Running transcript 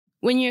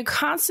When you're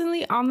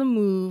constantly on the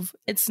move,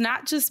 it's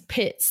not just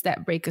pits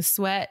that break a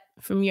sweat.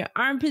 From your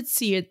armpits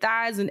to your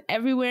thighs and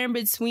everywhere in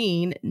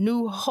between,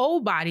 new whole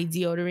body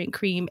deodorant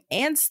cream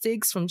and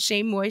sticks from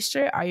Shea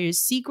Moisture are your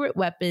secret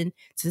weapon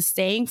to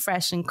staying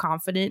fresh and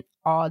confident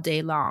all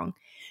day long.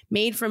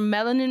 Made from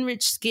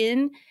melanin-rich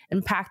skin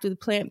and packed with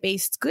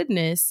plant-based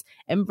goodness,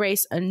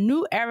 embrace a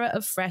new era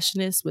of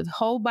freshness with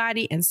whole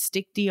body and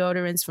stick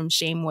deodorants from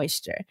Shea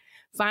Moisture.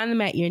 Find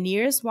them at your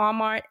nearest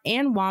Walmart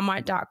and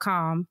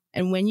walmart.com.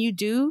 And when you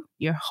do,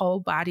 your whole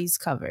body's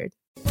covered.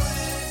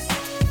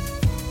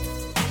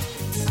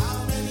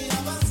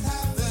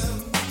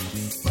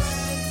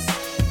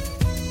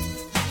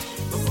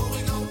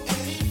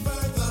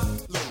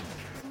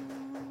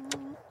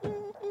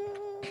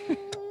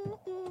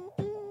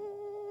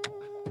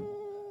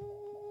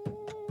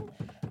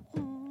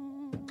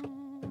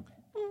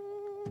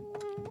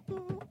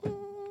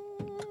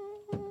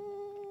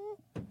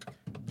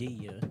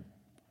 Yeah.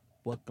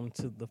 Welcome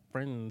to the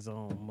Friend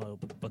Zone,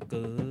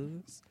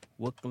 motherfuckers.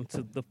 Welcome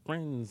to the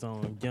Friend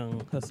Zone,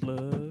 young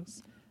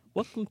hustlers.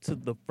 Welcome to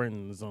the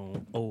Friend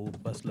Zone,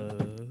 old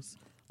bustlers.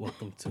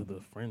 Welcome to the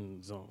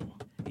Friend Zone.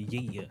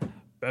 Yeah.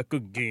 Back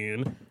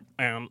again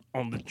and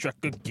on the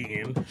track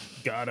again.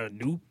 Got a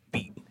new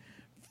beat.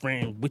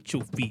 Friend with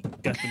your feet.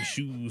 Got them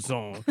shoes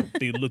on.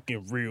 They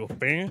looking real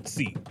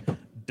fancy.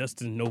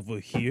 Dustin over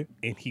here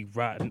and he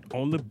riding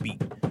on the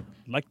beat.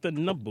 Like the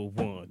number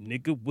one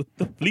nigga with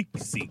the fleek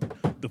seat.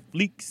 The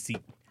fleek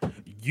seat.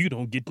 You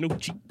don't get no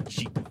cheat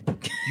sheet.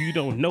 You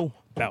don't know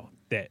about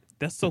that.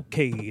 That's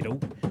okay,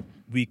 though.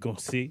 We gon'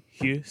 sit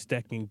here,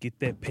 stack and get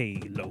that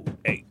payload.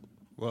 Hey.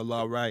 Well,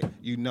 all right,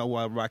 you know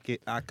I rock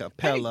it a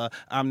cappella. Hey.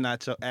 I'm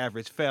not your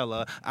average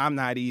fella. I'm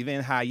not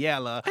even high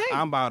yella. Hey.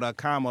 I'm about a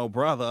combo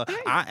brother. Hey.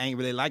 I ain't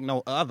really like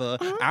no other.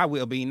 I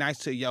will be nice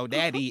to your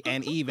daddy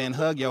and even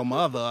hug your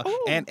mother.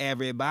 And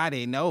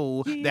everybody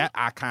know that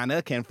I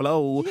kinda can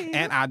flow.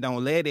 And I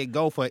don't let it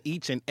go for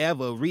each and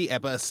every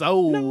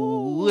episode.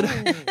 No.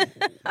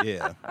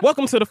 Yeah.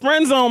 Welcome to the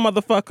Friend Zone,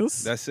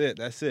 motherfuckers.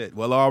 That's it.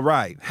 Well, all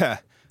right.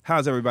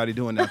 How's everybody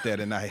doing out there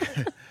tonight?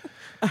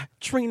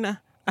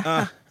 Trina.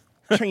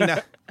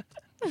 Trina.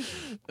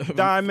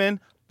 Diamond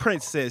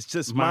Princess,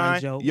 just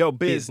mind your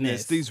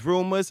business. These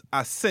rumors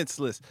are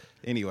senseless.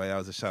 Anyway, that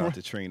was a shout out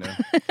to Trina.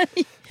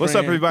 What's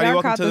up, everybody?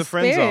 Welcome to the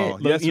Friend Zone.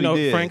 Look, yes, we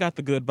did. Frank got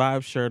the good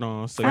vibes shirt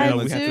on, so we have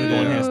to go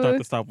ahead and start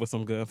this off with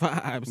some good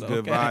vibes.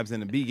 Good vibes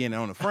in the beginning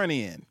on the front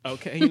end.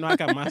 Okay, I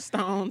got my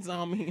stones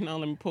on me.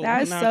 Let me pull.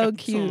 That's so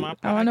cute.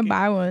 I want to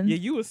buy one. Yeah,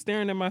 you were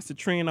staring at my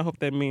citrine. I hope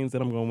that means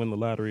that I'm gonna win the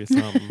lottery or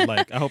something.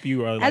 Like, I hope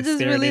you are. Like, I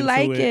just really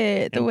like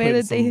it. The way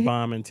that they some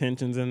bomb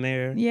intentions in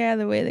there. Yeah,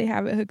 the way they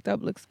have it hooked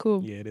up looks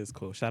cool. Yeah, it is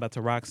cool. Shout out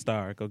to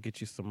Rockstar. Go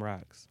get you some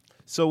rocks.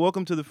 So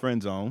welcome to the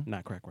Friend Zone.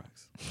 Not crack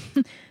rocks.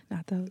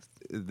 Not those.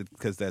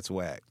 Because that's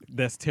whack.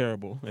 That's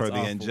terrible. For the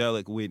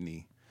angelic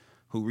Whitney,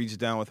 who reached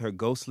down with her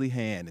ghostly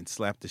hand and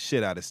slapped the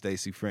shit out of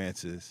Stacey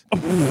Francis.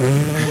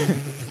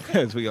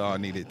 Because we all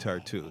needed her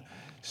too.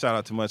 Shout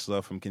out to Much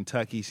Love from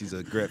Kentucky. She's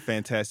a great,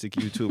 fantastic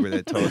YouTuber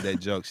that told that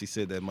joke. She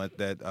said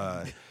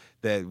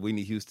that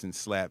Whitney Houston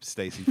slapped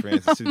Stacey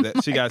Francis.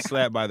 She got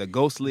slapped by the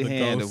ghostly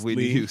hand of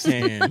Whitney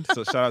Houston.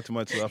 So shout out to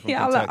Much Love from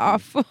Kentucky. Y'all are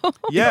awful.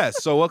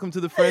 Yes, so welcome to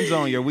the Friend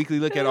Zone, your weekly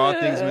look at all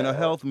things mental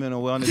health,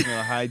 mental wellness,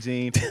 mental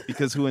hygiene,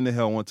 because who in the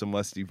hell wants a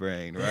musty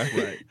brain,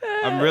 right?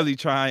 I'm really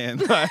trying,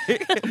 because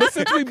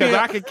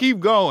I can keep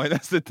going.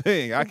 That's the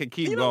thing. I can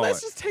keep going.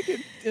 Let's just take it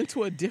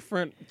into a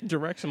different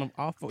direction of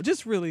awful,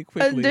 just really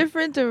quickly. A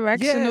different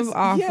direction of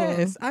awful.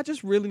 Yes, I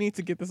just really need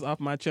to get this off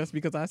my chest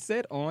because I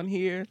said on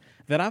here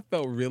that I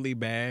felt really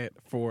bad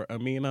for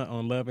Amina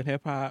on Love and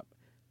Hip Hop.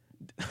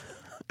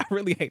 I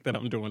really hate that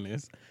I'm doing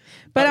this.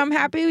 But I'm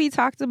happy we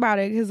talked about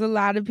it because a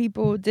lot of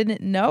people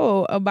didn't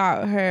know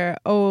about her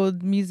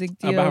old music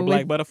deal. About her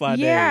Black Butterfly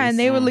days. Yeah, and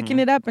they were looking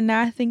it up, and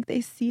now I think they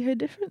see her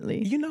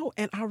differently.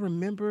 And I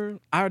remember,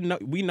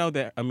 we know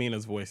that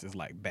Amina's voice is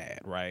like bad,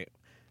 right?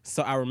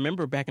 So I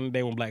remember back in the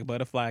day when Black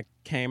Butterfly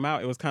came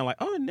out, it was kind of like,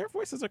 oh, and their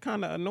voices are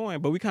kind of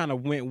annoying, but we kind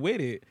of went with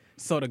it.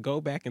 So to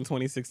go back in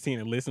 2016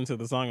 and listen to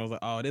the song, I was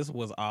like, oh, this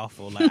was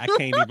awful. Like, I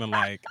can't even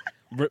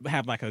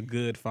have like a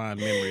good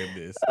fond memory of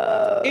this.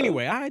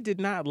 Anyway, I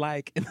did not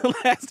like in the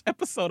last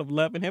episode of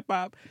Love and Hip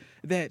Hop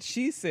that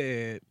she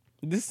said,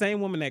 this same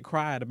woman that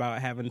cried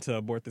about having to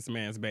abort this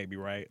man's baby,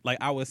 right? Like,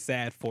 I was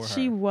sad for her.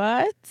 She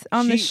what?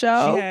 On the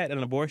show? She had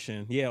an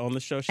abortion. Yeah, on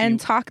the show. And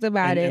talked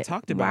about it. And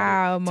talked about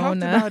wow, it.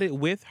 Mona. Talked about it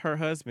with her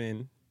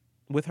husband,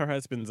 with her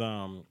husband's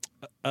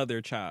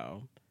other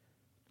child.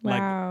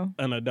 Wow. Like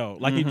an adult.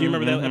 Like, do you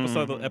remember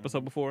that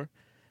episode before?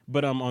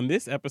 But on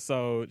this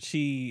episode,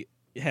 she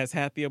has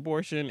had the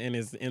abortion and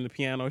is in the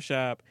piano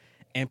shop.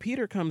 And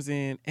Peter comes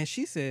in and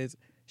she says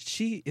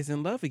she is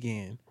in love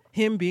again.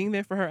 Him being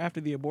there for her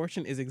after the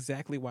abortion is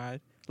exactly why,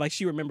 like,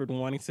 she remembered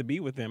wanting to be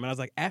with him. And I was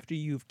like, after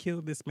you've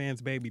killed this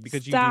man's baby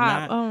because you do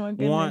not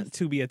want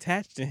to be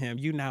attached to him,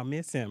 you now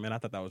miss him. And I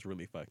thought that was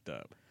really fucked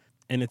up.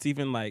 And it's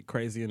even, like,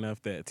 crazy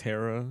enough that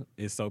Tara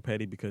is so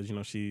petty because,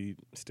 she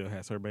still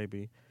has her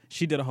baby.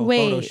 She did a whole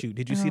Wait. photo shoot.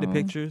 Did you see the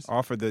pictures?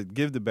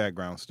 Give the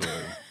background story.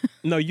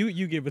 No,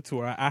 you give it to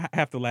her. I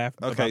have to laugh.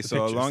 Okay, about the so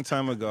pictures. a long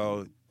time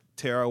ago,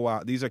 Tara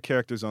Wilde, these are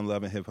characters on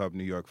Love and Hip Hop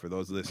New York for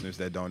those listeners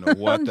that don't know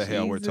what the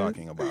hell we're Jesus.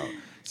 talking about.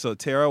 So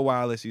Tara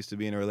Wallace used to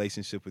be in a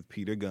relationship with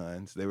Peter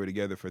Guns. They were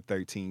together for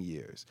 13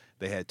 years.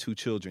 They had 2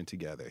 children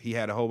together. He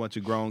had a whole bunch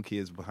of grown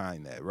kids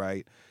behind that,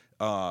 right?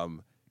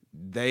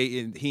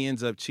 He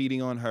ends up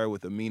cheating on her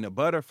with Amina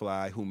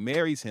Butterfly, who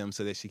marries him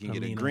so that she can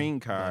get a Amina green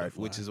card,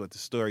 Butterfly. which is what the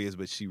story is,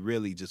 but she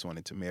really just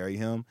wanted to marry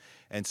him.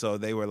 And so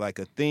they were like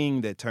a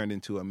thing that turned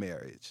into a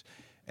marriage.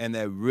 And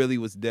that really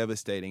was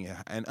devastating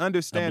and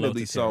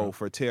understandably so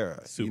for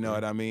Tara. Super. You know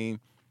what I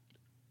mean?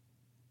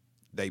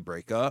 They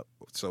break up,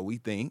 so we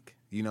think,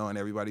 and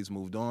everybody's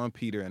moved on.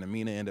 Peter and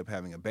Amina end up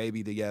having a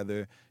baby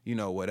together,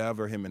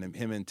 whatever. Him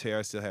and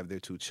Tara still have their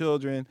 2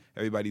 children.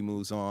 Everybody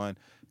moves on.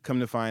 Come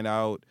to find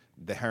out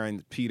that her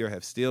and Peter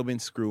have still been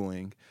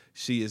screwing.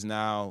 She is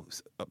now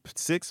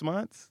 6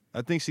 months.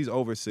 I think she's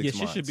over 6 months.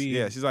 Yeah, she should be.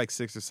 Yeah, she's like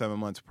 6 or 7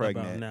 months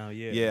pregnant. About now,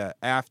 yeah. Yeah,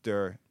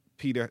 after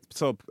Peter.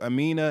 So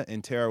Amina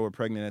and Tara were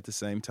pregnant at the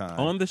same time.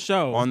 On the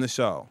show.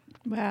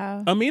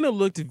 Wow. Amina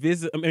looked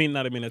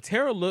not Amina.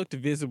 Tara looked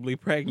visibly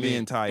pregnant The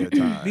entire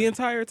time. the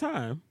entire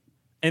time.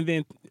 And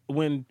then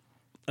when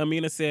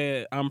Amina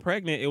said, "I'm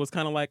pregnant," it was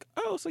kind of like,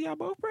 "Oh, so y'all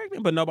both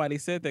pregnant?" But nobody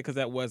said that because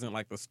that wasn't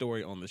like the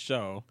story on the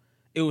show.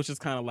 It was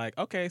just kind of like,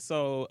 okay,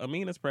 so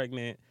Amina's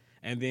pregnant,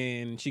 and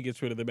then she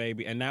gets rid of the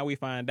baby, and now we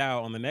find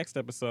out on the next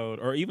episode,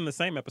 or even the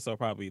same episode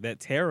probably,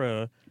 that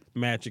Tara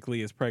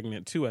magically is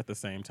pregnant too at the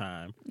same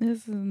time.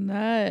 This is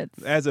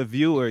nuts. As a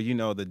viewer,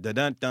 the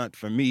dun-dun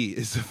for me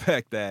is the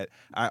fact that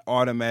I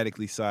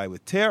automatically side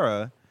with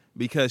Tara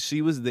because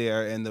she was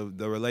there, and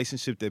the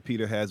relationship that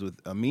Peter has with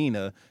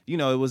Amina, it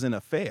was an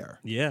affair.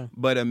 Yeah.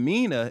 But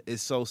Amina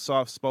is so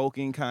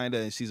soft-spoken kind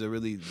of, and she's a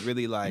really,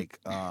 really like...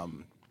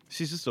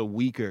 she's just a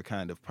weaker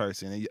kind of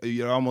person. And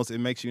it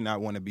makes you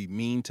not want to be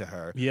mean to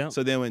her. Yeah.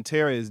 So then when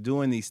Tara is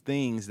doing these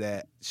things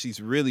that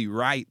she's really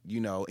right,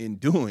 in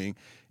doing,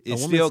 it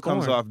still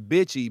comes off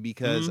bitchy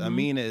because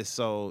Amina is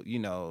so,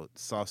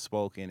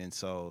 soft-spoken and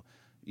so,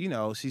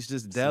 she's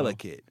just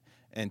delicate.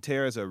 And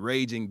Tara's a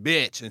raging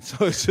bitch. And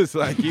so it's just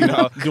like, Doing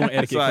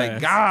etiquette it's like,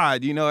 class.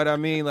 God, you know what I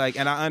mean? Like,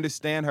 and I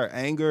understand her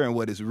anger and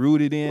what it's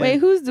rooted in. Wait,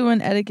 who's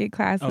doing etiquette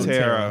classes? Oh,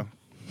 Tara.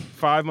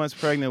 5 months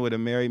pregnant with a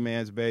married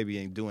man's baby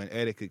and doing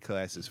etiquette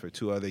classes for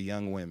 2 other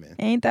young women.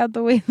 Ain't that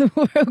the way the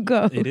world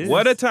goes? It is.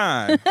 What a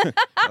time.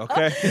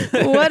 Okay?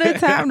 What a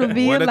time to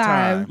be What a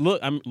alive. time.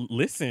 Look,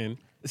 listen.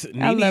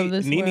 I love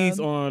this Nene's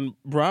world. on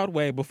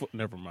Broadway before.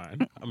 Never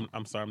mind.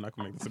 I'm sorry. I'm not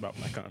gonna make this about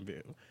my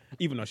convict,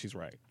 even though she's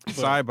right. But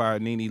Sidebar,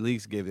 Nene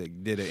Leakes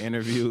did an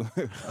interview.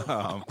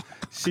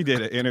 She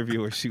did an interview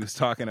where she was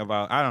talking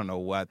about, I don't know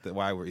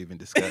why we're even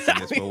discussing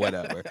this, but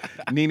whatever.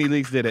 Nene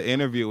Leakes did an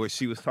interview where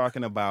she was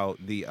talking about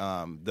the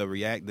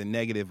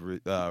negative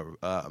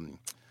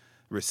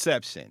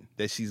reception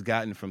that she's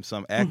gotten from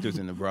some actors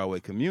in the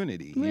Broadway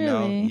community.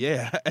 Really?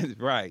 Yeah,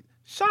 right.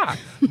 Shocked.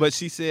 But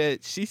she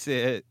said,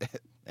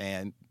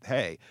 and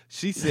hey,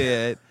 she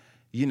said,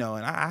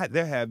 and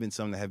there have been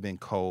some that have been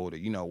cold,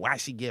 or, why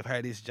she give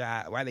her this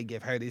job? Why they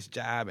give her this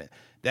job? And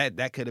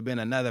that could have been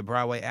another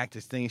Broadway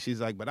actress thing.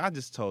 She's like, but I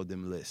just told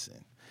them,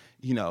 listen,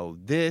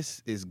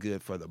 this is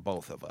good for the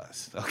both of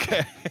us,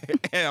 okay?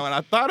 And when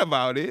I thought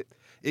about it,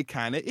 it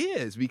kind of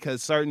is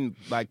because certain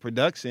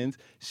productions,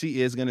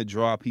 she is going to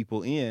draw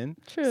people in.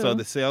 True. So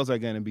the sales are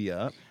going to be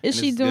up. Is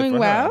and she it's good doing for her.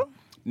 well?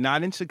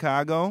 Not in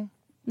Chicago.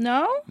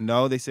 No?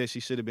 No, they said she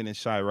should have been in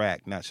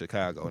Chirac, not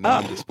Chicago. No,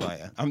 I'm just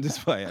playing.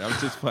 Just playing.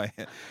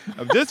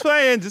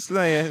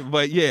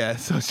 But yeah,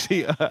 so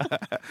she.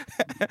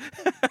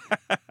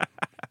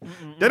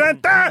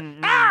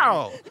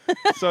 Ow!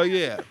 So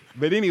yeah,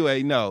 but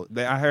anyway, no.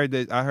 I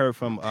heard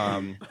from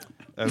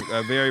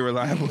a very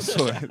reliable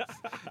source.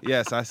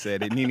 Yes, I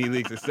said it. Nene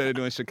Leakes, instead of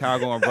doing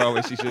Chicago on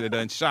Broadway, she should have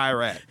done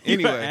Chirac.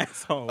 Anyway,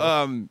 asshole.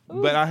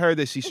 but I heard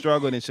that she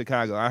struggled in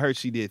Chicago. I heard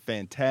she did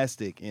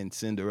fantastic in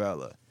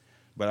Cinderella.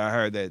 But I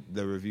heard that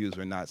the reviews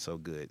were not so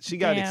good. She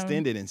got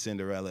extended in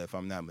Cinderella, if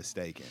I'm not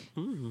mistaken.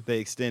 They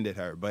extended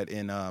her, but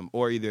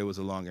or either it was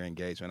a longer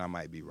engagement. I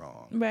might be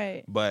wrong.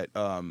 Right. But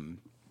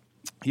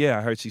yeah,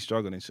 I heard she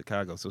struggled in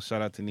Chicago. So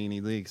shout out to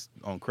Nene Leakes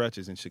on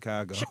crutches in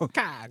Chicago.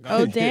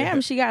 Oh,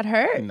 damn. She got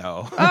hurt?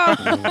 No.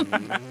 Oh.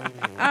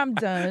 I'm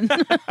done.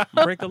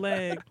 break a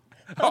leg.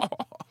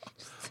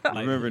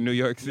 Remember New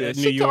York said,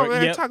 New she York, over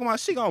there yep. talking about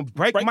she gonna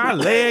break my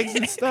legs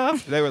and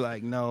stuff. They were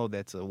like, no,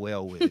 that's a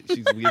wit.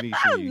 She's witty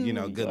for you.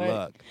 Good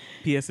luck.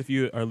 P.S. If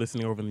you are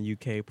listening over in the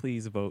UK,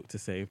 please vote to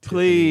save Tiffany.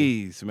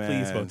 Please, man.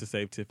 Please vote to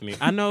save Tiffany.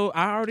 I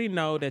already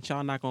know that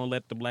y'all not going to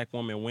let the black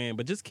woman win,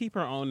 but just keep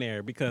her on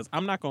there because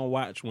I'm not going to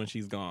watch when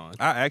she's gone.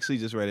 I actually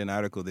just read an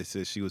article that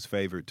says she was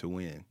favored to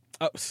win.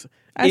 I saw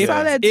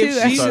that too,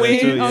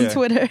 actually, on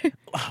Twitter.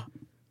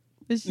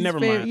 Never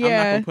mind. Yeah. I'm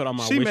not going to put on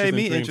my She wishes made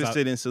me and dreams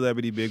interested in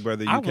Celebrity Big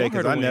Brother I UK want her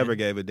because to I win. never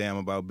gave a damn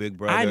about Big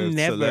Brother, I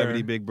never-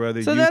 Celebrity Big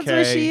Brother So UK. that's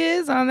where she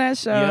is on that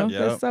show. Yep.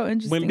 That's so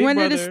interesting. Big When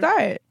did it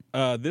Brother- start?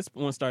 This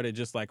one started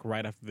just like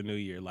right after the new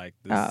year, like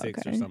the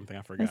 6th or something.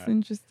 I forgot. That's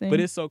interesting. But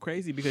it's so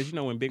crazy because,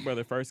 when Big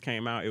Brother first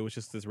came out, it was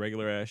just this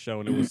regular ass show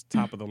and it was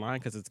top of the line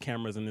because it's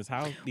cameras in this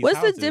house.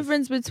 What's the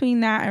difference between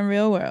that and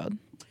Real World?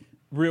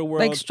 Real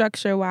World, like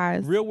structure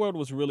wise. Real World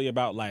was really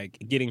about like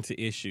getting to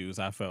issues,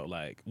 I felt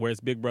like. Whereas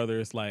Big Brother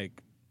is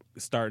like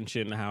starting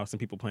shit in the house and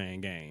people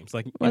playing games.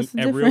 Like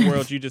in Real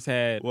World, you just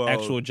had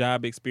actual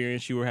job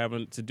experience you were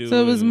having to do.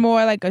 So it was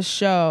more like a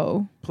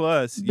show.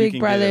 Plus, Big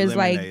Brother is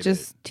like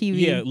just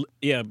TV.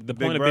 Yeah. The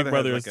point of Big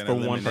Brother is for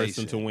one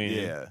person to win.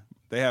 Yeah.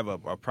 They have a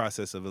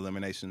process of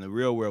elimination. The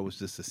Real World was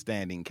just a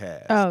standing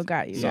cast. Oh,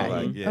 got you. So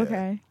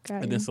Okay, got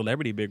you. And then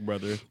Celebrity Big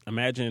Brother.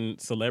 Imagine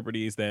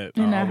celebrities that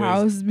in are a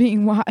house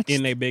being watched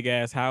in their big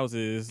ass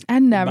houses. I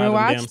never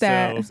watched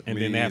that. And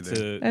Me then they have either.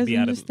 to That's be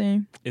out of.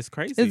 interesting. It's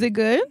crazy. Is it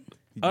good?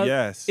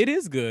 Yes. It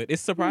is good.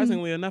 It's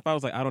surprisingly enough. I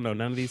was like, I don't know,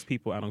 none of these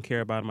people, I don't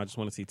care about them. I just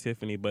want to see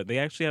Tiffany. But they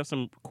actually have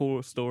some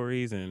cool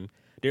stories. And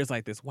there's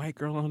like this white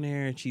girl on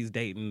there and she's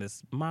dating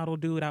this model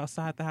dude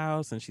outside the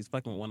house and she's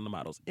fucking with one of the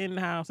models in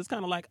the house. It's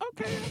kind of like,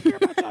 okay, I care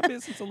about y'all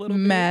business a little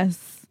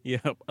Mess.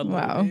 bit. Yep. A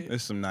Wow. little bit.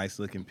 There's some nice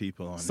looking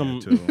people on there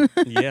too.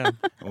 Yeah.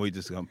 And we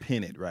just gonna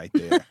pin it right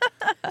there.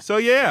 So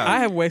yeah. I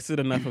have wasted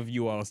enough of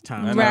you all's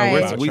time.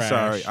 Right. We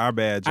sorry. Our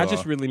bad, y'all. I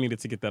just really needed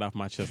to get that off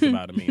my chest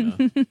about Amina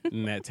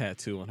and that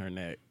tattoo on her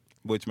neck.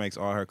 Which makes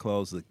all her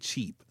clothes look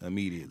cheap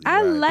immediately.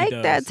 I right? like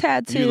It that does.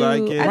 tattoo. You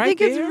like it? I Right think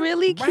it's there?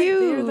 really Right cute.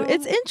 there, though?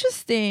 It's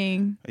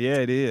interesting. Yeah,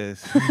 it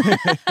is.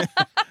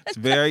 It's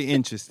very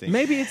interesting.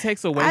 Maybe it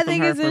takes away I from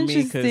think her it's for me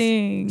because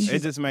interesting. It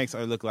just makes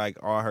her look like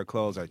all her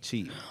clothes are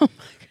cheap. it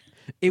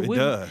It would.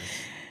 does.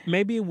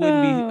 Maybe it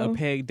wouldn't be Oh. a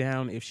peg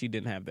down if she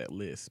didn't have that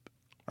lisp.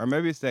 Or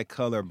maybe it's that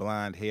color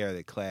blonde hair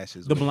that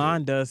clashes The with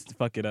blonde it. does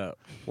fuck it up.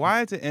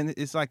 Why is it? And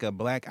it's like a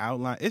black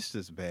outline. It's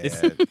just bad.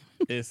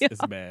 It's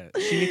bad.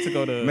 She needs to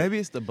go to. Maybe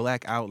it's the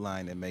black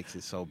outline that makes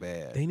it so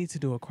bad. They need to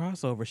do a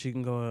crossover. She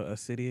can go a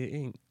City of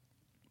Ink.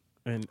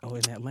 And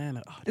in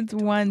Atlanta. Oh, It's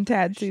one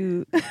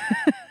tattoo.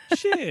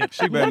 shit.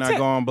 She better not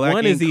go on Black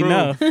One Ink is Crew.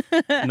 enough.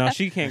 No,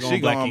 she can't go She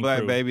on go Black on Ink Black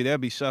Crew. Baby. They'll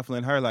be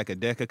shuffling her like a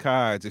deck of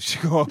cards if she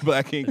go on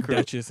Black Ink Crew.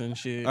 Duchess and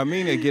shit. I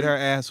mean, they get her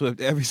ass whipped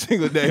every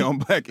single day on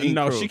Black Ink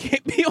No, Crew. she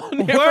can't be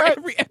on there What? for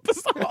every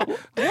episode.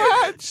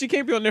 What? She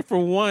can't be on there for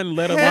one,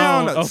 let Hell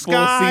alone no. a full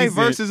Sky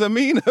season. versus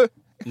Amina. Are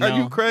No.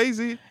 you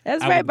crazy?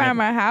 That's I right would by never-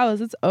 my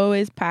house. It's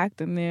always packed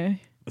in there.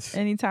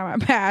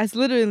 Anytime I pass,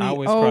 literally I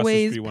always cross the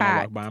always street when I walk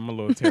packed by. I'm a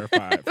little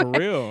terrified. For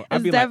real. I'd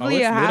It's be like, oh, definitely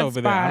it's a lit hot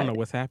over there. I don't spot. know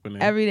what's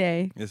happening. every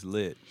day. It's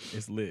lit.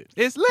 It's lit.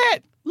 It's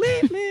lit.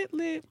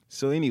 Lit.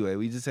 So anyway,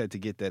 we just had to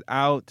get that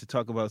out to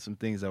talk about some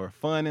things that were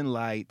fun and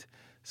light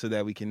so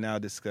that we can now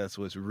discuss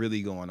what's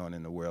really going on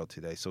in the world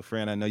today. So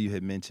Fran, I know you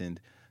had mentioned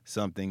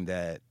something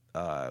that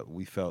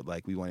we felt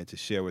like we wanted to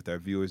share with our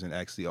viewers and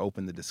actually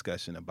open the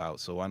discussion about.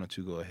 So why don't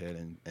you go ahead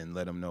and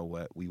let them know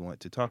what we want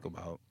to talk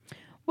about?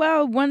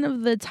 Well, one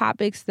of the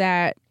topics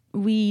that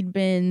we'd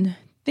been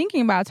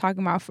thinking about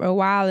talking about for a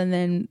while, and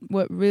then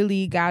what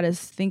really got us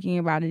thinking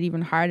about it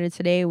even harder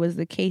today was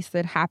the case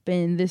that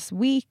happened this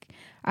week.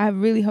 I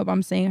really hope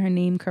I'm saying her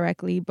name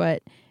correctly,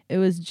 but it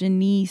was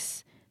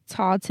Janice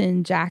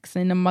Talton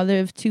Jackson, a mother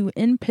of two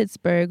in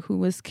Pittsburgh, who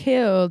was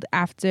killed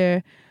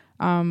after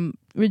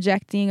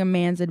rejecting a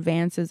man's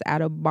advances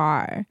at a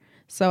bar.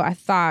 So I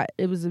thought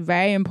it was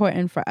very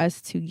important for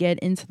us to get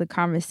into the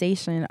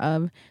conversation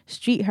of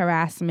street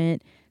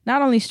harassment.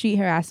 Not only street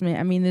harassment,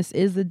 I mean, this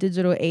is the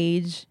digital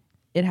age.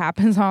 It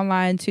happens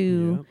online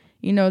too. Yep.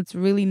 You know, it's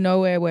really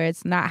nowhere where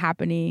it's not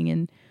happening.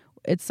 And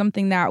it's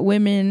something that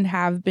women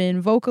have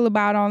been vocal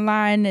about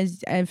online.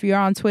 As if you're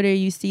on Twitter,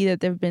 you see that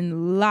there have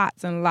been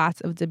lots and lots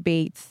of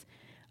debates,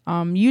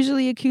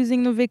 usually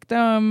accusing the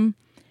victim.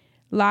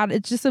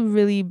 It's just a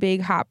really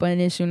big hot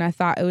button issue, and I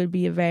thought it would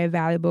be a very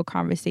valuable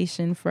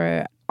conversation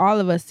for all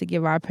of us to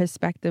give our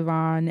perspective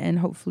on, and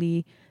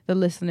hopefully the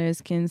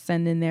listeners can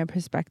send in their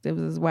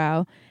perspectives as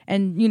well.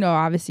 And, you know,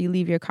 obviously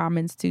leave your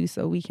comments too,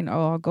 so we can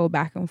all go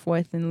back and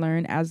forth and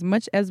learn as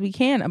much as we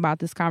can about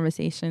this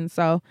conversation.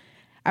 So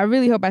I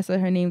really hope I said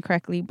her name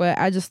correctly, but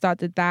I just thought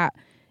that,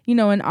 you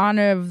know, in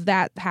honor of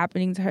that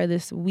happening to her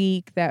this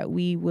week, that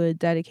we would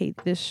dedicate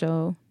this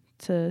show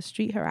to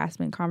street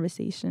harassment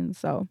conversations.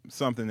 So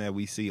Something that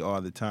we see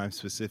all the time,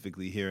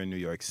 specifically here in New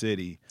York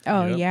City.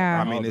 oh Yep. yeah.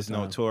 I mean, All the it's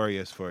time.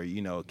 notorious for,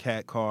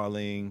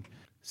 catcalling.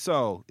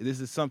 So this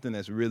is something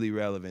that's really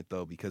relevant,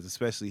 though, because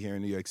especially here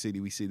in New York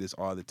City, we see this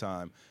all the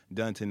time,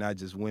 done to not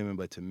just women,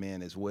 but to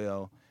men as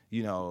well.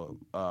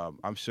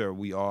 I'm sure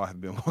we all have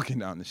been walking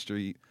down the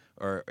street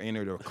or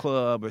entered a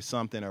club or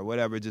something or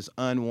whatever, just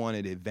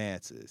unwanted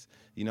advances.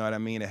 You know what I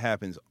mean? It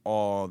happens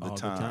all the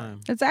time.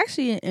 It's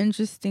actually an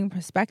interesting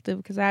perspective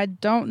because I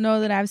don't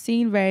know that I've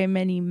seen very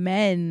many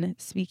men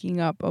speaking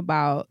up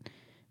about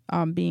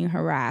being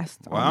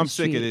harassed. Well, on the I'm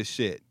sick of street. this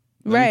shit.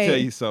 Let Right. me tell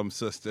you something,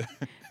 sister.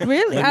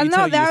 Really? Let I me know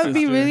tell you, that would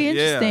be sister. really Yeah.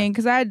 interesting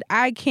because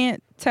I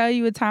can't tell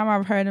you a time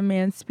I've heard a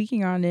man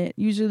speaking on it.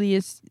 Usually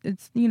it's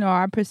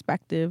our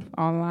perspective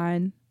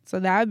online. So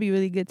that would be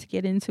really good to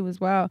get into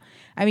as well.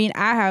 I mean,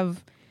 I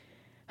have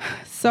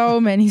So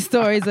many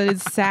stories, but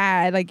it's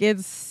sad. Like,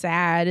 it's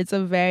sad. It's a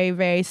very,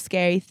 very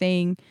scary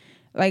thing.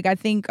 Like, I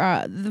think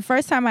the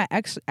first time I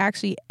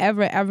actually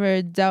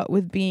ever dealt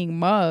with being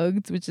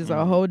mugged, which is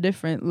a whole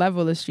different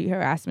level of street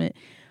harassment,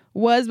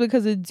 was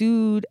because a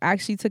dude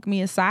actually took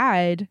me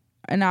aside.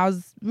 And I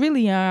was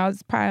really young. I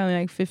was probably only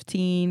like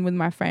 15 with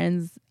my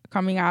friends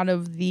coming out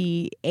of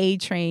the A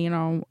train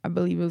on, I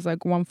believe it was like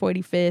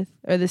 145th,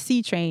 or the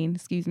C train,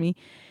 excuse me.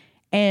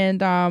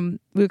 And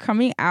we were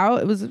coming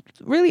out. It was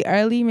really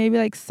early, maybe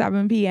like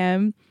 7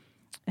 p.m.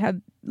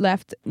 Had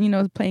left,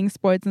 playing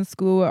sports in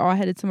school. We're all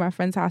headed to my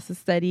friend's house to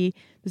study.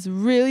 This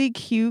really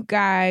cute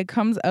guy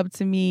comes up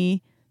to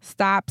me,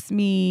 stops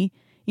me.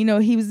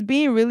 He was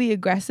being really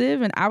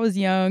aggressive, and I was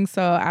young,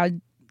 so I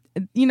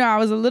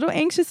was a little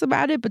anxious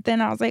about it, but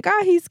then I was like,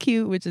 he's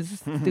cute, which is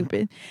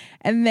stupid.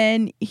 And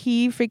then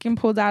he freaking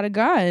pulled out a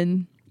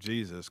gun.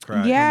 Jesus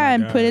Christ. Yeah,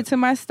 and God. put it to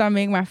my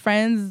stomach. My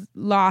friends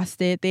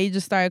lost it. They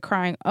just started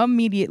crying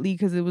immediately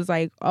because it was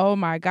like, oh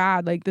my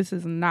God, like this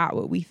is not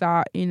what we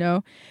thought,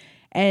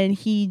 And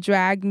he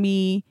dragged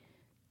me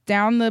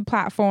down the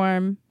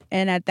platform.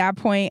 And at that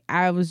point,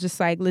 I was just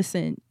like,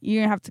 listen, you're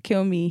going to have to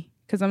kill me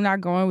because I'm not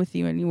going with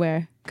you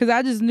anywhere. Because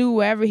I just knew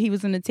wherever he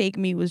was going to take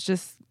me was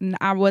just,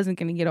 I wasn't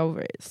going to get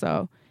over it.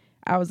 So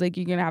I was like,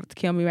 you're going to have to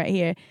kill me right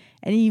here.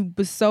 And he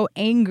was so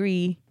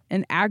angry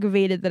and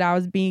aggravated that I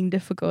was being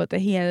difficult that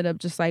he ended up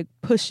just like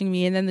pushing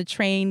me. And then the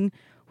train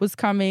was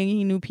coming.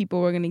 He knew people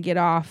were going to get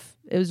off.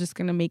 It was just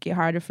going to make it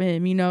harder for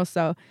him,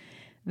 So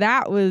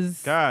that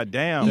was... God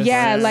damn.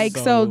 Yeah, That's like,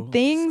 so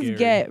things scary.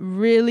 get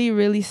really,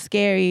 really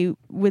scary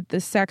with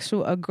the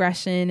sexual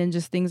aggression and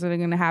just things that are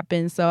going to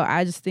happen. So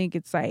I just think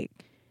it's like,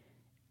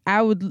 I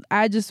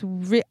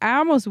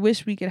almost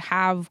wish we could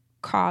have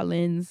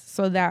call-ins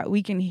so that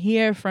we can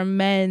hear from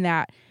men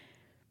that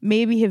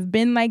maybe have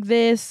been like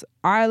this,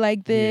 are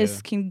like this,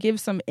 Yeah. can give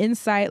some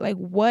insight. Like,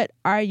 what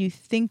are you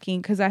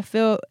thinking? Because I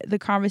feel the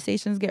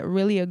conversations get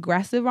really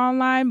aggressive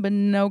online, but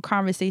no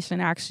conversation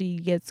actually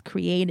gets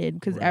created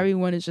because Right.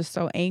 everyone is just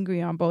so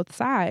angry on both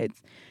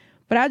sides.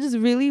 But I just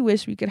really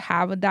wish we could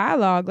have a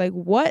dialogue. Like,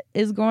 what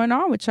is going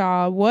on with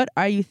y'all? What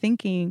are you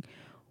thinking?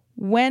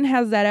 When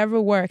has that ever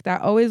worked? I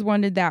always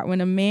wondered that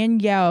when a man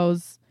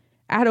yells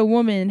at a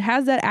woman,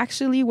 has that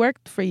actually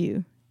worked for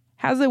you?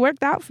 Has it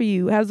worked out for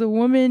you? Has a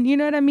woman, you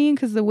know what I mean?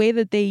 Because the way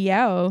that they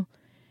yell.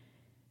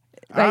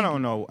 I like-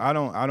 don't know. I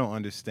don't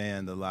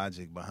understand the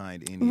logic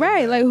behind any of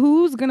Right. that. Like,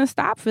 who's going to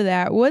stop for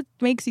that? What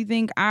makes you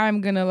think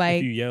I'm going to, like...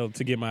 If you yell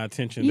to get my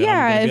attention, then I'm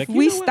Yeah, gonna be if like,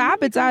 we you know what, stop,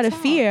 let me it's go out of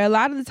talk. fear. A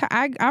lot of the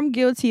time, I'm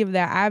guilty of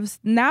that.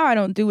 Now I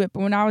don't do it,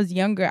 but when I was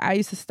younger, I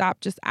used to stop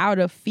just out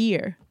of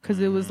fear because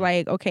it was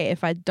like, okay,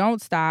 if I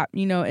don't stop,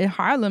 in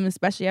Harlem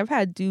especially, I've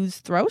had dudes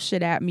throw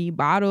shit at me,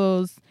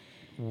 bottles.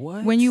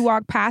 What? When you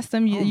walk past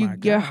them, Oh my your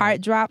God.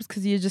 heart drops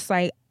because you're just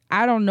like,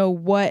 I don't know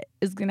what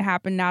is gonna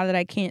happen now that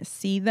I can't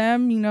see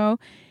them,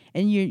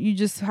 and you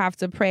just have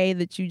to pray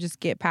that you just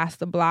get past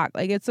the block.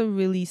 Like, it's a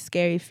really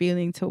scary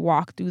feeling to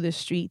walk through the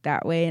street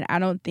that way, and I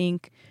don't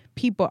think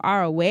people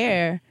are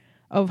aware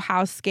of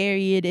how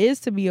scary it is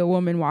to be a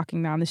woman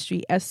walking down the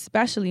street,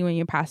 especially when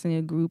you're passing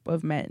a group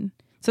of men.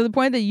 To the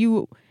point that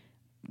you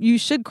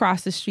should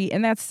cross the street,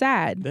 and that's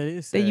sad. That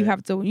is That you sad.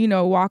 have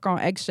to, walk on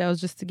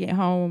eggshells just to get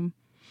home.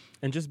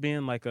 And just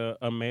being like a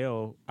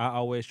male,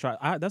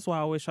 that's why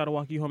I always try to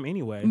walk you home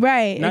anyway.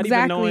 Right, Not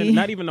exactly.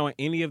 not even knowing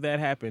any of that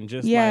happened.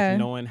 Just Yeah. like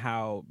knowing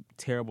how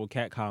terrible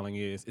catcalling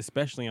is,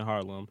 especially in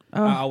Harlem.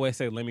 Ugh. I always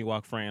say, let me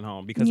walk Fran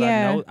home because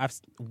Yeah. I know I've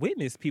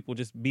witnessed people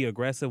just be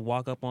aggressive,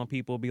 walk up on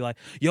people, be like,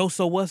 yo,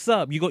 so what's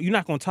up? You're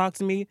not going to talk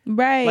to me?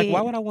 Right. Like,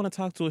 why would I want to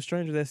talk to a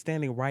stranger that's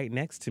standing right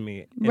next to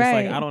me? And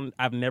Right. It's like,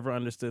 I've never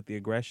understood the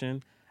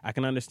aggression. I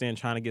can understand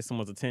trying to get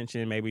someone's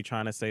attention, maybe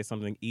trying to say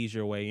something, ease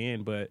your way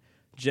in, but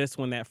just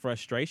when that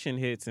frustration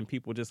hits and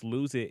people just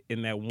lose it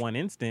in that one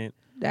instant,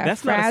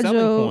 that's not a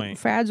selling point.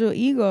 Fragile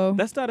ego.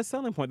 That's not a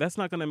selling point. That's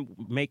not going to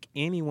make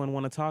anyone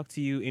want to talk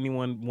to you,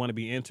 anyone want to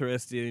be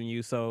interested in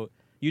you. So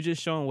you're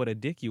just showing what a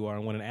dick you are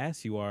and what an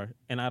ass you are.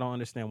 And I don't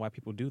understand why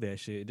people do that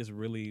shit. It just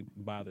really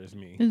bothers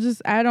me. It's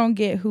just, I don't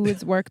get who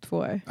it's worked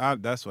for.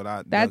 That's what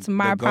I. That's the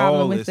my goal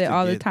problem with is it to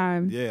all the get-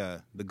 time. Yeah,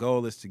 the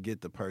goal is to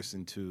get the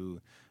person to,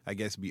 I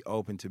guess, be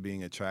open to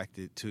being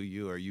attracted to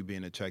you or you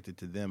being attracted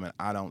to them, and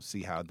I don't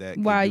see how that.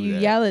 While can do you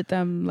that. yell at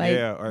them, like,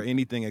 yeah, or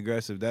anything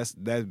aggressive.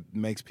 That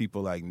makes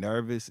people like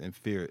nervous and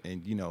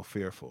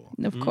fearful.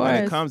 of Mhm. course.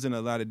 And it comes in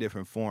a lot of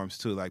different forms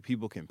too. Like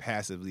people can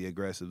passively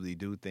aggressively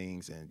do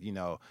things and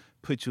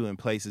put you in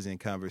places in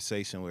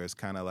conversation where it's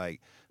kind of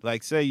like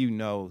say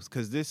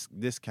because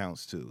this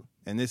counts too,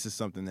 and this is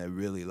something that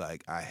really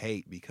like I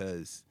hate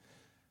because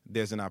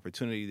there's an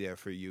opportunity there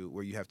for you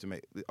where you have to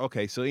make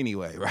okay. So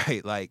anyway,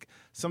 right? Like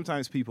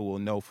sometimes people will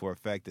know for a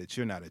fact that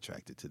you're not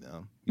attracted to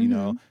them. You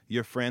know,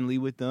 you're friendly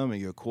with them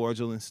and you're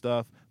cordial and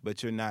stuff,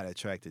 but you're not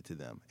attracted to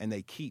them, and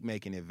they keep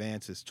making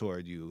advances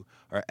toward you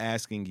or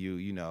asking you,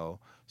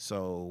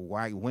 so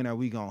when are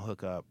we gonna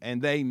hook up?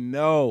 And they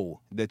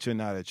know that you're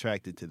not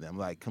attracted to them,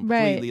 like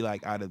completely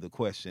like out of the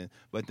question,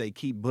 but they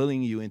keep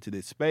bullying you into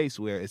this space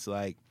where it's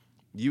like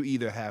you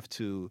either have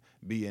to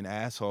be an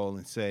asshole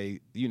and say,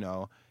 you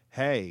know,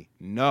 hey,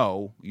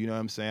 no, you know what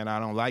I'm saying? I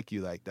don't like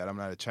you like that. I'm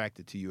not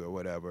attracted to you or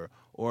whatever.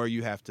 Or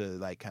you have to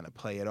like kind of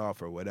play it off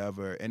or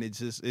whatever. And it's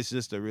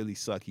just a really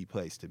sucky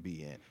place to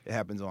be in. It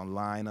happens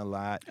online a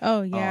lot.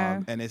 Oh,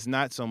 yeah. And it's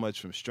not so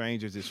much from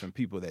strangers, it's from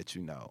people that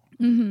you know.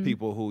 Mm-hmm.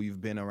 People who you've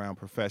been around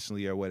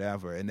professionally or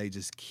whatever, and they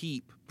just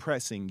keep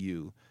pressing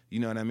you, you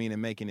know what I mean,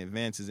 and making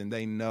advances, and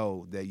they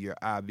know that you're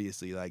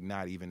obviously like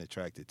not even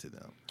attracted to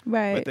them.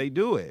 Right. But they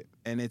do it.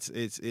 And it's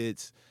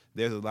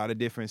there's a lot of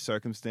different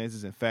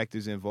circumstances and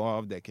factors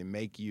involved that can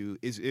make you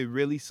it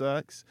really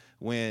sucks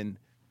when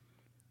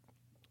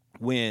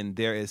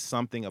there is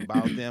something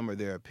about them or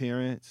their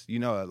appearance, you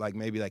know, like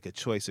maybe like a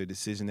choice or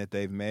decision that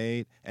they've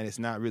made and it's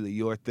not really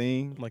your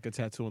thing. Like a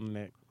tattoo on the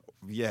neck.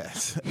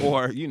 Yes.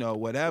 Or, you know,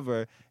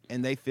 whatever.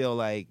 And they feel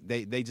like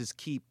they just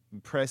keep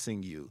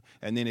pressing you.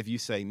 And then if you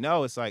say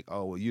no, it's like,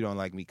 oh, well, you don't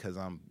like me because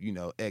I'm, you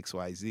know,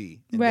 XYZ.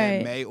 And Right.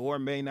 that may or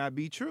may not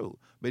be true.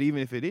 But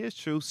even if it is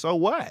true, so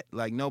what?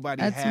 Like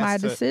nobody That's has my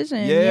to. decision.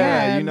 Yeah,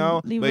 Yeah, you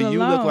know. leave But it you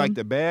look alone. like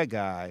the bad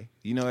guy.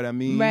 You know what I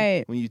mean?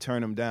 Right. When you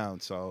turn them down.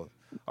 So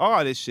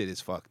all this shit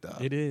is fucked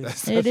up. It is.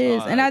 That's It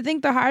is. all And I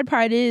think the hard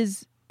part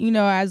is, you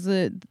know,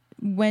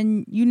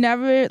 when you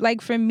never,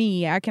 like for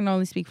me, I can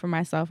only speak for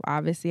myself,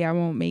 obviously. I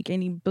won't make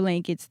any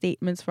blanket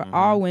statements for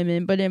all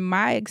women. But in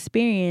my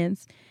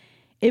experience,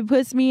 it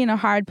puts me in a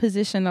hard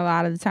position a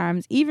lot of the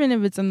times, even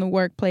if it's in the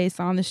workplace,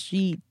 on the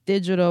street,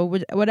 digital,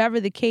 whatever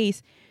the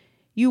case.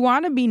 You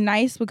want to be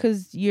nice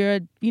because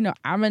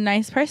I'm a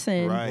nice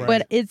person. Right.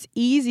 But it's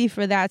easy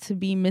for that to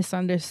be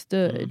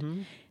misunderstood.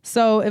 Mhm.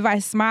 So if I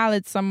smile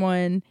at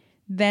someone,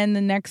 then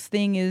the next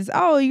thing is,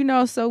 oh, you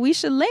know, so we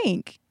should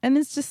link. And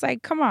it's just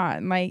like, come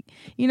on. Like,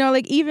 you know,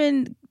 like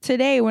even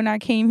today when I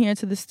came here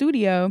to the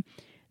studio,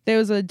 there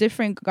was a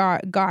different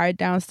guard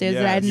downstairs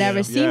that I'd Yes,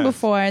 never seen yes.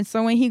 before. And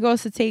so when he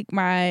goes to take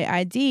my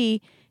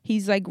ID,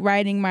 he's like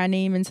writing my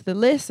name into the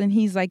list and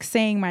he's like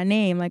saying my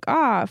name, like,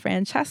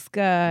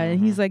 Francesca.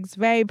 And he's like, it's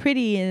very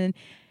pretty. And,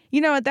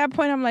 you know, at that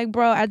point, I'm like,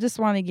 bro, I just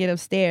want to get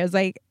upstairs.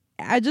 Like,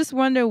 I just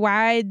wonder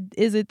why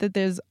is it that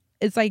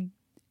it's like,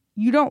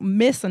 you don't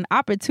miss an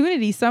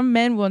opportunity. Some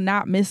men will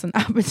not miss an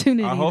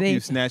opportunity. I hope you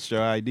snatched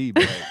your ID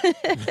back.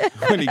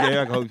 When he gave,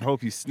 I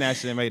hope you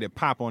snatched it and made it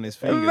pop on his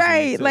fingers. when he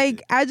Right. took Like,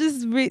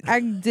 it. I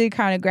did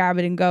kind of grab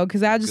it and go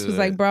because I just was Good.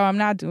 like, bro, I'm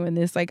not doing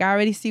this. Like, I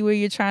already see where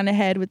you're trying to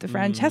head with the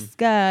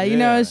Francesca. You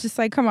know, Yeah. it's just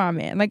like, come on,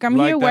 man. Like, I'm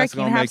Like, here that's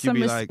working. gonna Have make you some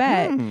be like,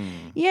 respect.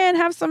 Yeah, and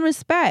have some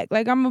respect.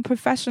 Like, I'm a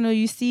professional.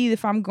 You see,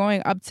 if I'm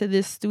going up to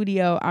this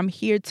studio, I'm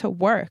here to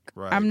work.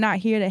 Right. I'm not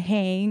here to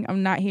hang.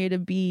 I'm not here to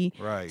be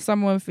Right.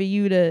 someone for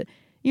you to,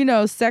 you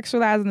know,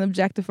 sexualize and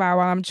objectify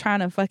while I'm trying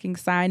to fucking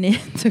sign in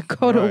to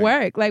go to Right.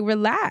 work. Like,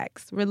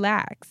 relax.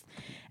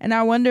 And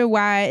I wonder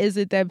why is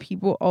it that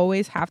people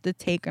always have to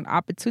take an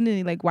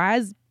opportunity? Like, why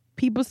are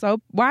people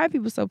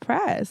so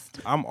pressed?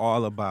 I'm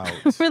all about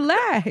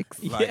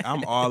Relax. like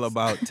I'm all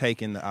about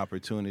taking the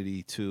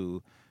opportunity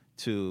to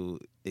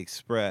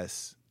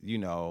express, you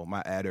know,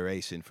 my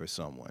adoration for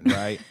someone,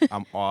 right?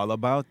 I'm all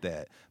about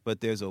that.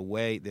 But there's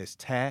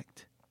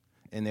tact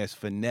and there's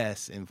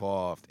finesse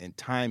involved and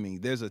timing.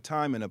 There's a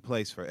time and a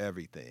place for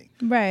everything.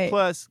 Right.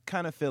 Plus,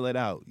 kind of fill it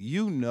out.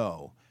 You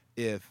know,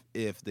 if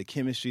the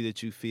chemistry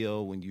that you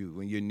feel when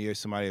you're near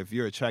somebody, if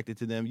you're attracted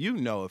to them, you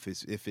know if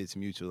it's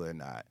mutual or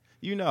not.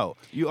 You know.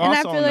 You And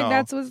also I feel know. like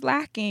that's what's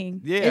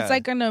lacking. Yeah. It's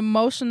like an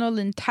emotional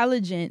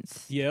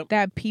intelligence Yep.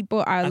 that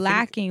people are think-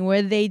 lacking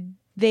where they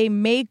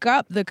make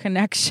up the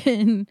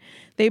connection.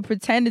 They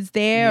pretend it's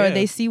there or Yeah.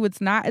 they see what's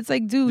not. It's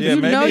like, dude, Yeah,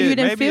 you know you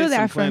didn't maybe feel it's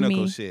some that from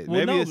clinical me. shit. Well,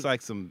 Maybe no, it's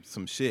like some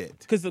shit.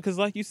 Because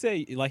like you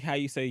say, like how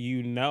you say,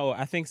 you know,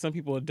 I think some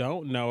people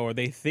don't know, or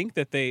they think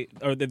that they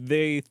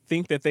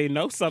think that they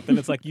know something.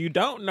 It's like you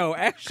don't know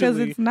actually, Because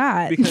it's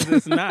not. because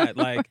it's not.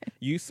 Like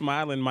you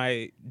smiling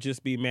might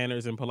just be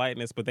manners and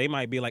politeness, but they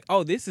might be like,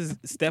 oh, this is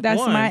step That's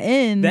one. my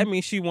end. That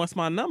means she wants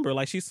my number.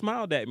 Like she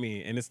smiled at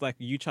me, and it's like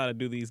you try to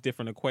do these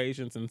different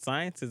equations and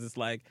sciences. It's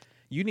like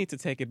you need to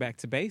take it back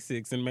to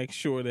basics and make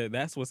sure that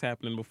that's what's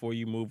happening before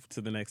you move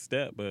to the next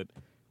step. But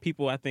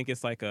people, I think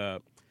it's like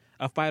a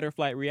fight or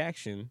flight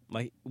reaction.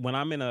 Like when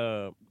I'm in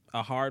a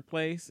hard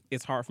place,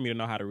 it's hard for me to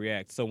know how to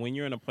react. So when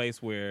you're in a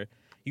place where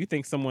you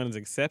think someone is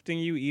accepting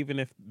you, even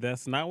if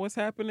that's not what's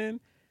happening,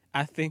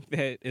 I think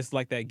that it's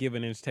like that give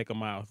an inch, take a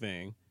mile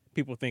thing.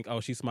 People think, oh,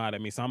 she smiled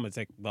at me, so I'm going to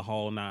take the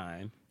whole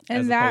 9. And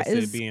as that opposed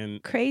is to being,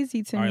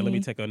 crazy to all me. right, let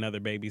me take another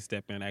baby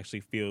step and actually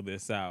feel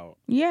this out.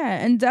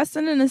 Yeah, and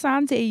Dustin and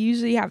Asante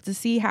usually have to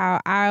see how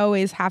I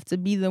always have to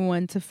be the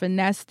one to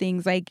finesse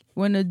things. Like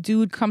when a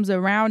dude comes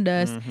around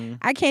us,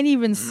 I can't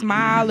even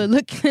smile or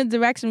look in the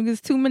direction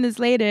because 2 minutes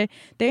later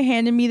they're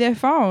handing me their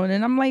phone,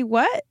 and I'm like,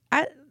 "What?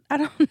 I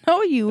don't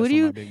know you. What That's do when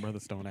you?" my big brother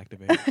stone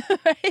activate.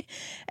 Right?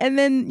 And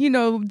then, you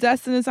know,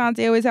 Dustin and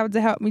Asante always have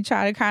to help me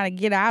try to kind of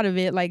get out of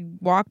it, like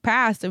walk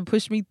past and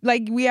push me.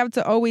 Like we have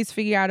to always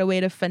figure out a way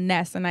to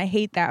finesse, and I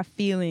hate that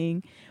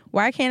feeling.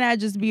 Why can't I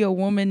just be a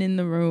woman in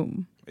the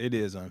room? It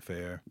is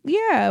unfair.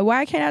 Yeah,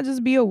 why can't I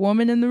just be a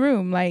woman in the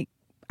room? Like,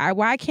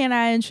 why can't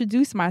I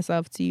introduce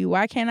myself to you?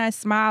 Why can't I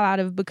smile out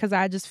of because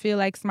I just feel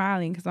like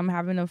smiling because I'm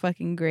having a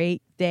fucking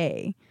great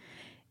day?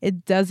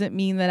 It doesn't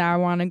mean that I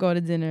want to go to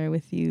dinner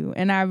with you.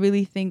 And I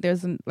really think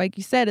like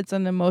you said, it's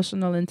an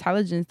emotional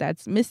intelligence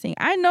that's missing.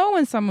 I know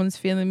when someone's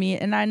feeling me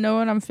and I know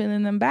when I'm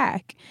feeling them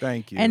back.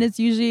 Thank you. And it's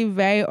usually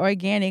very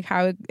organic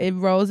how it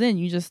rolls in.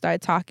 You just start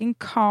talking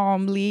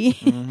calmly.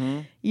 Mm-hmm.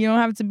 You don't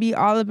have to be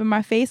all up in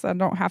my face. I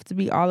don't have to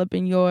be all up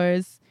in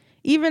yours.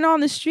 Even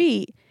on the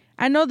street.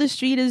 I know the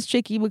street is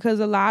tricky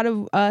because a lot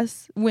of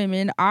us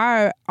women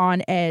are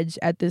on edge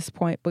at this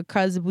point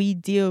because we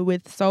deal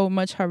with so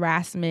much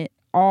harassment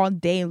all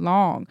day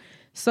long.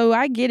 So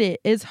I get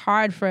it. It's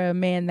hard for a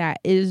man that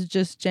is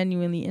just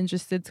genuinely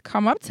interested to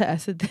come up to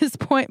us at this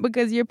point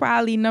because you're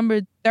probably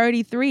number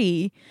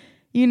 33,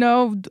 you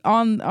know,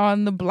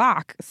 on the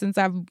block since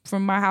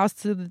from my house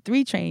to the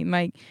 3 train.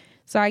 Like,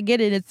 so I get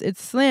it.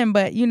 It's slim,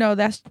 but you know,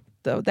 that's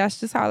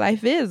just how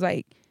life is.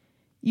 Like,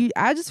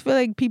 I just feel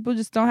like people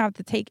just don't have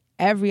to take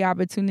every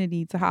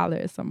opportunity to holler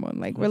at someone.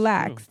 Like, that's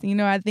relax. True. You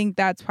know, I think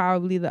that's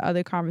probably the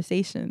other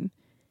conversation.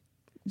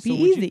 Be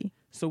easy.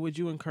 So would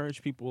you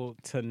encourage people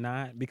to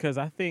not? Because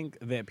I think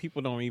that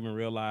people don't even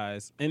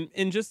realize,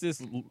 in just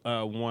this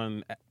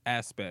one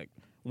aspect,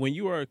 when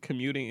you are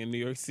commuting in New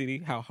York City,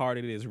 how hard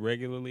it is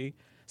regularly.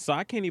 So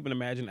I can't even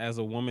imagine as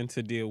a woman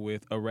to deal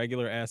with a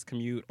regular ass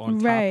commute on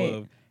top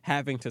of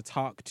having to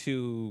talk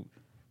to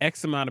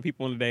X amount of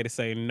people in the day to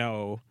say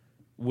no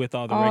with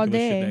all the regular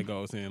shit that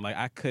goes in. Like,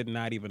 I could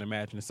not even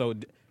imagine. So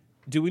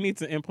do we need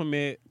to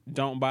implement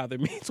Don't Bother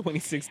Me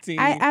 2016?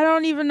 I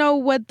don't even know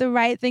what the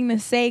right thing to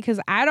say because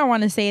I don't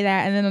want to say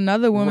that and then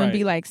another woman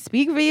be like,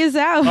 speak for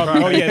yourself.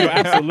 Oh yeah, no,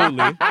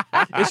 absolutely.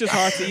 It's just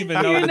hard to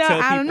even know to tell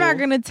people. I'm not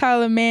going to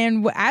tell a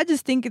man. I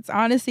just think it's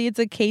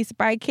a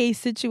case-by-case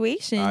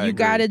situation. You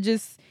got to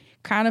just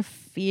kind of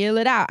feel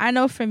it out. I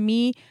know for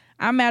me,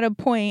 I'm at a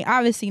point,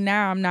 obviously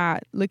now I'm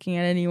not looking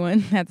at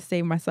anyone. I have to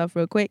save myself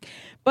real quick.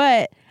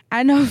 But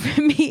I know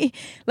for me,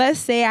 let's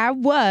say I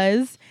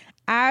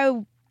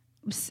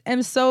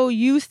am so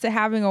used to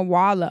having a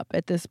wall up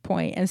at this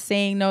point and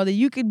saying no, that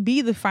you could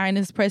be the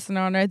finest person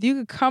on earth. You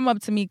could come up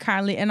to me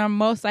kindly and I'm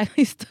most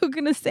likely still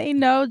going to say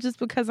no just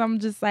because I'm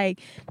just like,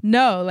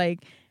 no, like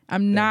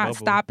I'm not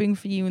stopping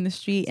for you in the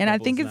street. And I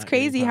think it's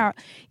crazy how,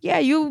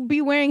 you'll be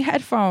wearing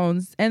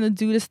headphones and the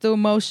dude is still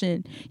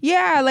motion.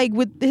 Yeah, like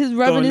with his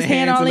rubbing his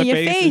hand all in your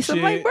face.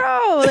 I'm like,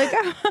 bro, like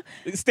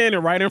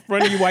standing right in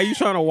front of you while you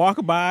trying to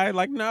walk by.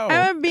 Like, no. I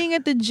remember being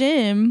at the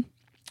gym.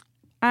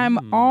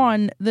 I'm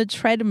on the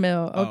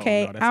treadmill,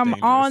 okay? Oh, no, I'm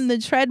dangerous. on the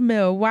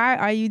treadmill. Why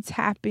are you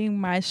tapping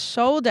my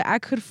shoulder? I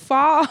could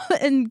fall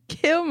and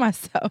kill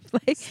myself.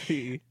 Like,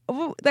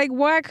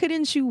 why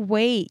couldn't you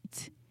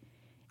wait?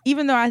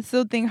 Even though I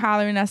still think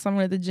hollering at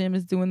someone at the gym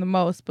is doing the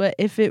most, but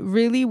if it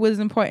really was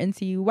important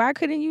to you, why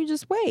couldn't you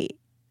just wait?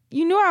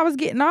 You knew I was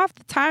getting off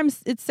the time.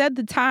 It said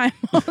the time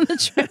on the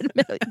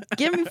treadmill.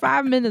 Give me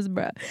 5 minutes,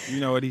 bro. You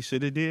know what he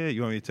should have did?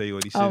 You want me to tell you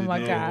what he should have did? Oh, my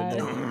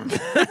God.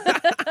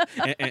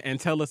 and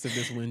tell us if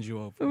this wins you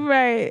over.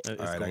 Right. All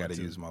right, I got to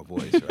use my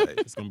voice, right?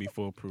 It's going to be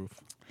foolproof.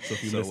 So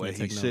if you listen, what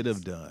he should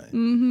have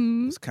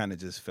done was kind of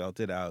just felt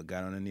it out,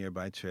 got on a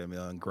nearby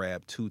treadmill and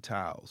grabbed 2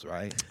 towels,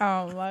 right?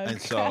 Oh, my God.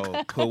 And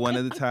so put one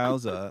of the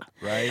towels up,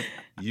 right?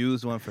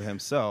 Used one for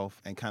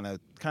himself and kind of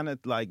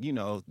like, you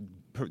know,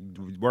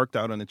 worked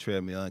out on the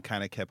treadmill and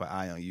kind of kept an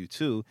eye on you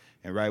too.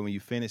 And right when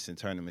you finished and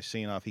turned the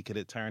machine off, he could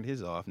have turned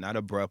his off, not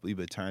abruptly,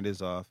 but turned his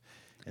off.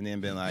 And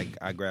then been like,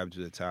 I grabbed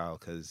you the towel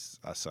because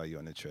I saw you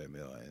on the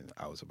treadmill and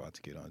I was about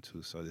to get on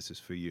too. So this is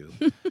for you.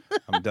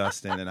 I'm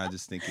Dustin and I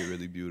just think you're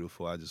really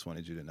beautiful. I just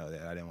wanted you to know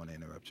that. I didn't want to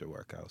interrupt your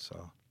workout.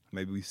 So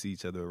maybe we see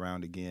each other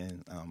around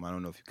again. I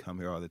don't know if you come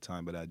here all the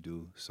time, but I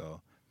do. So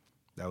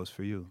that was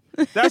for you.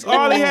 That's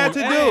all he had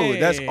to do.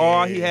 That's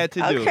all he had to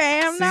do.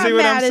 Okay, I'm not See what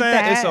mad I'm at saying?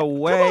 that. It's a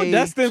way. Come on,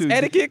 Dustin's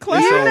etiquette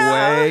class.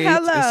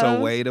 It's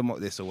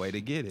a way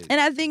to get it.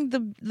 And I think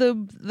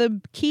the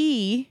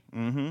key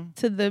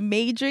to the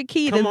major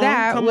key Come to on,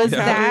 that come was on,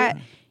 that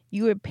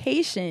you were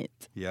patient.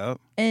 Yep.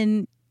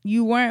 And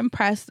you weren't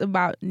impressed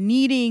about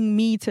needing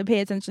me to pay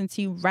attention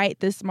to you right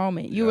this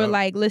moment. You were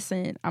like,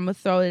 listen, I'm going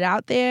to throw it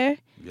out there.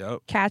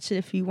 Yep. Catch it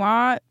if you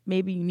want.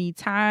 Maybe you need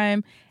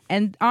time.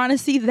 And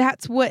honestly,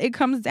 that's what it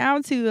comes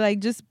down to. Like,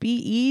 just be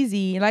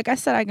easy. Like I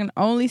said, I can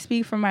only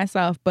speak for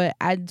myself, but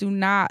I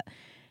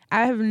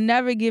have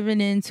never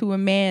given in to a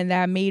man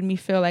that made me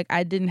feel like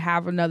I didn't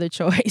have another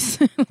choice.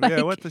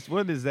 Like,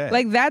 what is that?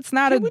 Like, that's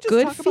not Can a we just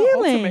good talk about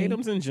feeling.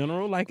 ultimatums in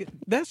general? Like,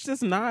 that's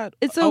just not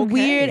It's a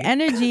weird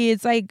energy.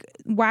 It's like,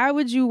 why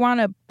would you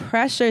want to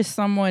pressure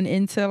someone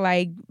into,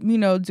 like, you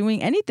know,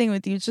 doing anything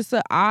with you? It's just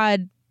an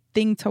odd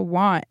thing to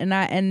want.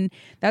 And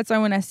that's why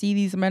when I see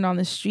these men on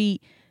the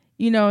street,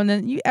 you know, and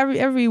then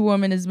every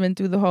woman has been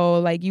through the whole,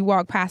 like, you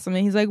walk past them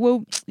and he's like,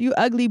 well, you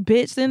ugly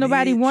bitch. Then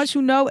nobody wants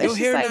you. No, it's your just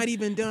hair like, not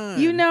even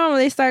done. you know,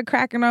 they start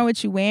cracking on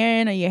what you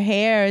wearing or your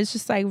hair. It's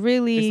just like,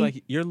 really. It's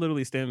like you're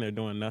literally standing there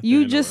doing nothing.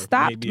 You just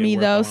stopped me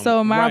though.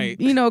 So my,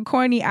 you know,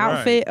 corny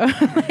outfit,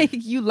 like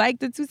you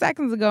liked it 2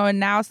 seconds ago and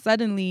now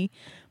suddenly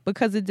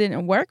because it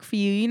didn't work for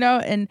you,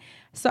 And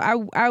so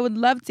I would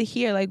love to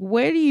hear, like,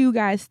 where do you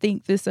guys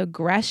think this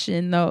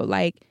aggression, though,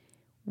 like,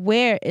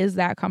 where is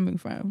that coming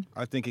from?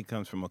 I think it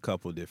comes from a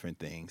couple different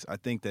things. I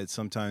think that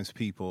sometimes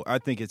I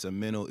think it's a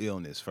mental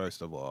illness,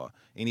 first of all.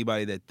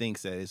 Anybody that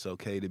thinks that it's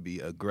okay to be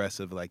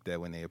aggressive like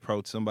that when they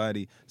approach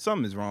somebody,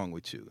 something is wrong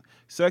with you.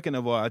 Second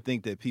of all, I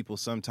think that people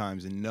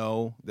sometimes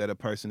know that a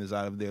person is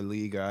out of their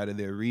league or out of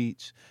their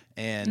reach,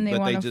 And they but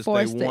wanna they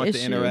force the want the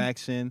issue.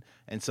 interaction,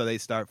 and so they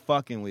start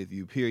fucking with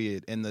you,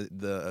 period. And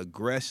the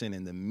aggression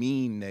and the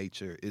mean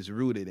nature is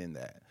rooted in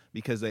that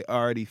because they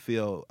already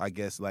feel, I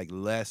guess, like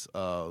less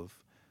of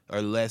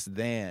or less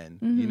than,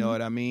 you know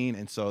what I mean?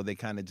 And so they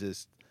kind of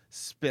just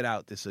spit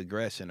out this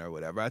aggression or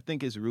whatever. I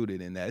think it's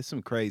rooted in that. It's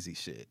some crazy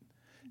shit.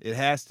 It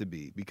has to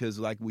be because,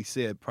 like we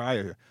said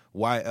prior,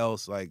 why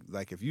else? Like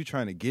if you're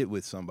trying to get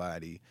with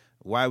somebody,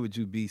 why would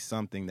you be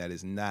something that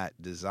is not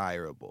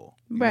desirable?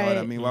 You know what I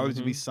Right. mean? Why would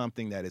you be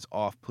something that is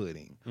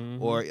off-putting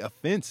or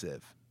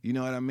offensive? You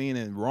know what I mean?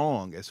 And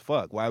wrong as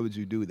fuck. Why would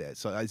you do that?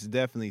 So it's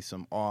definitely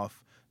some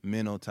off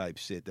mental type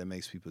shit that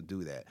makes people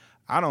do that.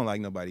 I don't like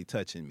nobody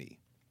touching me.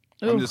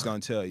 I'm just going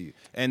to tell you.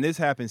 And this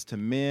happens to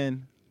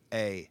men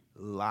a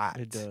lot.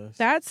 It does.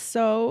 That's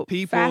so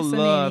People fascinating.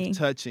 love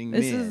touching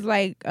This men. is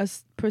like a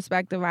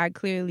perspective I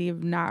clearly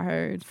have not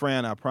heard.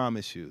 Fran, I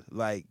promise you,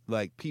 like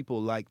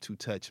people like to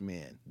touch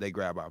men. They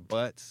grab our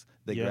butts.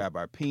 They Yep. grab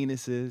our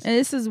penises. And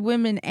this is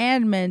women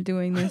and men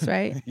doing this,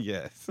 right?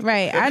 Yes.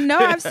 Right. I know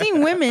I've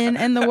seen women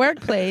in the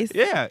workplace.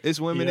 Yeah, it's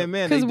women Yep. and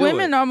men. They Because do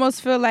women it.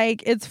 almost feel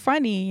like it's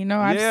funny.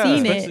 I've Yeah.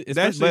 seen Especially- it.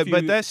 That's, especially if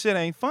but you- that shit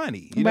ain't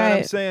funny. You know what I'm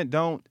Right. saying?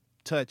 Don't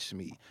touch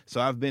me. So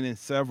I've been in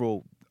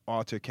several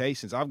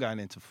altercations. I've gotten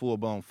into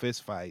full-blown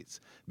fist fights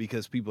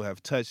because people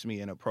have touched me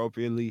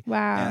inappropriately.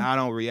 Wow. And I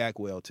don't react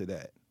well to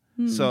that.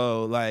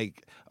 So,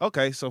 like,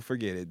 okay, so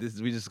forget it.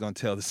 We're just going to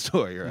tell the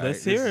story, right?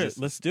 Let's hear it.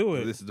 Let's do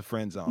it. This is the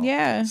friend zone.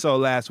 Yeah. So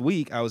last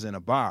week, I was in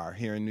a bar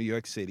here in New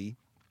York City,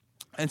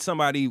 and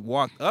somebody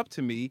walked up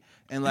to me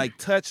and, like,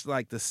 touched,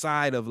 like, the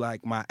side of,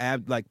 like, my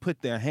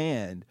put their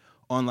hand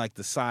on, like,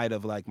 the side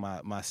of, like,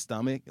 my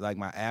stomach, like,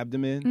 my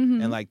abdomen,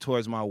 and, like,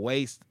 towards my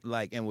waist,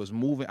 like, and was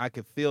moving. I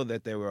could feel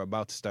that they were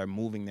about to start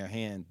moving their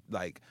hand,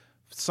 like,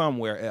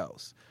 somewhere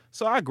else.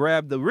 So I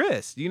grabbed the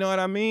wrist, you know what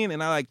I mean?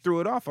 And I, like, threw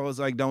it off. I was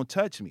like, don't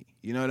touch me.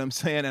 You know what I'm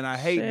saying? And I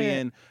hate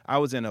Shit.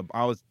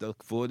 the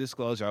full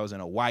disclosure, I was in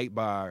a white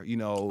bar,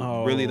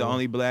 really the Oh.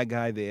 only black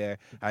guy there.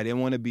 I didn't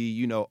want to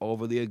be,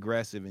 overly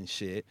aggressive and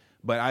shit,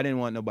 but I didn't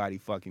want nobody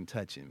fucking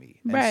touching me.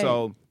 And Right.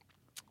 so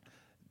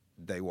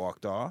they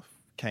walked off,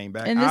 came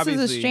back. And this is a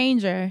Obviously,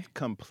 stranger.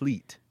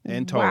 complete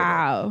and total.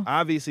 Wow.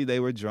 Obviously they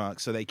were drunk,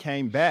 so they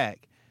came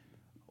back.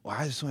 Well,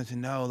 I just wanted to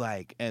know,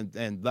 like, and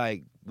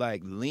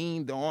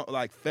leaned on,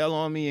 like, fell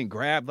on me and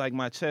grabbed, like,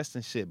 my chest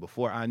and shit.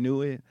 Before I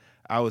knew it,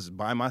 I was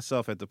by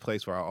myself at the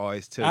place where I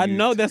always tell I you.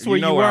 know that's where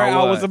you know were. I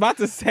was was. about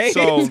to say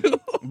So it too.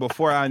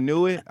 before I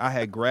knew it, I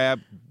had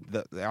grabbed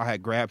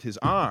his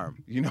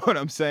arm. You know what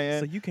I'm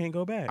saying? So you can't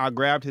go back. I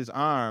grabbed his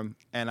arm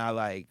and I,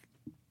 like,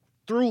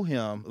 threw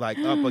him, like,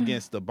 up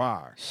against the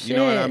bar. You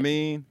know what I Shit.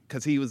 mean?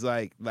 Because he was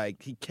like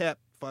he kept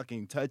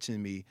fucking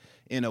touching me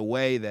in a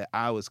way that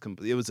I was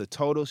it was a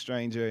total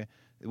stranger.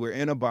 We're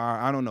in a bar.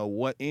 I don't know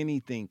what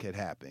anything could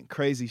happen.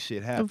 Crazy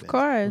shit happens. Of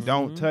course.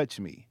 Don't touch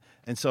me.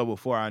 And so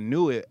before I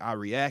knew it, I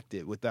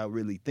reacted without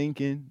really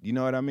thinking. You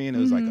know what I mean? It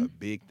was like a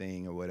big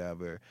thing or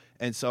whatever.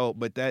 And so,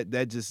 but that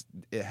just,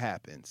 it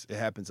happens. It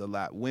happens a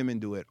lot. Women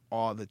do it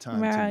all the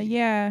time to Wow. me.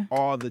 Yeah.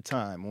 All the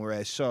time. When we're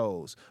at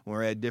shows, when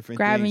we're at different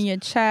Grabbing things. your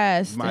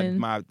chest. and,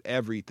 My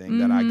everything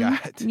that I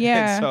got.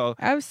 Yeah. And so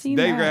I've seen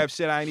they that. grab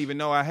shit I didn't even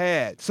know I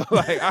had. So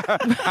like,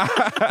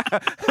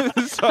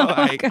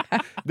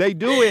 they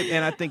do it,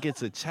 and I think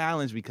it's a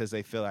challenge because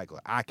they feel like,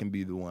 well, I can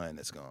be the one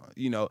that's going.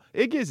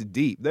 It gets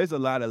deep. There's a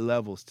lot of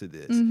levels to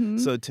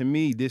this. So to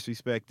me,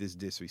 disrespect is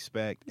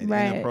disrespect, and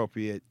Right.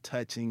 inappropriate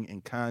touching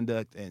and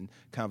conduct and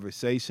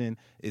conversation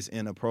is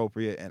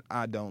inappropriate, and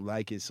I don't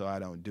like it, so I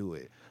don't do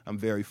it. I'm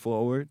very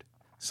forward,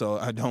 so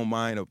I don't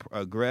mind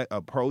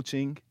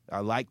approaching. I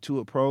like to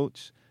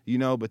approach,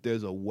 but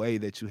there's a way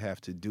that you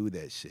have to do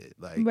that shit.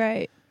 Like,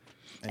 Right.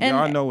 and And-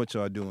 y'all know what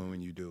y'all doing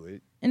when you do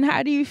it. And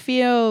how do you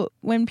feel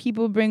when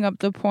people bring up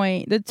the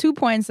 2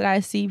 points that I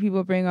see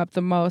people bring up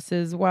the most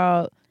is,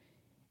 well,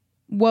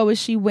 what was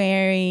she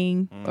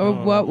wearing, or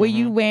what were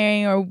you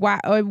wearing, or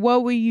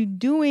what were you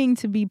doing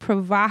to be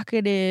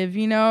provocative,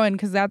 and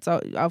because that's,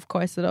 of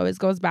course, it always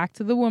goes back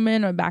to the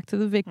woman or back to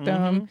the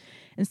victim,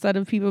 instead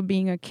of people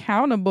being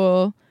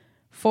accountable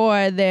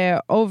for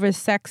their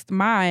oversexed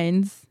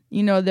minds.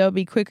 They'll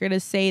be quicker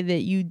to say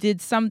that you did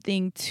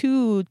something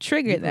to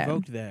trigger You them.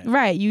 provoked that.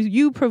 Right.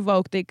 You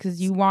provoked it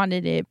because you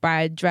wanted it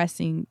by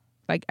dressing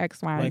like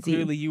X, Y, and Like Z.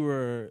 clearly you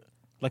were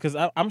like,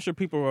 because I'm sure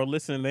people who are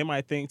listening, they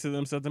might think to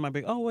themselves, they might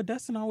be, oh, well,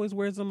 Dustin always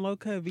wears them low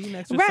cut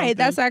V-necks or Right, something.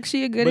 that's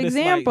actually a good But it's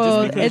like, just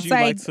example. because It's you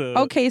like, like to-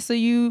 okay, so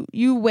you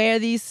wear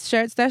these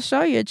shirts that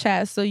show your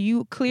chest, so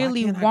you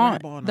clearly can't I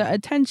want grab on the them?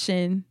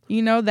 attention.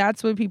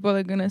 That's what people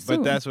are gonna assume.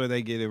 But that's where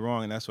they get it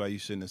wrong, and that's why you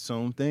shouldn't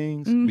assume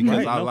things Mhm. because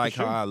Right, I no, for like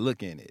sure. how I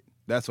look in it.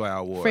 That's why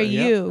I wore For it.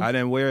 you. I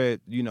didn't wear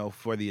it,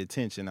 for the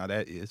attention. Now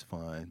that is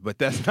fun, but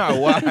that's not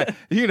why.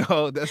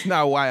 That's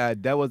not why.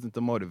 That wasn't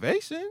the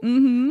motivation.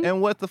 Mm-hmm.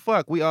 And what the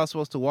fuck? We all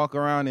supposed to walk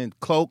around in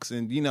cloaks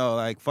and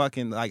like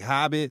fucking like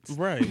hobbits,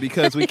 Right?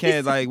 Because we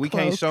can't we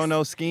can't Cloaks. show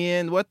no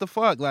skin. What the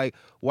fuck? Like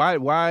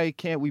why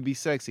can't we be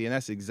sexy? And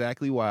that's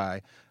exactly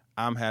why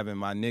I'm having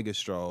my nigga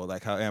stroll,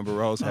 like how Amber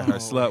Rose had her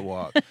slut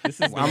walk.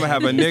 This is I'm gonna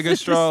have a nigga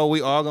stroll.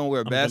 We all gonna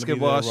wear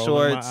basketball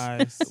shorts.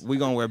 shorts. We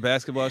gonna wear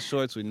basketball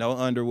shorts with no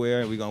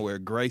underwear, and we gonna wear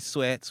gray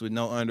sweats with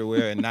no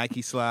underwear and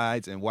Nike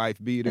slides and wife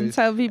beaters. And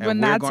tell people And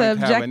we're not to going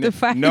have a ni-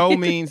 objectify. No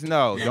means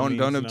no. Don't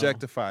means no.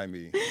 objectify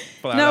me.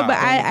 Flat No, out. but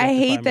I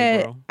hate objectify me,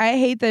 that. bro. I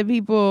hate that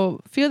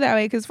people feel that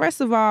way. Because first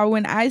of all,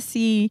 when I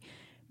see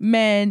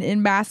men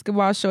in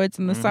basketball shorts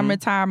in the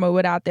summertime or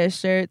without their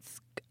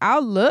shirts,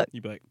 I'll look.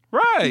 You be like,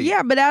 right.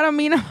 Yeah, but that don't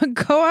mean I'm gonna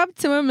go up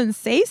to him and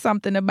say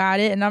something about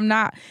it. And I'm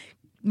not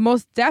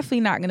most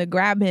definitely not gonna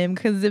grab him,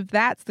 because if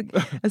that's the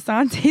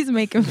Asante's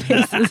making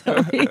faces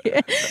over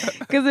here.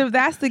 Because if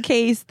that's the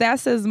case, that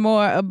says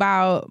more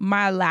about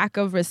my lack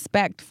of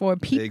respect for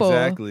people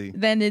Exactly.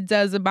 than it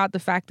does about the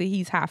fact that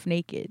he's half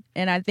naked.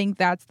 And I think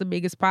that's the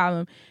biggest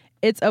problem.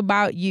 It's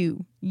about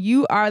you.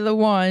 You are the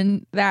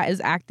one that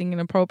is acting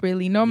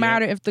inappropriately. No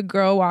matter if the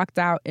girl walked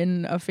out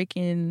in a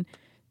freaking,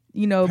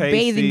 bathing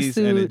Pasties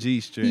suit. and a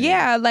G-string.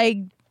 Yeah, like,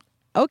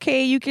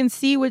 okay, you can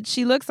see what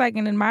she looks like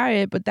and admire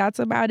it, but that's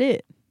about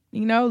it.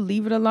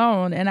 Leave it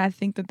alone. And I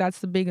think that that's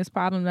the biggest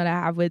problem that I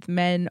have with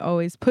men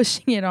always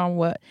pushing it on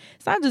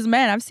it's not just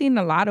men. I've seen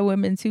a lot of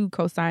women too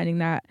co-signing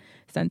that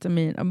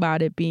sentiment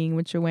about it being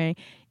what you're wearing.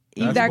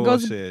 That's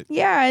bullshit.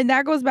 Yeah, and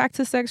that goes back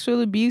to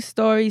sexual abuse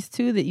stories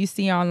too that you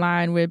see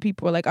online where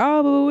people are like,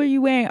 oh, but what are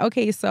you wearing?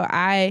 Okay, so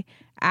I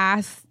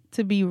asked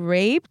to be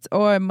raped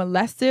or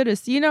molested, or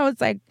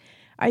it's like,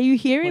 are you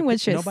hearing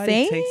what you're nobody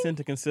saying? takes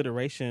into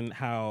consideration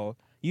how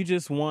you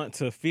just want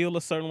to feel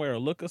a certain way or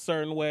look a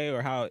certain way,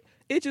 or how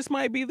it just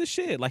might be the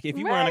shit. Like if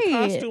you're wearing a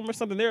Right. costume or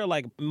something, there are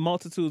like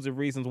multitudes of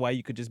reasons why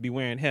you could just be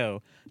wearing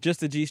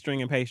just a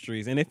G-string and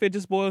pastries. And if it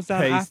just boils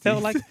down, I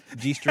felt like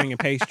G-string and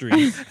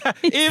pastries.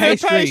 Even Pastries.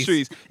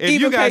 pastries. If you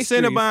Even got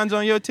pastries. Cinnabons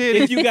on your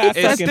titties, If you got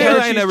it fucking still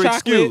Hershey's ain't an chocolate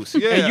excuse.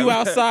 Yeah. and you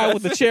outside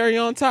with the cherry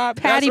on top,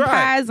 Patty right.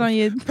 pies on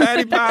your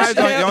patty pies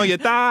on your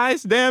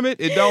thighs, damn it,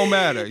 it don't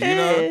matter,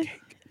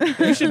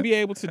 you should be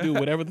able to do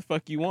whatever the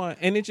fuck you want.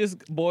 And it just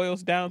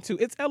boils down to,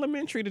 it's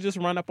elementary to just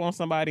run up on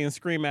somebody and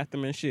scream at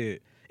them and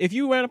shit. If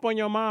you ran up on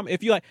your mom,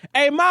 if you like,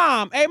 hey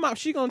mom,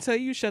 she gonna tell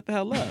you shut the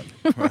hell up.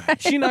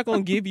 She not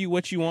gonna give you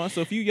what you want.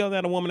 So if you yell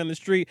at a woman in the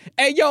street,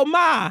 hey yo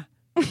ma,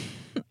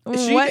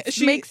 what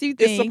makes you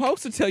think? It's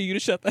supposed to tell you to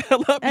shut the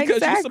hell up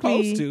because you're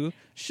supposed to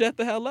shut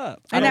the hell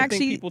up. I And don't actually-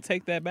 think people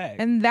take that back.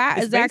 And that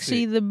It's is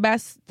actually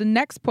basic. the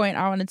next point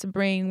I wanted to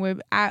bring.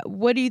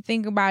 What do you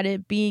think about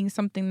it being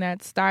something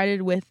that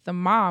started with the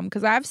mom?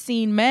 Because I've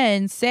seen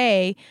men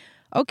say,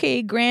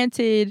 okay,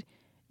 granted,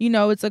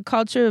 it's a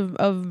culture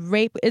of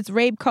rape. It's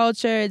rape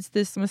culture. It's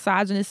this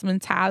misogynist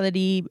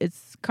mentality.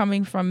 It's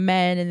coming from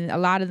men, and a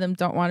lot of them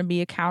don't want to be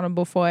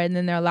accountable for it. And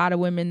then there are a lot of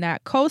women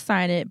that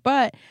co-sign it.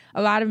 But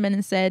a lot of men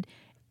have said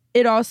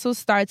it also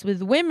starts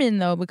with women,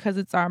 though, because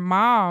it's our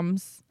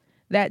moms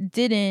that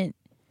didn't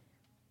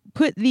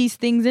put these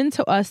things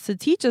into us to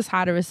teach us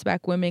how to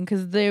respect women,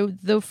 because they're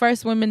the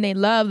first women they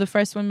love, the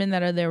first women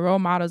that are their role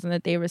models and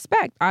that they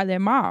respect are their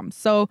moms.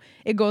 So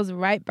it goes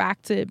right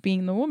back to it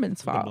being the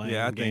woman's fault. blame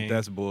Yeah, I game. think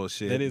that's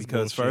bullshit. That is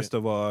because bullshit. first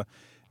of all,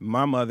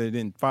 my father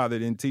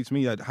didn't teach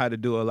me how to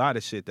do a lot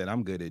of shit that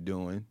I'm good at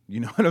doing.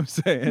 You know what I'm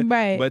saying?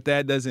 Right. But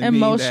that doesn't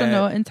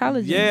Emotional mean that,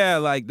 intelligence. Yeah,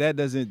 like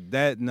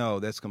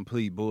that's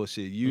complete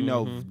bullshit. You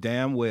know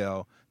damn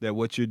well that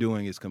what you're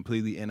doing is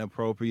completely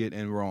inappropriate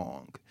and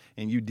wrong.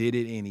 And you did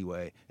it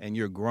anyway, and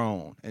you're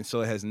grown. And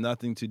so it has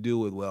nothing to do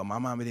with, well, my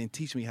mama didn't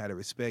teach me how to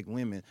respect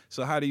women.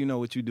 So how do you know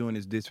what you're doing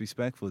is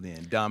disrespectful then,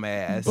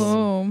 dumbass?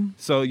 Boom.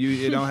 So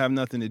it don't have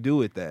nothing to do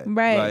with that.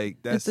 Right. Like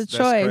It's a that's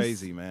choice.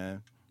 crazy,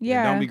 man.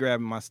 Yeah. And don't be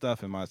grabbing my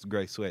stuff in my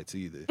gray sweats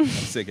either. I'm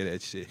sick of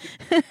that shit.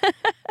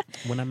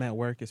 When I'm at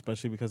work,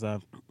 especially because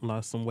I've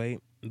lost some weight,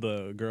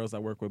 the girls I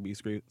work with be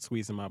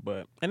squeezing my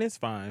butt. And it's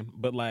fine.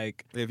 But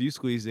like, If you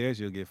squeeze theirs,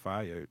 you'll get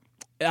fired.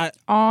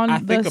 On I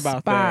the think about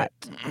spot.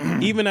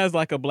 that. Even as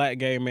like a black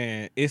gay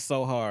man, it's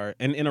so hard.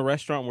 And in a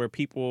restaurant where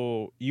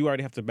you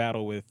already have to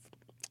battle with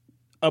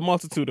a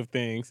multitude of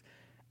things.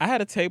 I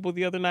had a table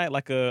the other night,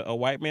 like a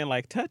white man,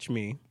 like, touch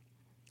me.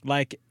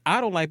 Like,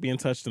 I don't like being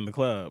touched in the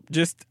club.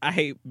 I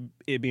hate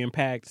it being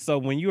packed. So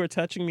when you are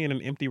touching me in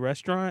an empty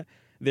restaurant,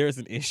 there's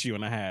an issue,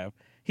 and I have.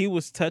 He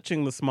was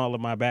touching the small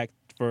of my back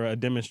for a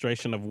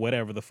demonstration of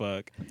whatever the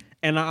fuck.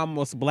 And I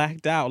almost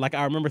blacked out. Like,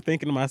 I remember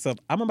thinking to myself,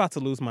 I'm about to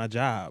lose my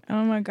job.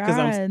 Oh my Because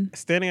God. I'm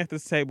standing at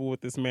this table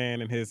with this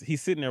man, and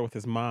he's sitting there with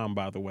his mom,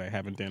 by the way,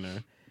 having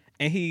dinner.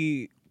 And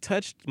he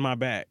touched my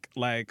back,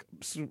 like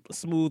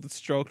smooth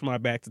stroked my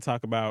back to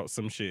talk about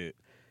some shit.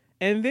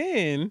 And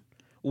then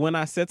when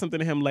I said something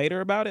to him later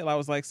about it, I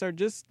was like, sir,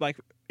 just like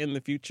in the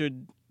future,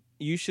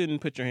 you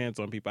shouldn't put your hands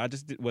on people. I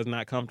just was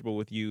not comfortable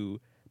with you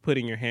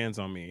putting your hands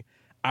on me.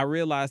 I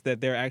realized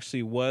that there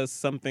actually was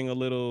something a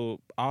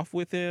little off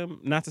with him.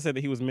 Not to say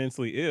that he was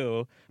mentally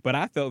ill, but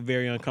I felt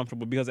very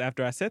uncomfortable because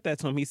after I said that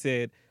to him, he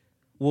said,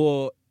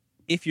 well,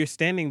 if you're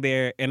standing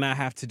there and I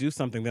have to do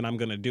something, then I'm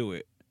going to do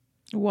it.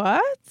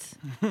 What?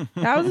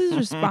 That was his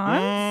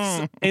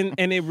response? And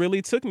it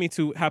really took me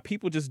to how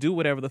people just do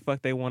whatever the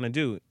fuck they want to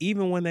do,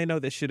 even when they know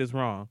that shit is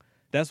wrong.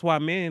 That's why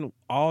men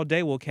all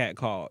day will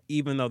catcall,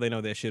 even though they know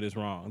that shit is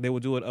wrong. They will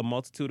do it a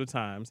multitude of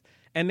times,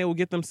 and they will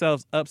get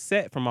themselves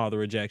upset from all the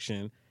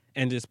rejection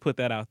and just put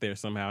that out there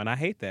somehow. And I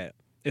hate that.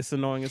 It's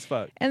annoying as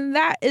fuck. And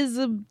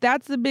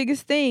that's the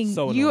biggest thing.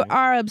 So you annoying.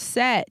 are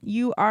upset.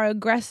 You are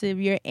aggressive.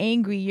 You're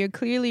angry. You're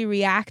clearly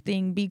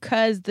reacting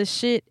because the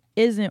shit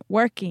isn't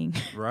working.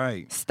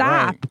 Right.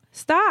 Stop. Right.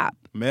 Stop.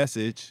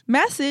 Message.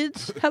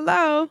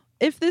 Hello.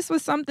 If this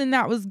was something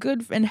that was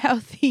good and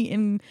healthy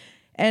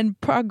and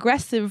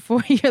progressive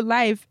for your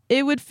life,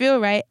 it would feel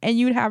right and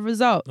you'd have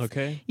results.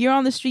 Okay. You're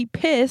on the street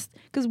pissed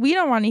because we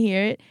don't want to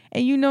hear it,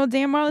 and you know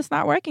damn well it's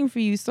not working for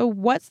you. So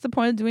what's the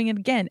point of doing it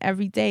again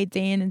every day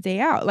in and day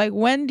out? Like,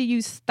 when do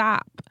you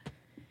stop?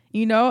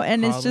 You know,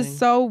 and it's just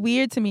so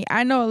weird to me.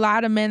 I know a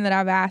lot of men that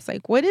I've asked,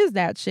 like, what is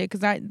that shit?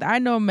 Because I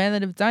know men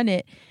that have done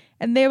it,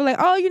 and they were like,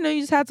 oh, you know,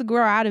 you just have to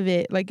grow out of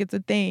it. Like, it's a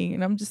thing.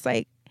 And I'm just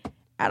like,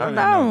 I don't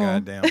know. No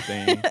goddamn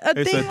thing.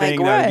 It's thing a thing like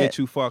that'll what? get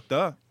you fucked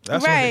up.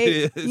 That's right. what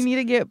it is. You need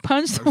to get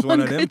punched That's one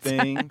of them good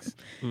things.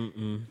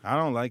 Mm-mm. I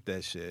don't like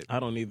that shit. I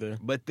don't either.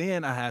 But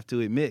then I have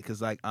to admit,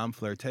 because like I'm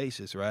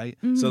flirtatious, right?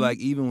 Mm-hmm. So like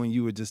even when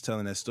you were just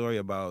telling that story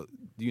about,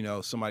 you know,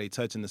 somebody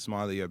touching the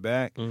small of your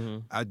back,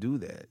 I do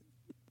that.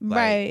 Like,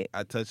 Right.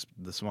 I touch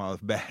the small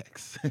of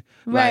backs. Like,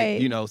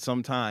 Right. you know,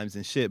 sometimes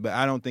and shit. But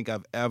I don't think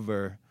I've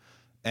ever.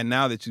 And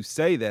now that you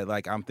say that,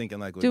 like I'm thinking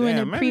like, well, Doing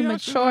damn, it maybe I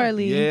should.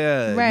 prematurely.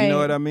 Yeah. Right. You know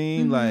what I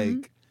mean? Mhm.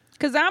 Like,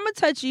 Because I'm a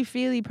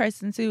touchy-feely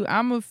person, too.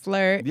 I'm a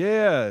flirt.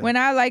 yeah. When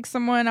I like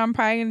someone, I'm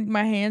probably going to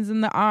my hands in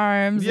the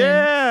arms.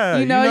 Yeah.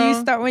 And, you know, you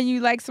start when you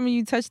like someone,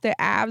 you touch their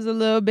abs a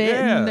little bit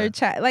Yeah. and their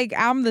chest. Like,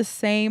 I'm the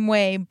same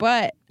way,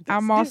 but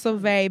I'm also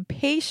very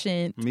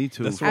patient. Me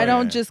too. That's I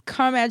don't just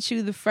come at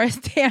you the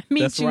first day I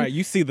meet That's you. right.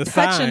 You see the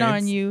touching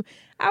signs. on you.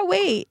 I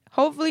wait.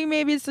 Hopefully,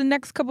 maybe it's the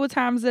next couple of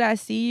times that I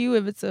see you.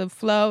 If it's a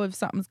flow, if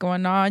something's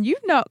going on, you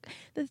know.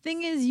 The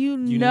thing is, you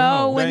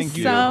know when Thank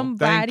you.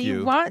 somebody Thank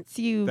you. wants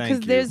you Thank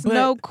because you. there's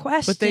no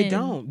question. But they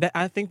don't.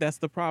 I think that's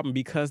the problem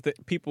because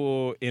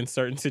people in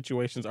certain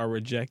situations are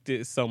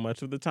rejected so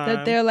much of the time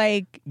that they're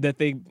like that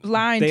they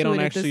blind they to don't it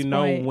at actually this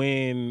know point.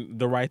 when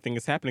the right thing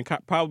is happening.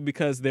 Probably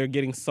because they're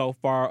getting so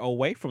far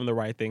away from the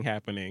right thing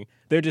happening.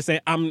 They're just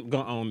saying, "I'm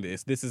gonna own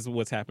this. This is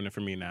what's happening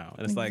for me now."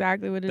 And it's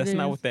Exactly like what it that's is.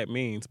 not what that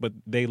means. But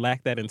they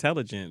lack that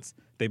intelligence.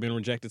 They've been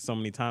rejected so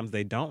many times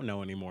they don't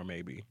know anymore.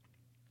 Maybe.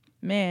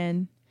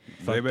 Man,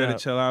 They Fucked better up.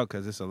 chill out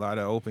because there's a lot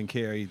of open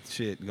carry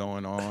shit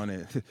going on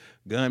and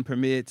gun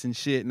permits and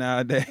shit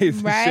nowadays. and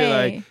shit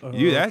Right. like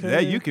you that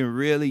Okay. you can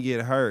really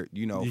get hurt,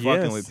 you know, fucking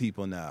Yes. with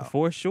people now.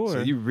 For sure.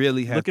 So you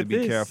really have Look to at be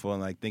this. careful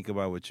and like think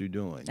about what you're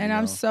doing. and you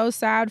I'm know? so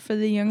sad for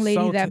the young lady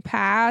So that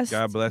passed.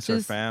 God bless her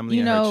Just, family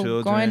you and her know,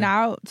 children. going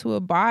out to a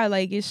bar,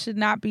 like it should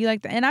not be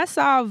like that. And I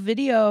saw a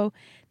video,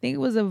 I think it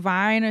was a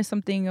Vine or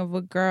something, of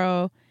a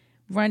girl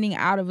running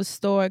out of a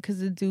store because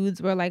the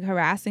dudes were like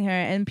harassing her,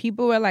 and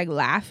people were like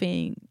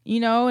laughing, you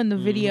know, in the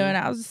video. And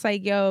I was just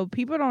like, yo,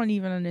 people don't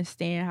even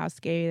understand how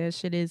scary that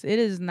shit is. It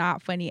is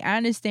not funny. I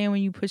understand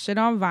when you push it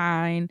on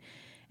Vine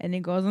and it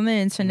goes on the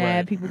internet,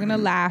 Right. people gonna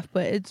laugh,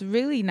 but it's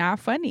really not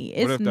funny. What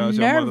It's if that was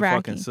your nerve motherfucking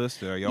wracking.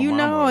 sister or your You mama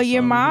know, or your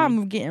something?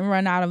 mom getting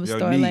run out of a Your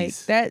store like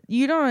niece. that.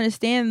 You don't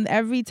understand.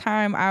 Every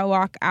time I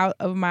walk out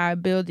of my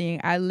building,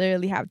 I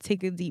literally have to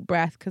take a deep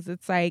breath because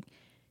it's like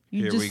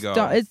you Here we just go.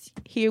 don't. It's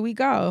here we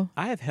go.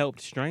 I have helped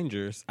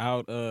strangers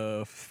out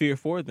of fear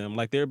for them.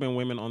 Like there have been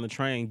women on the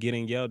train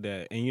getting yelled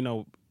at, and you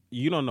know,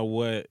 you don't know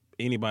what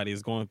anybody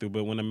is going through,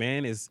 but when a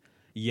man is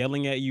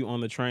yelling at you on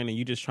the train and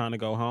you just trying to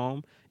go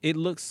home, it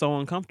looks so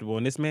uncomfortable.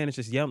 And this man is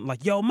just yelling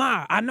like, "Yo,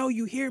 ma, I know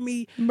you hear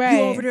me. Right. You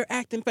over there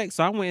acting fake."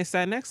 So I went and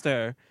sat next to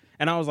her.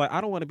 And I was like,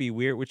 I don't want to be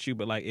weird with you,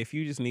 but like, if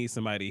you just need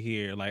somebody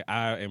here, like,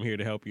 I am here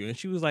to help you. And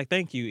she was like,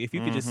 thank you. If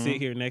you could just sit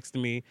here next to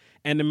me.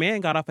 And the man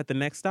got off at the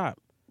next stop.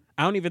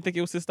 I don't even think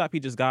it was his stop. He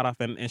just got off,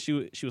 and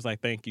she was like,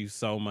 thank you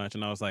so much.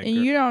 And I was like, And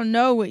 "Girl." you don't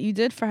know what you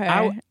did for her.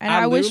 I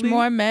I wish literally-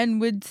 more men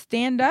would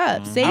stand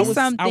up, say I was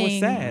something.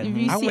 sad. If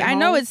you I see, went I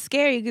know home. it's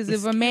scary because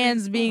It's if a scary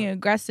man's as being fuck.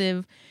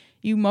 aggressive,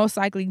 you most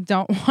likely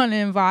don't want to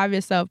involve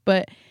yourself.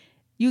 But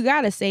you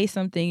gotta say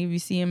something if you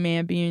see a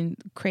man being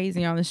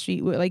crazy on the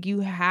street. Like you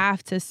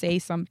have to say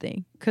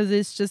something because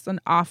it's just an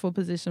awful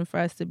position for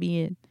us to be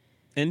in.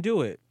 and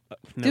do it.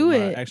 Do Never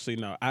mind. it. Actually,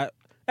 no.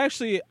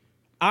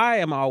 I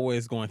am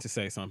always going to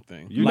say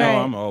something. You Right.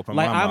 know I'm gonna open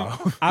Like my I'm,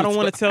 mouth. I don't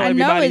want to tell I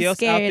know everybody it's else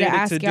out scary there to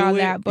ask do y'all it.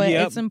 that, but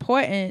Yep. it's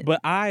important. But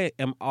I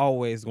am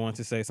always going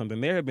to say something.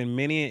 There have been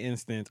many an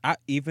instance,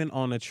 even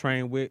on a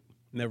train with,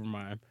 never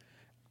mind.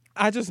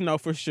 I just know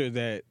for sure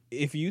that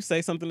if you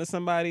say something to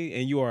somebody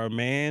and you are a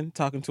man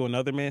talking to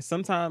another man,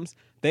 sometimes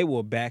they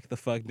will back the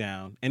fuck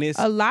down. And it's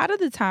a lot of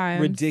the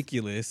time,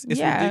 ridiculous. It's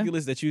Yeah.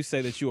 ridiculous that you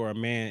say that you are a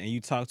man and you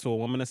talk to a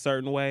woman a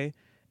certain way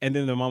and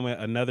then the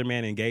moment another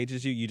man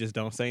engages you, you just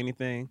don't say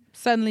anything.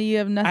 Suddenly you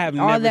have nothing. I have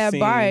all never that seen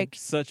bark.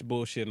 such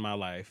bullshit in my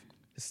life.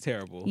 It's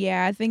terrible.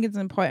 Yeah, I think it's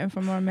important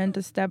for more men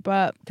to step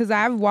up because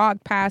I've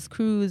walked past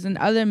crews and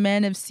other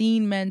men have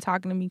seen men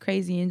talking to me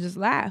crazy and just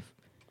laugh.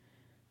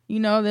 You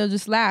know, they'll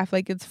just laugh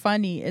like it's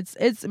funny. It's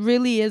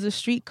really is a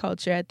street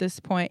culture at this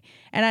point.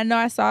 And I know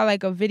I saw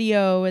like a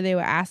video where they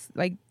were asked,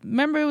 like,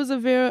 remember it was a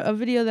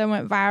video that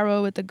went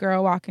viral with the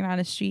girl walking on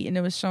the street and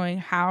it was showing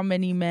how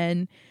many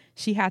men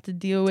she had to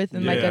deal with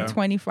in like a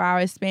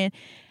 24-hour span.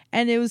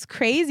 And it was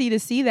crazy to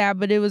see that,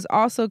 but it was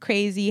also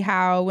crazy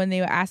how when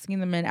they were asking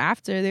the men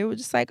after, they were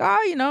just like,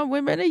 oh, you know,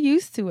 women are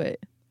used to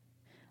it.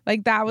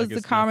 Like that was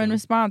the common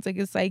response. Like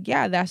it's like,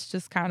 yeah, that's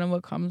just kind of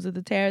what comes with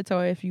the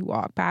territory if you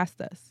walk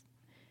past us.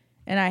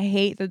 And I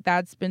hate that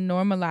that's been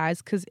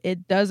normalized because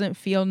it doesn't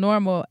feel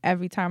normal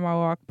every time I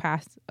walk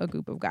past a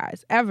group of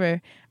guys,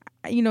 ever.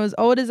 You know, as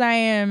old as I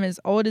am, as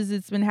old as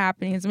it's been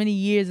happening, as many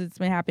years it's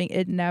been happening,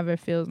 it never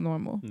feels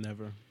normal.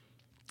 Never.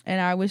 And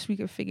I wish we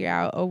could figure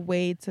out a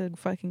way to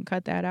fucking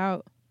cut that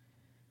out.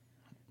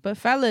 But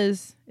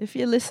fellas, if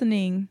you're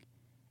listening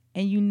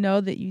and you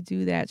know that you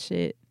do that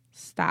shit,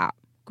 stop.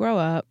 Grow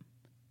up.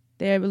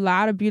 There are a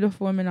lot of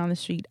beautiful women on the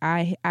street.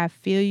 I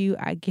feel you.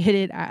 I get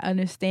it. I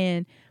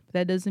understand. But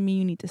that doesn't mean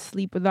you need to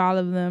sleep with all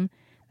of them.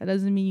 That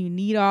doesn't mean you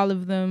need all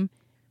of them.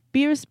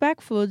 Be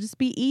respectful. Just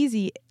be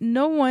easy.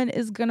 No one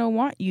is going to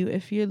want you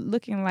if you're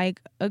looking like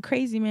a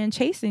crazy man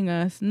chasing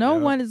us. No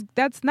one is.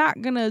 That's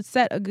not going to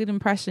set a good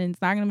impression.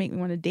 It's not going to make me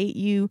want to date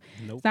you.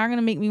 Nope. It's not going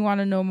to make me want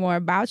to know more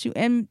about you.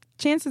 And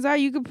chances are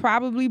you could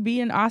probably be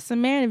an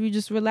awesome man if you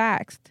just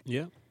relaxed.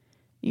 Yeah.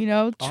 You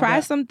know, try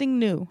something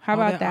new. How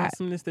about that?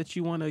 Awesomeness that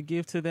you want to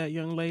give to that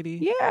young lady.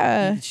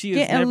 Yeah. She is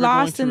Getting never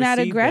lost going in to that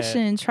receive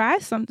aggression. Try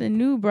something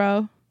new,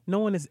 bro. No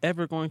one is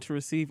ever going to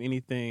receive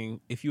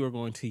anything if you are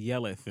going to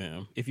yell at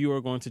them, if you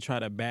are going to try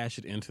to bash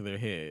it into their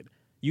head.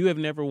 You have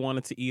never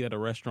wanted to eat at a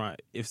restaurant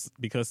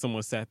because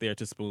someone sat there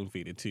to spoon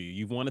feed it to you.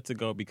 You've wanted to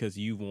go because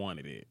you've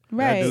wanted it.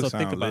 Right. That do So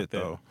sound think about lit, that.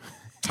 though.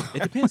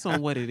 It depends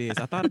on what it is.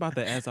 I thought about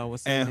that as I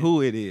was saying And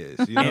who it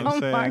is. You know what I'm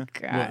saying? Oh my Well,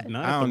 God.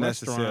 not I at the don't restaurant.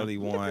 necessarily It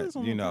want, depends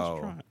on you the know,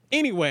 restaurant.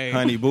 Anyway,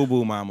 Honey Boo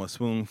Boo Mama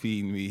spoon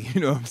feeding me.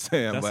 You know what I'm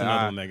saying? that's but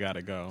another one that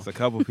gotta go. it's a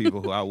couple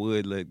people who I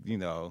would let, you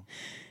know,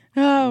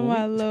 Oh,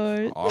 my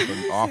Lord.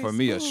 offer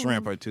me a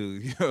shrimp or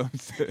two. You know what I'm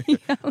saying?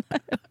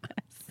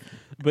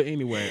 But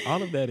anyway,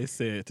 all of that is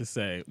said to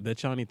say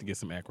that y'all need to get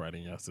some act right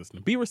in y'all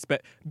system. Be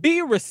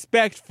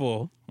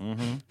respectful.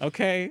 Mm-hmm.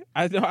 Okay?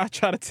 I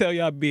try to tell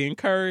y'all, be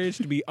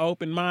encouraged, be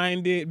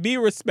open-minded, be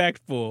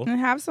respectful. And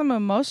have some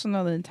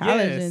emotional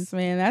intelligence,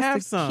 man. Have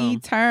That's the key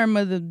some. term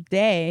of the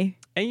day.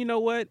 And you know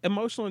what?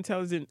 Emotional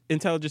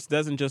intelligence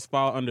doesn't just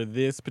fall under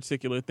this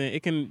particular thing.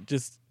 It can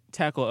just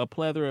tackle a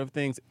plethora of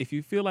things. If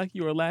you feel like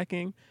you are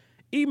lacking,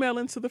 email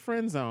into the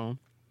friend zone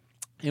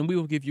and we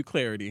will give you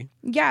clarity.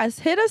 Yes,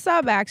 hit us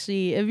up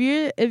actually.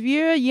 If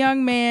you're a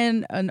young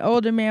man, an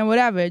older man,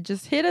 whatever,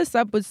 just hit us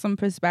up with some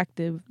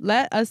perspective.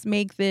 Let us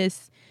make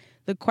this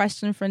the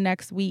question for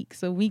next week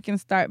so we can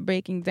start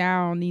breaking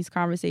down these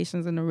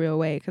conversations in a real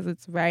way because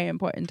it's very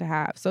important to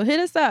have. So hit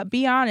us up,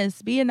 be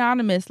honest, be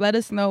anonymous, let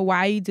us know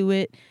why you do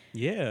it.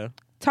 Yeah.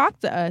 Talk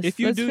to us. If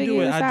you Let's do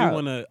figure it, this I out. do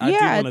want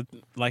to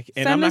like,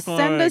 and I'm not going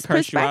send to us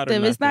curse you out or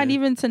perspective. It's not nothing.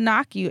 even to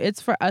knock you.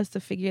 It's for us to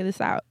figure this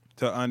out.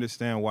 To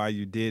understand why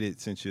you did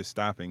it since you're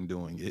stopping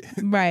doing it.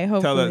 Right,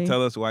 hopefully.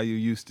 Tell us why you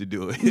used to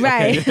do it.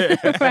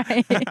 Right,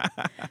 right.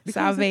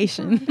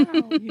 Salvation.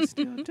 You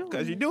still doing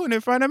Because you're it. doing it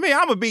in front of me.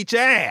 I'm going to beat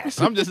your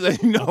ass. I'm just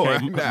letting you know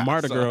right now.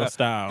 Marta So, Girl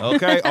style.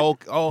 Okay. I'm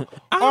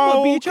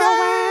gonna beat your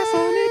ass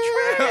on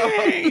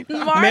the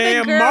train.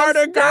 Man,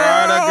 Marta Girl.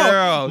 Marta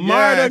Girl.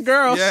 Marta Yes,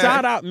 Girl. yes.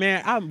 Shout out,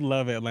 man. I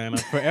love Atlanta.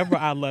 Forever,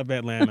 I love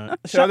Atlanta.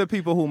 Tell the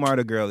people who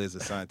Marta Girl is,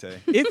 Asante.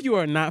 If you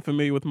are not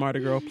familiar with Marta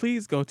Girl,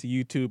 please go to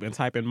YouTube and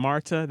type in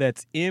Marta.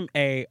 That's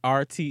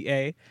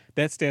MARTA.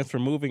 That stands for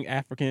Moving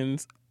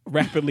Africans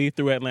Rapidly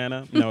Through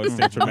Atlanta. No, it's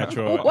Central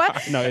Metro.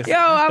 What? No, it's, Yo,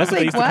 I was that's what they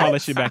like, used to call what?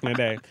 that shit back in the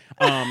day.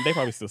 They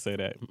probably still say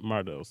that.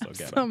 Marta still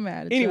got So it.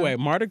 mad at Anyway, you.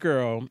 Marta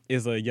Girl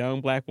is a young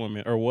black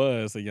woman, or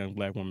was a young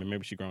black woman,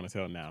 maybe she's grown as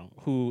hell now,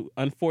 who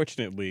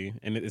unfortunately,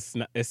 and it's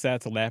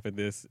sad to laugh at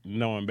this,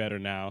 knowing better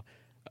now,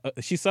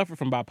 she suffered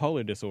from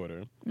bipolar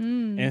disorder.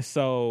 And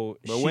so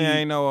But we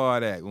ain't know all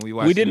that when we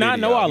watched we did the not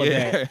video. know all of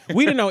Yeah. that.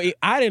 We didn't know.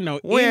 I didn't know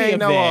We any ain't of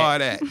know that all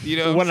that. You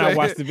know when what I'm I saying?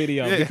 watched the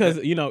video Yeah. because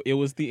it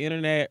was the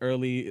internet,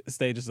 early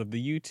stages of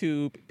the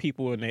YouTube,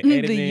 people in their The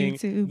editing,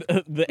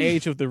 YouTube. the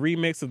age of the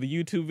remix of the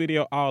YouTube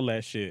video, all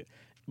that shit.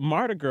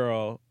 Marta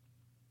Girl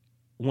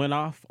went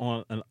off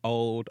on an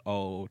old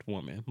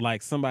woman,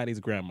 like somebody's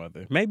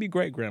grandmother, maybe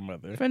great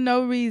grandmother. For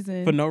no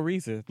reason. For no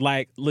reason.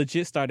 Like,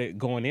 legit started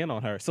going in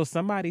on her. So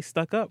somebody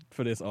stuck up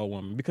for this old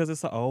woman because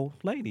it's an old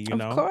lady, you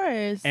know? Of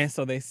course. And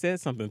so they said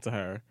something to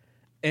her.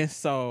 And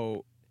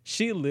so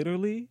she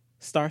literally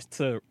starts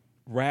to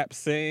rap,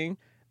 sing,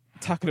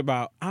 talking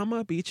about,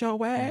 I'ma beat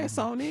your ass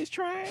on this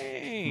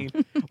train.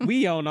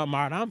 We on a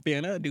Marta, I'm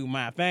finna do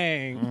my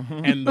thing.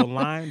 And the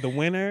line, the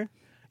winner,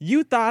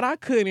 you thought I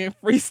couldn't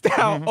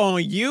freestyle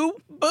on you,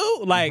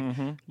 Ooh, like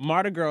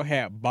Marta Girl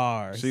had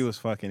bars. She was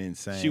fucking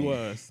insane. She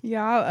was.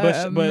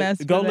 Y'all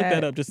But go look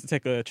that up just to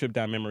take a trip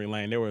down memory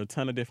lane. There were a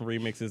ton of different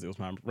remixes. It was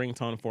my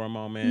ringtone for a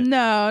moment.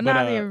 No, But,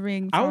 not your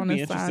ringtone. I would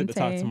be interested to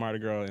talk to Asante. Marta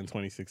Girl in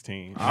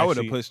 2016. I would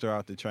have Actually, pushed her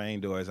out the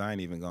train doors. I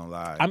ain't even gonna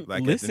lie.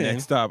 Like listen. at the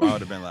next stop, I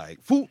would have been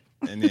like, "Foop,"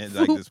 and then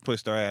like just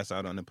pushed her ass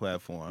out on the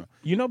platform.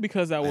 You know,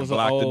 because I And was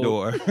blocked the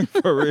door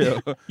for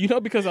real. You know,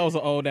 because I was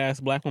an old ass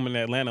black woman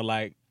in Atlanta,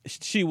 like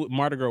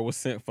Marta Girl was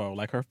sent for.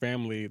 Like her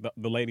family,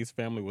 the lady's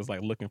family was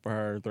like looking for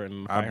her,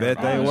 threatening to I fight bet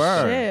her. they Oh,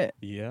 were. shit.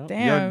 Yeah.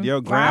 Damn. Your I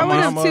would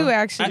grandmama. have too,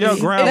 actually. Your If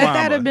grandmama.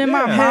 that had been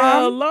my Yeah. mom.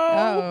 Hello.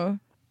 Oh.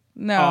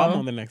 No. Oh, I'm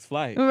on the next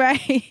flight.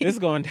 Right. It's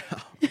going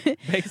down.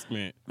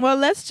 Basement. Well,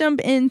 let's jump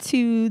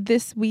into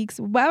this week's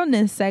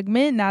wellness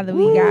segment now that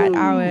we got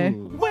our.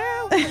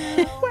 Well.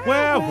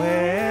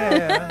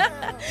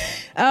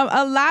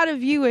 A lot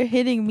of you are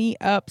hitting me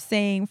up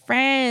saying,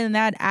 Fran,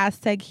 that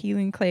Aztec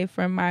healing clay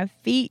from my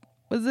feet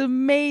was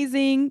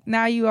amazing.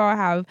 Now you all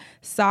have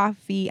soft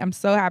feet. I'm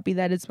so happy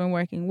that it's been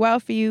working well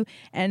for you.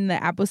 And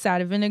the apple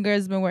cider vinegar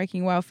has been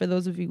working well for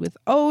those of you with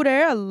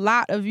odor. A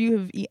lot of you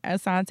have,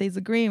 Asante's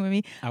agreeing with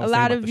me. I was A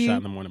lot thinking about of the you. shot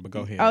in the morning, but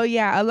go ahead. Oh,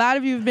 yeah. A lot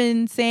of you have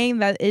been saying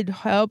that it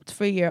helped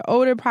for your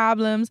odor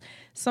problems.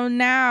 So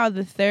now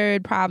the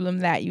third problem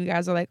that you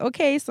guys are like,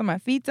 okay, so my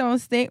feet don't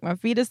stink. My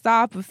feet are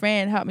soft. But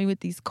Fran, help me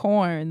with these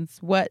corns.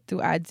 What do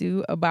I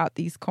do about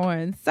these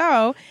corns?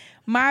 So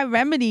my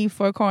remedy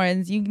for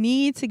corns, you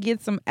need to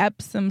get some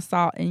Epsom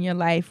salt in your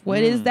life.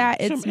 What is that?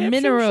 It's Epsom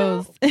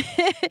minerals.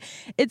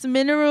 It's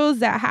minerals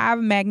that have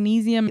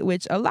magnesium,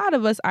 which a lot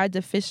of us are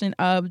deficient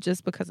of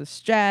just because of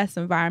stress,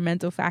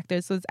 environmental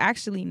factors. So it's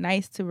actually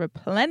nice to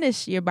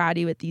replenish your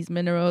body with these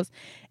minerals.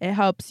 It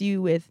helps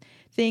you with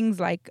things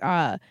like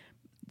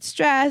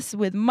stress,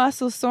 with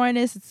muscle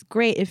soreness. It's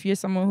great if you're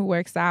someone who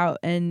works out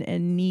and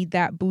need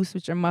that boost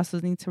with your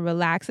muscles, need to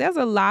relax. There's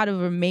a lot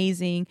of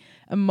amazing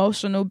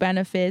emotional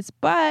benefits,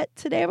 but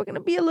today we're going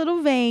to be a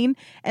little vain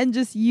and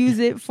just use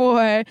it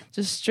for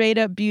just straight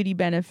up beauty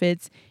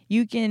benefits.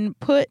 You can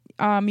put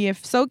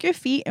soak your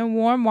feet in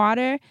warm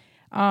water.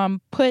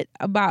 Put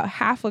about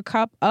half a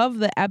cup of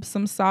the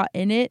Epsom salt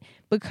in it.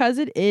 Because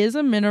it is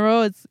a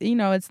mineral,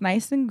 it's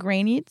nice and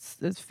grainy.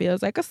 It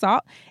feels like a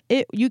salt.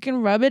 You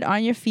can rub it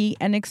on your feet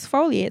and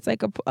exfoliate. It's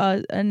like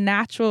a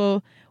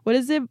natural, what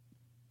is it?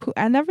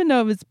 I never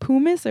know if it's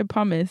pumice or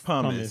pumice.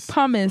 Pumice.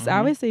 Pumice. I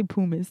always say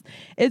pumice.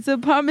 It's a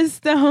pumice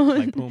stone.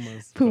 Like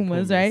Pumas.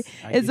 Pumas, right?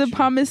 It's a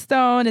pumice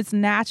stone. It's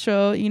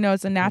natural.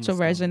 It's a natural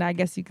version. I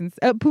guess you can.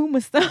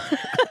 Puma stone.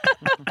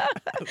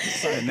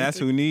 And that's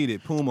who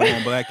needed Puma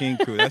on Black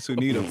Ink Crew. That's who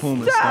need a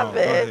Puma Stop stone.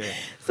 Go it. ahead.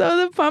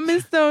 So the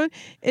pumice stone,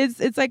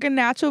 it's like a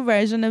natural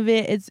version of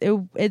it.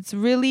 It's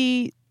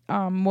really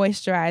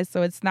moisturized,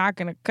 so it's not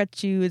gonna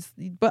cut you.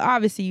 But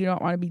obviously you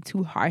don't want to be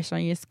too harsh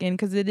on your skin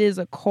because it is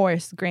a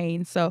coarse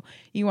grain. So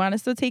you want to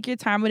still take your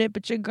time with it,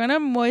 but you're gonna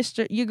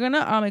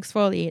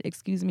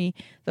exfoliate.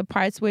 The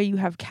parts where you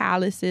have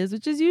calluses,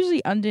 which is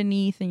usually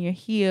underneath in your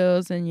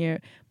heels and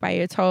by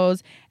your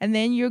toes, and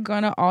then you're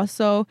gonna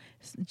also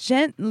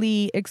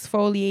gently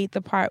exfoliate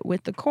the part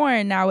with the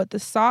corn. Now, what the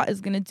salt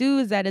is gonna do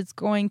is that it's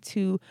going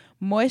to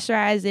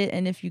moisturize it,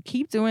 and if you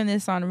keep doing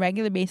this on a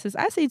regular basis,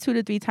 I say 2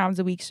 to 3 times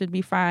a week should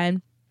be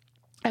fine.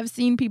 I've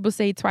seen people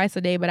say twice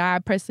a day, but I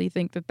personally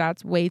think that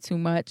that's way too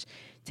much.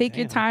 Take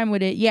your time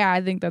with it. Yeah,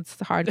 I think that's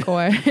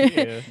hardcore.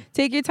 Yeah.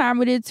 Take your time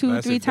with it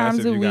 2-3 times that's a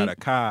if you week. got a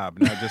cob,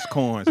 not just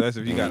corns. That's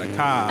if you got a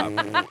cob.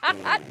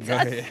 Go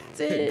ahead.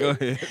 Go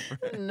ahead.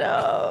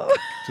 No.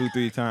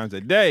 2-3 times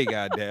a day,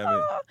 goddamn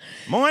it.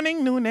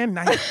 Morning, noon, and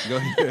night. Go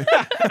ahead.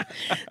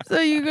 So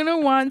you're going to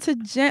want to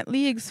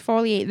gently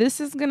exfoliate. This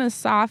is going to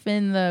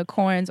soften the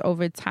corns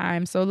over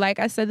time. So like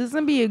I said, this is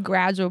going to be a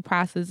gradual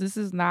process. This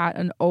is not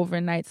an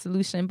overnight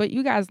solution, but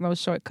you guys know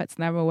shortcuts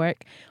never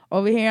work.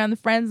 Over here on the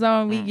Friend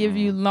Zone, we give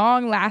you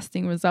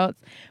long-lasting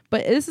results.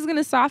 But this is going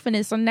to soften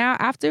it. So now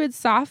after it's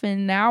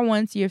softened, now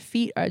once your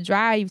feet are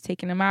dry, you've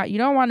taken them out. You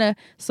don't want to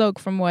soak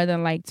for more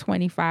than like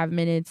 25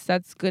 minutes.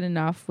 That's good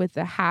enough with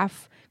a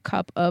half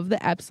cup of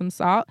the Epsom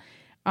salt.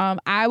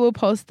 I will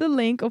post the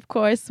link, of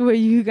course, where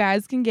you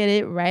guys can get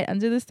it right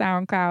under the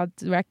SoundCloud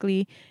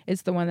directly.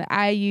 It's the one that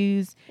I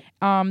use.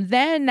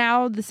 Then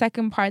now the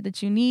second part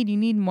that you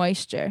need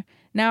moisture.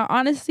 Now,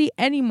 honestly,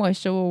 any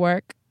moisture will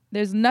work.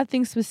 There's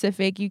nothing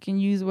specific. You can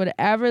use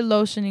whatever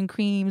lotion and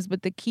creams,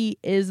 but the key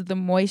is the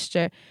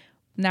moisture.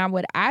 Now,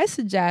 what I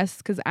suggest,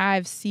 because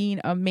I've seen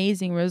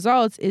amazing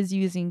results, is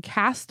using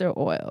castor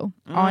oil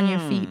on your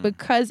feet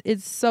because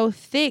it's so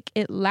thick,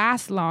 it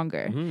lasts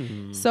longer.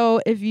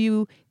 So if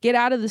you get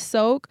out of the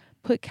soak,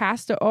 put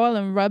castor oil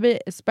and rub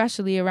it,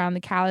 especially around the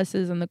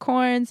calluses and the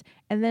corns,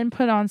 and then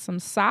put on some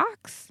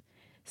socks.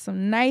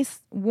 Some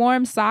nice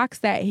warm socks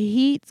that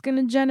heat's going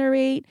to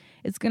generate.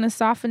 It's going to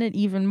soften it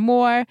even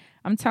more.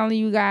 I'm telling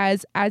you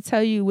guys, I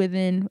tell you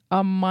within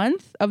a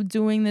month of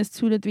doing this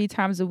 2 to 3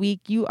 times a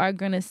week, you are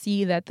going to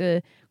see that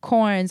the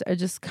corns are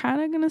just kind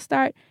of going to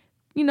start,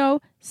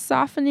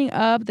 softening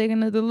up. The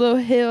little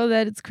hill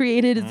that it's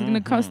created is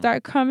going to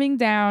start coming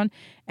down,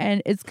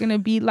 and it's going to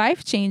be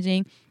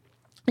life-changing.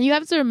 And you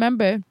have to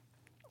remember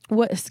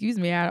what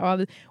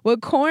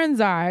corns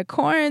are.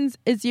 Corns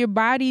is your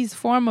body's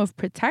form of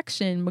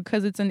protection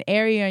because it's an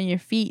area on your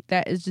feet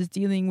that is just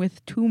dealing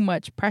with too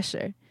much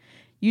pressure,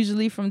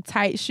 usually from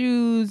tight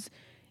shoes.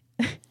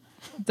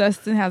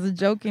 Dustin has a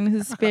joke in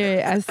his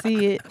spirit. I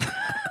see it.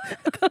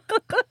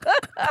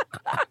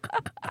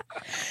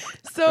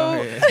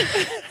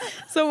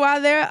 So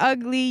while they're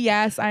ugly,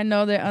 yes, I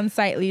know they're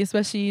unsightly,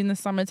 especially in the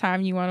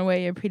summertime. You want to wear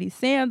your pretty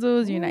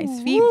sandals, your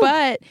nice feet,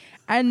 but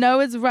I know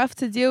it's rough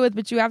to deal with,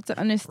 but you have to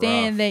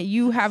understand that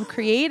you have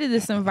created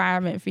this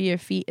environment for your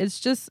feet.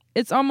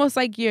 It's almost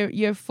like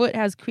your foot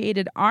has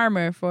created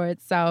armor for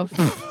itself.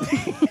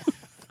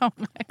 Oh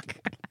my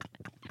God.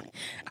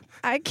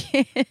 I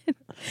can't.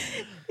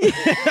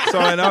 So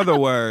in other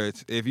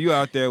words, if you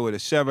out there with a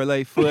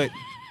Chevrolet foot,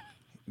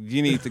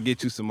 you need to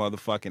get you some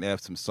motherfucking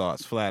Epsom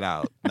salts, flat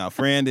out. Now,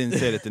 Brandon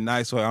said it the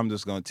nice way. I'm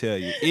just gonna tell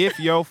you: if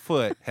your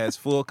foot has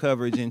full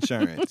coverage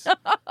insurance,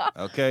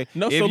 okay.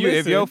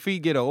 If your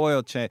feet get an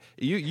oil change,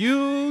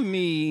 you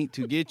need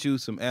to get you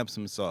some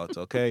Epsom salts,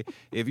 okay.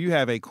 If you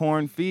have a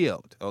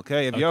cornfield,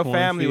 okay. If your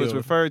family was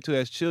referred to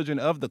as children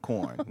of the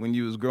corn when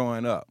you was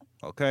growing up.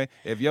 Okay,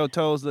 if your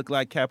toes look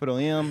like capital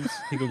M's,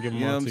 he gonna give them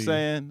you know all what I'm to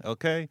saying?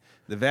 Okay,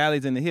 the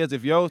valleys and the hills.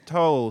 If your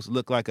toes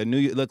look like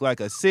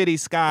a city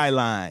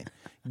skyline,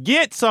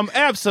 get some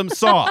Epsom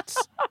salts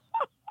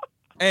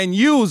and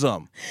use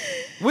them.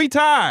 We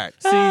tired.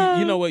 See,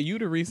 you know what? You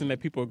the reason that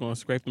people are gonna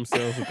scrape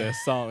themselves with that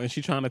salt, and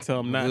she trying to tell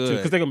them not to,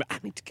 because they're gonna be, I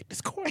need to get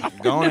this corn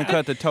off. Go on and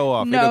cut the toe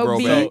off. No, It'll grow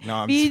back.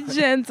 No, be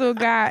gentle,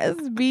 guys.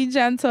 Be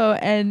gentle,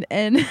 and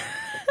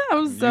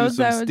I'm so use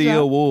some done with steel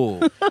y'all.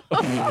 wool.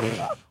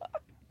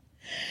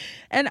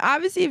 And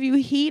obviously, if you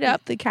heat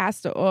up the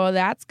castor oil,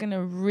 that's going to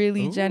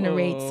really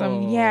generate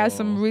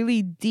some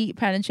really deep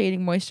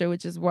penetrating moisture,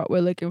 which is what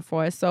we're looking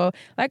for. So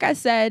like I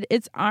said,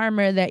 it's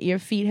armor that your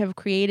feet have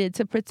created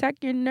to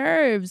protect your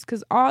nerves,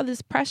 because all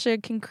this pressure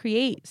can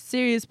create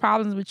serious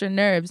problems with your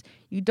nerves.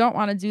 You don't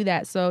want to do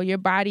that. So your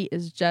body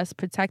is just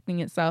protecting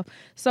itself.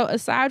 So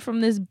aside from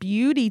this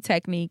beauty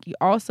technique, you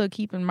also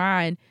keep in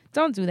mind,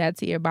 don't do that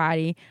to your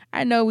body.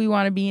 I know we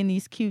want to be in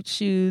these cute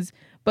shoes,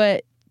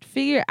 but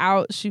figure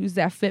out shoes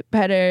that fit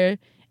better.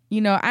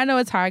 You know, I know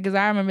it's hard because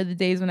I remember the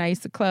days when I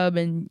used to club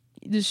and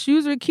the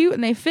shoes were cute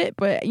and they fit,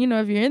 but you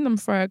know, if you're in them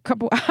for a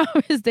couple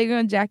hours, they're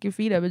going to jack your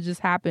feet up. It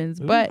just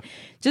happens. Ooh. But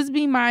just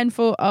be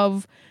mindful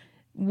of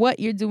what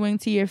you're doing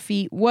to your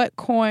feet, what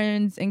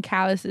corns and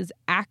calluses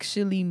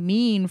actually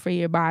mean for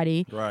your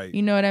body. Right.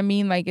 You know what I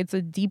mean? Like, it's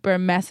a deeper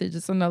message.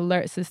 It's an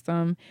alert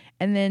system.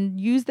 And then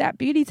use that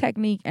beauty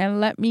technique and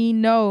let me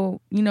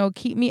know, you know,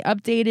 keep me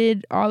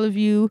updated, all of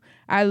you.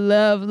 I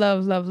love,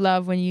 love, love,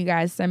 love when you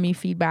guys send me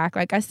feedback.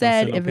 Like I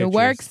said, if it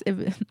works, I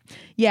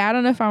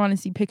don't know if I want to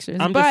see pictures.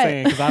 I'm just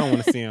saying, because I don't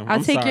want to see them.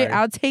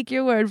 I'll take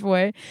your word for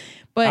it.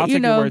 But I'll you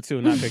take know, your word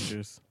too, not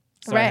pictures.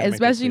 Sorry, right,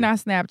 especially not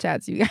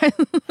Snapchats, you guys.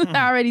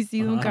 I already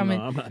see them coming.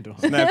 No, I'm not doing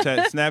that.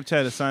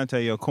 Snapchat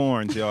Asante your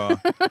corns, y'all.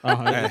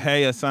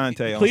 Hey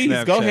Asante on Please,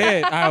 Snapchat. go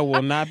ahead. I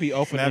will not be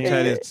opening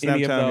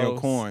Snapchat your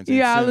corns.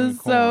 Y'all is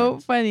so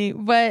funny.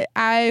 But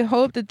I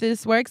hope that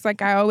this works.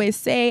 Like I always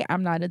say,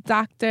 I'm not a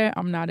doctor.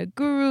 I'm not a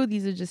guru.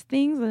 These are just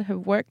things that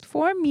have worked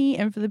for me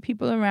and for the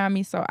people around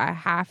me. So I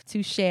have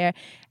to share.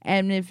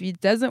 And if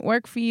it doesn't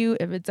work for you,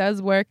 if it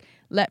does work,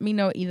 let me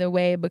know either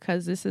way,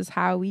 because this is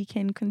how we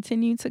can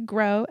continue to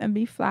grow and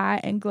be fly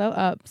and glow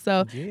up.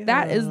 So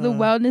that is the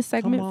wellness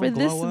segment for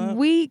this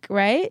week,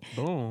 right?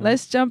 Boom.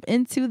 Let's jump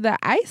into the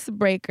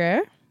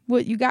icebreaker.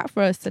 What you got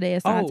for us today,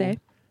 Asante?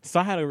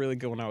 So I had a really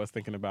good one I was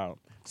thinking about.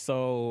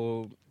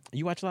 So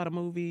you watch a lot of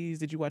movies.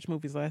 Did you watch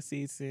movies last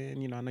season?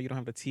 You know, I know you don't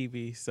have a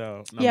TV,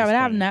 so... Yeah, but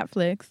I have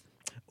Netflix.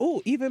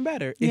 Oh, even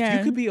better. If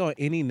you could be on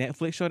any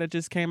Netflix show that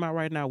just came out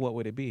right now, what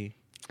would it be?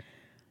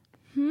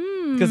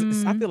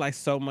 Because I feel like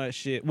so much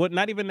shit. Well,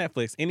 not even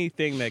Netflix.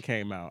 Anything that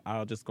came out,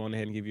 I'll just go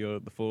ahead and give you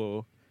the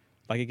full.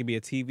 Like, it could be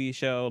a TV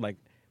show. Like,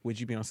 would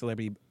you be on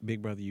Celebrity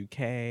Big Brother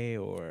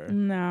UK or?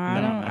 No, I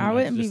don't. I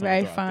wouldn't be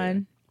very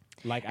fun.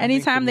 Like,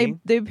 anytime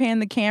they pan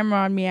the camera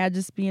on me, I'd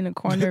just be in a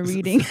corner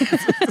reading.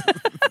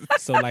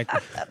 So like, I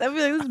feel like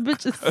this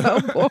bitch is so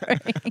boring.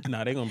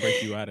 No, they're gonna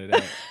break you out of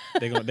that.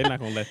 They're not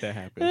gonna let that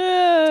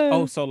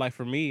happen. So like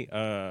for me,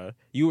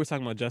 you were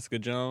talking about Jessica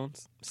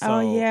Jones. So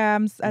I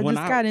just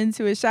got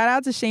into it. Shout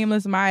out to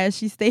Shameless Maya.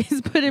 She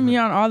stays putting me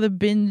on all the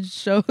binge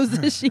shows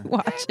that she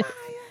watches.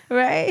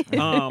 Right.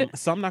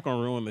 So I'm not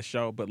gonna ruin the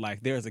show, but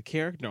like there's a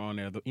character on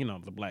there, the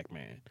black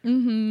man.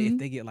 Mm-hmm. If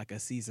they get like a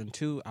season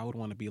 2, I would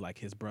want to be like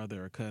his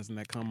brother or cousin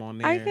that come on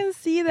there. I can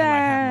see that. And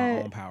like have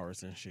my own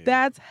powers and shit.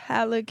 That's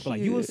hella cute. But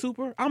like, you a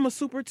super? I'm a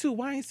super too.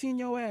 Why ain't seen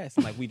your ass?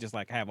 Like we just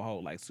like have a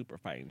whole like super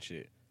fight and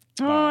shit.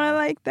 Oh, I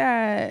like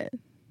that.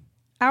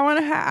 I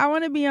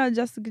want to be on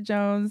Jessica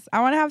Jones.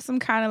 I want to have some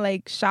kind of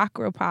like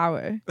chakra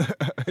power.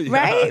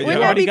 Right? Wouldn't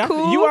that be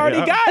cool? You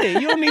already got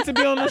it. You don't need to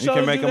be on the show. You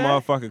can make a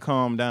motherfucker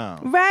calm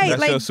down. Right.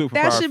 That's like your superpower,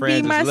 that should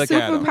friend. be my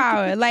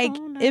superpower. Like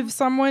if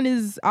someone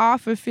is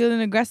off or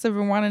feeling aggressive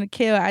or wanting to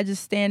kill, I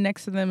just stand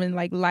next to them and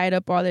like light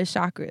up all their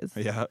chakras.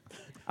 Yeah.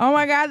 Oh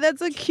my God,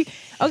 that's a cute.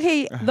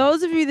 Okay,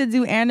 those of you that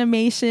do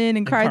animation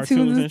and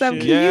cartoons and stuff,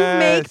 shit. can you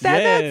make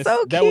that? Yes, That's so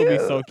cute. that would be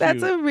so cute.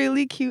 That's a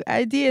really cute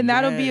idea, and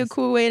that'll be a Yes.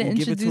 cool way to We'll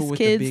give it to her introduce with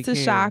the kids big to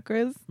hair.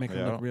 chakras. Make her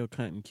Yeah. look real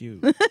cunt and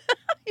cute.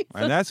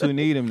 And that's who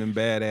need them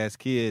badass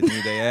kids.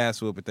 Need they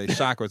ass whoop, but they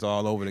chakras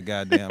all over the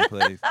goddamn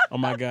place. Oh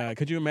my God.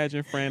 Could you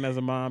imagine Fran as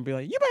a mom be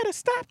like, you better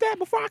stop that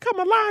before I come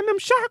align them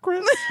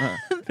chakras?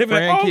 They be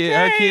Fran like, kid,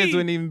 her "Okay." kids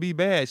wouldn't even be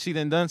bad. She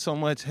done so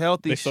much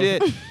healthy They so-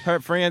 shit. Her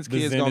friends' The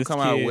kids gonna Zenith come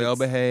out kids. well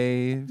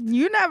behaved.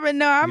 You never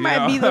know. I might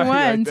Yeah, be the like,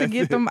 one to that's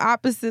get it. them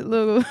opposite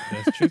little.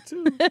 That's true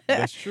too.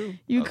 That's true.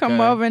 You come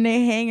Okay. over and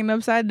they hanging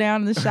upside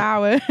down in the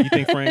shower. You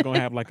think Fran gonna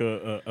have like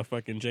a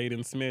fucking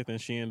Jaden Smith and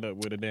she end up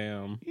with a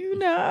damn You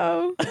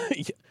know,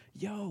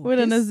 yo with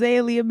an his-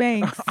 Azalea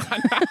Banks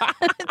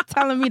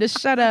telling me to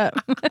shut up.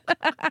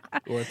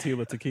 or a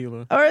Tila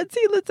Tequila. Or a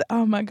Tila.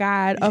 Oh my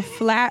God, a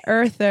flat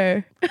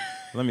earther.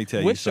 Let me tell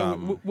you Which show?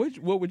 something.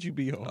 What would you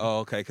be on? Oh,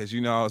 okay, because you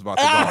know I was about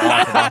to go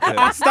off about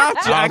that. Stop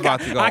you! I was about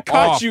to go I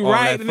caught off you on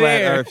right that flat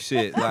there. earth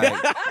shit. Like,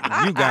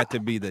 you got to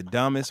be the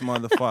dumbest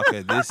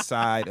motherfucker this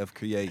side of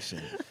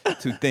creation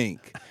to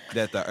think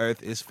that the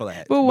earth is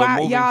flat. But why,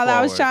 moving y'all?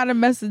 I was forward- trying to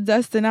mess with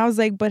Dustin. I was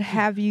like, but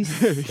have you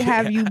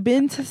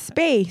been to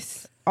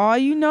space? All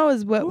you know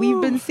is what we've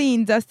been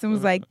seeing. Dustin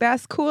was like,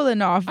 that's cool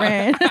and all,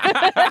 friend.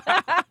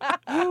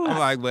 I'm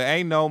like, but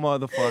ain't no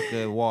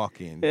motherfucker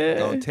walking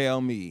gonna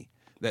tell me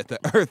that the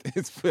earth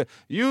is flat.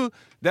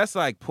 That's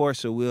like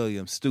Portia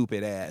Williams,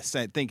 stupid ass,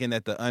 thinking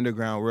that the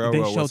Underground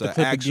Railroad showed was the an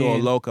clip actual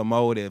again.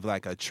 locomotive,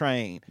 like a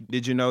train.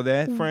 Did you know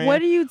that, friend?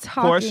 What are you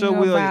talking Portia about?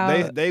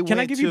 Williams. They Can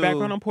I went give to you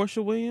background on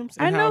Portia Williams?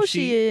 I and know how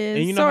she is,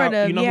 And you know sort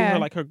how, of, you know yeah. who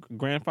like her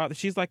grandfather?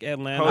 She's like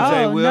Atlanta.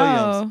 Jose Oh,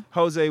 Williams. no.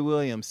 Jose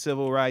Williams,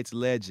 civil rights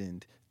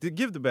legend.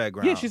 Give the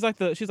background. Yeah, she's like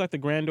the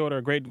granddaughter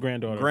or great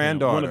granddaughter.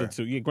 Granddaughter. One of the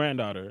two. Yeah,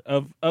 granddaughter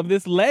of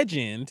this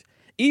legend.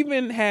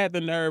 Even had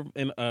the nerve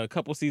in a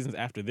couple seasons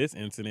after this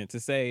incident to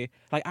say,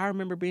 like, I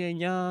remember being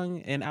young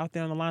and out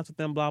there on the lines with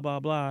them, blah, blah,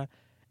 blah.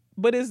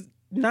 But is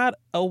not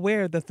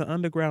aware that the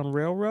Underground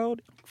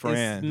Railroad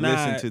Fran, is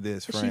listen not, to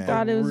this, Fran. She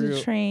thought it was Real-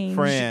 a train.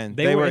 Fran,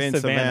 They they were were in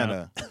in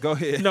Savannah. Savannah. Go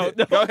ahead. No,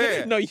 Go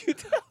ahead. No, you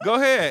Go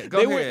ahead.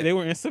 Go ahead. They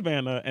were in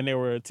Savannah and they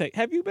were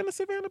have you been to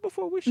Savannah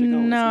before? We should go.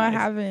 It's No, I nice.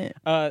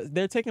 haven't.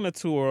 They're taking a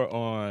tour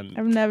on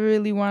I've never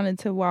really wanted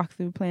to walk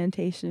through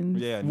plantations.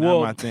 Yeah, not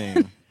Well- my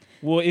thing.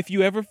 well, if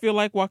you ever feel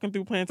like walking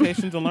through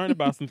plantations and learn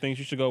about some things,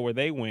 you should go where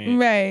they went.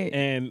 Right.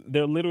 And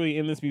they're literally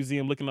in this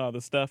museum looking at all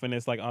this stuff, and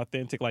it's like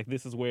authentic. Like,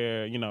 this is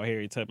where,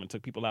 Harry Tubman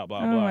took people out, blah,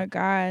 Oh blah. my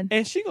God.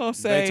 And she gonna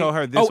say, They told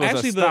her this oh, was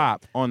actually, a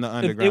stop on the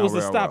Underground it was a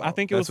Railroad. stop. I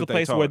think it was That's the what they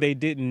place told where her. they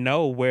didn't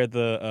know where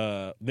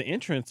the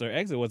entrance or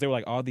exit was. They were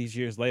like, all these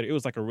years later, it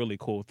was like a really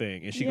cool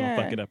thing. And she gonna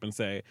fuck Yeah. it up and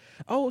say,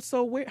 oh,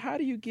 so how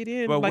do you get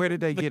in? But Like, where did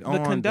they the, get the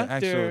on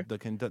conductor,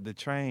 the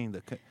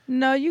train?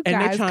 No, you And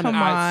they guys, trying to- come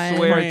I on.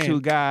 swear Fran. to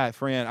God,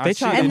 friend. They I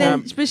tried- shit And in then,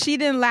 my- but she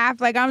didn't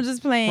laugh. Like, I'm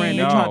just playing. Fran,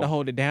 they No. tried to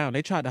hold it down.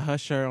 They tried to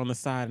hush her on the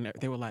side, and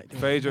they were like,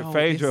 Phaedra,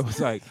 Phaedra was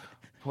like,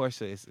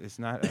 Portia, it's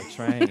not a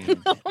train.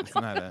 It's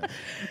not a.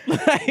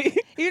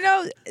 You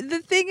know, the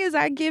thing is,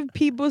 I give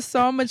people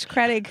so much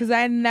credit because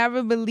I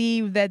never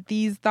believe that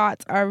these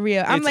thoughts are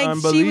real. I'm It's like, she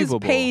was unbelievable.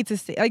 paid to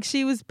say, like,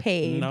 she was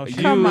paid. No,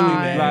 she Come really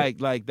on.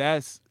 like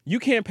that's You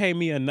can't pay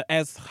me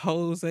as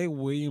Jose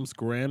Williams'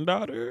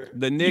 granddaughter.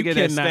 the You nigga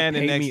that's cannot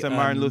standing pay next me to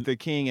Martin a- Luther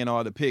King in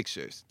all the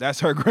pictures. That's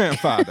her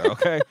grandfather,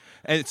 okay?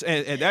 and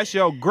that's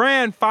your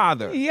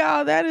grandfather.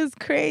 Yo, that is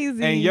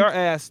crazy. And your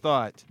ass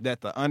thought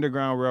that the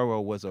Underground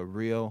Railroad was a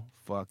real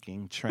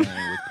fucking train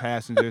with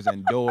passengers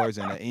and doors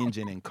and an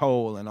engine and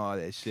coal and all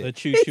that The shit.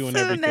 choo choo and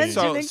It's an everything.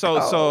 engine.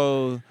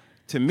 So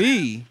to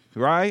me,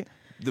 right?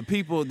 The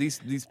people, these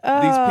people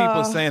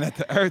Oh. saying that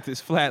the Earth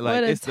is flat, like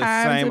what a it's the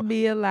time same. to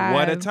be alive.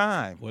 What a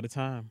time! What a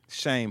time.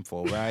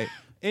 Shameful, right?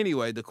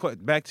 Anyway,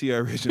 back to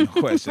your original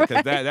question,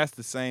 because that's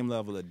the same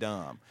level of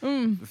dumb.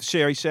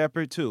 Sherry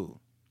Shepherd too,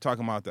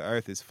 talking about the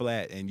Earth is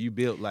flat and you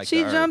built like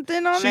She the Earth. jumped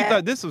in on She that?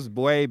 thought this was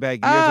way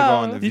back years ago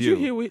on the Did View. you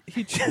hear what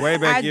he Way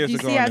back years You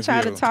ago see, on I the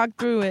try View. to talk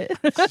through it.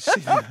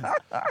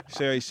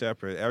 Sherry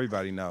Shepherd,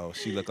 everybody knows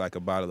she looked like a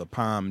bottle of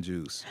palm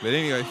juice. But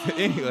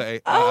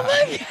anyway. Oh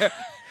my God.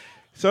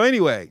 So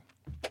anyway,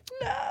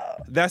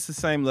 that's the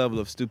same level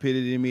of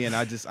stupidity to me, and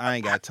I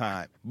ain't got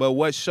time. But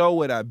what show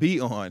would I be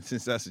on,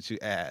 since that's what you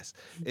asked?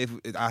 If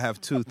I have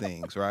two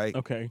things, right?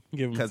 Okay,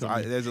 give him Because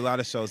something. there's a lot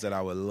of shows that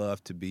I would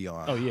love to be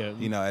on. Oh yeah,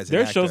 As an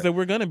there's shows actor. that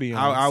we're gonna be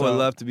on. I would so-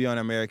 love to be on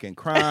American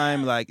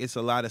Crime. Like, it's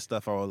a lot of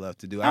stuff I would love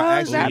to do. Oh,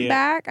 I is that yeah.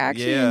 back? I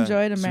actually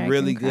enjoyed American It's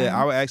really good.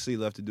 Crime. I would actually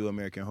love to do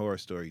American Horror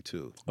Story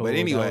too. Oh, But that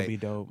anyway, would be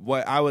dope.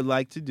 what I would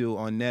like to do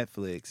on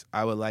Netflix,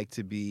 I would like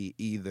to be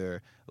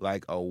either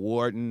like a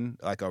warden,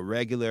 like a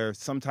regular,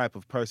 some type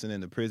of person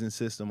in the prison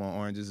system on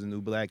Orange is the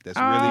New Black that's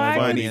Oh, really I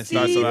funny can and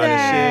starts a lot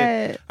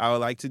that. of shit. I would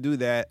like to do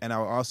that, and I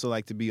would also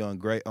like to be on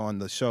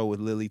the show with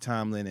Lily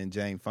Tomlin and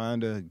Jane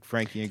Fonda,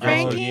 Frankie and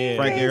Grace. Frankie and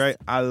Grace. Right?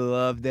 I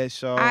love that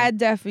show. I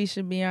definitely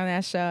should be on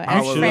that show I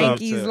as would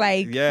Frankie's love to.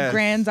 like Yes.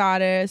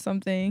 granddaughter or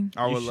something.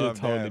 I You would should love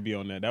totally that. be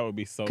on that. That would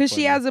be so Because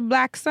she funny. has a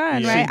black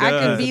son, Yeah, right? she I could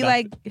does. be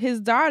like his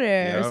daughter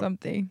or Yep.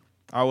 something.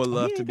 I would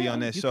love Yeah, to be on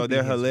yeah. that You show. could be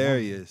They're his woman.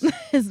 hilarious.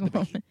 His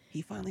woman.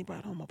 He finally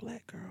brought home a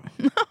black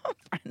girl.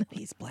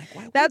 He's black,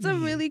 white. That's a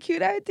woman. really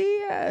cute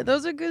idea.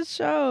 Those are good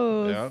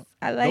shows. Yeah.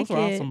 I like Those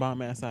are it. awesome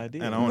bomb ass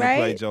ideas. And I want to play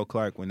Right? Joe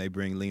Clark when they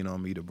bring Lean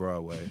on Me to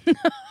Broadway.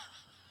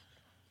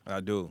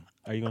 I do.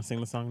 Are you gonna sing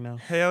the song now?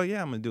 Hell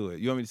yeah, I'm gonna do it.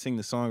 You want me to sing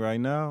the song right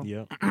now?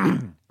 Yep.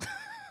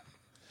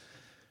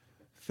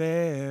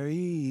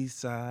 Fairy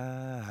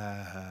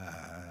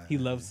side. He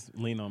loves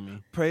Lean on Me.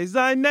 Praise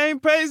thy name,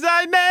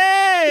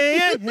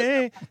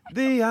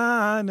 the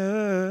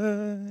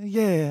honor,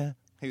 yeah.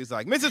 He was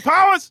like, Mrs.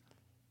 Powers,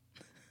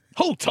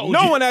 Who told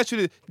no you? one asked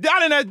you to, did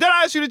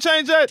I ask you to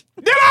change that?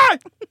 Did I?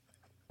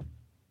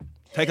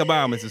 Take a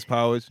bow, Mrs.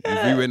 Powers.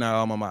 You've rewritten our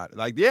alma mater.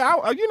 Like, yeah,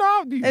 I've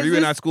rewritten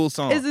this- our school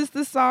song. Is this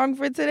the song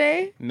for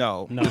today?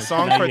 No, No, the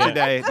song not for yet.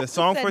 today. The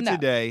song Said for no.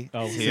 today.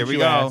 Oh, Here since we you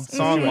go. asked.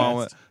 Song Since you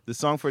moment. asked. The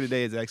song for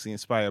today is actually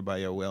inspired by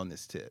your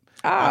wellness tip.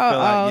 Oh, I feel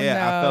like, oh, yeah,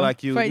 no. I feel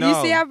like you. For, no. You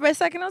see, for a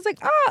second, I was like,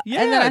 oh.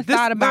 Yeah, and then I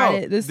thought about no,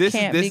 it. This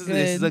can't be good.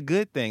 This is a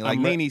good thing. Like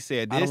I'm re- Nene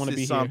said, I don't this wanna is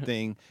be here.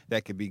 something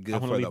that could be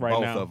good wanna for the leave right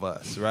both now. of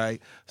us,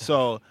 right?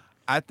 So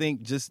I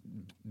think just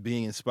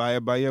being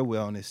inspired by your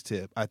wellness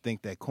tip, I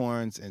think that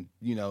corns and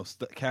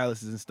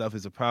calluses and stuff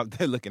is a problem.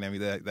 They're looking at me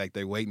like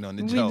they're waiting on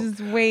the we joke. just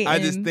waiting. I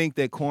just think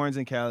that corns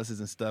and calluses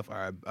and stuff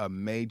are a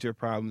major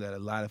problem that a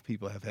lot of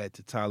people have had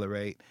to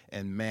tolerate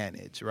and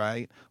manage,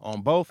 right?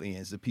 On both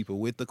ends, the people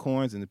with the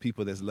corns and the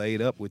people that's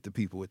laid up with the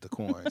people with the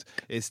corns.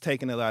 It's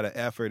taking a lot of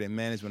effort and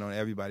management on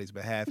everybody's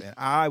behalf, and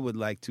I would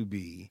like to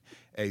be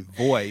a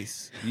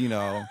voice,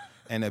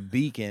 and a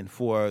beacon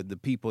for the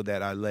people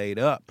that are laid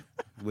up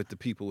with the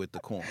people with the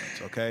corns,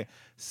 okay?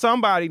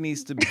 Somebody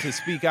needs to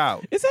speak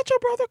out. Is that your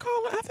brother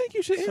calling? I think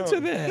you should answer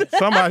that.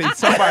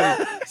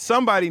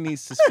 Somebody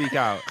needs to speak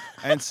out.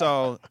 And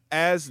so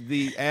as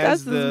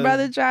That's the his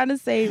brother trying to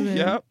save him.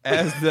 Yep.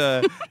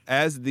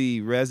 As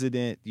the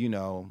resident,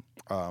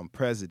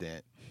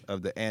 president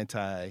of the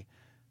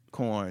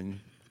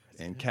anti-corn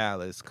and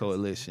callus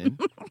coalition,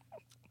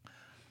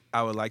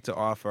 I would like to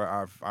offer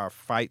our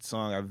fight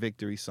song, our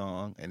victory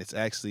song, and it's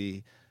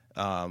actually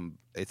a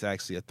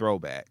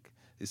throwback.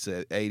 It's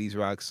an 80s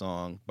rock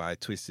song by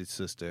Twisted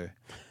Sister,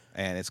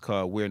 and it's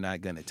called "We're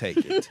Not Gonna Take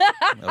It."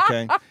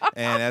 Okay,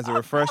 and as a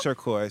refresher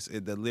course,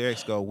 the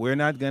lyrics go, "We're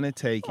not gonna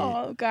take it.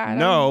 Oh, God.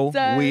 No, I'm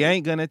done. we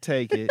ain't gonna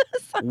take it.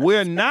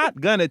 We're not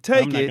gonna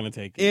take I'm not it gonna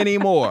take it.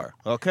 anymore."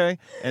 Okay,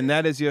 and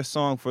that is your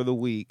song for the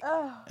week,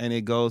 and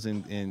it goes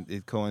and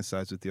it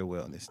coincides with your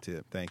wellness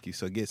tip. Thank you.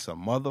 So get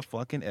some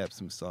motherfucking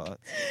Epsom salts,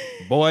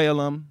 boil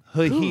them,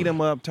 heat them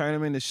up, turn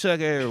them into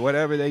sugar or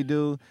whatever they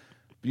do.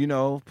 Put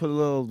a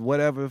little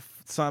whatever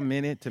something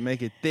in it to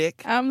make it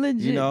thick. I'm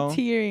legit know,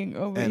 tearing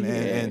over and,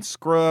 here. and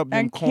scrub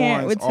them I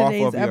can't corns with off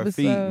today's of your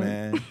feet, episode.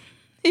 man.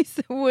 He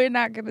said, we're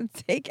not going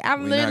to take it.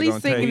 I'm We're not literally gonna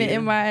singing take it it.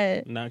 in my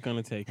head. Not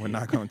gonna take We're it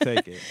not gonna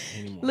take it.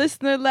 anymore.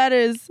 Listener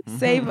letters, Mm-hmm.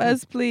 save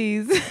us,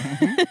 please.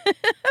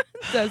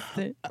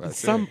 Dustin.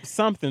 That's it.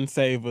 Something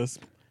save us.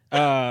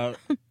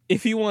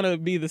 If you want to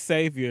be the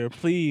savior,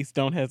 please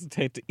don't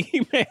hesitate to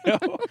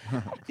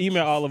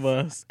email all of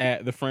us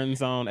at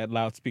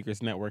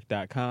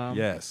thefriendzone@loudspeakersnetwork.com.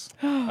 Yes.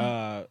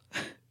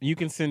 You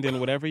can send in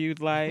whatever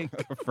you'd like.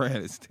 A friend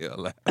is still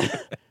laughing.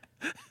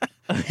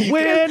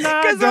 We're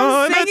not 'Cause I'm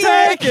gonna singing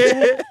take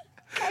it. it.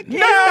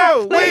 No,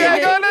 we play ain't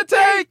it. gonna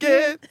take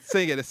it.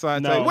 Sing it,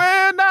 Asante. No.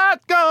 We're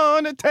not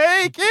gonna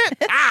take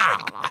it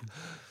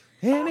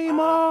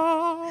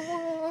anymore.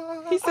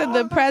 He said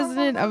the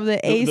president of the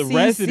ACC. The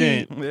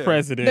resident Yeah.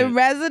 president. The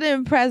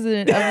resident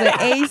president of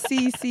the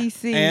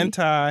ACCC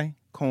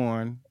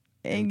Anti-corn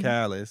and and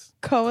callous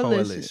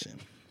coalition.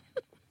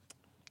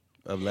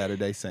 of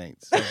Latter-day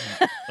Saints.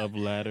 of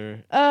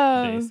Latter-day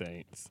Oh,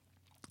 Saints.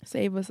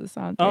 save us,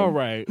 Asante. All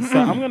right, so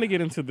I'm gonna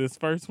get into this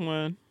first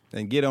one,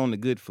 And get on the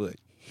good foot.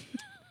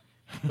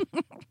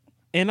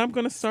 and I'm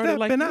gonna start it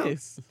like Stepping out.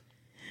 this.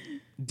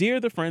 Dear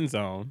the Friend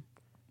Zone,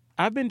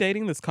 I've been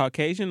dating this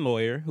Caucasian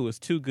lawyer who is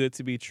too good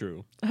to be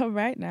true. All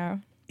right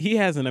now. He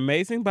has an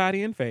amazing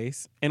body and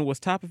face and was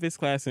top of his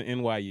class in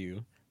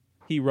NYU.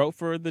 He wrote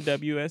for the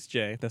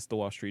WSJ, that's the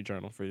Wall Street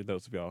Journal for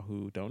those of y'all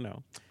who don't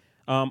know.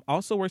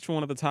 Also works for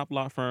one of the top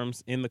law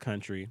firms in the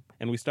country,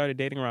 and we started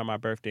dating around my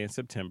birthday in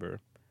September.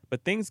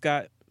 But things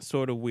got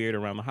sort of weird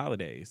around the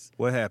holidays.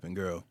 What happened,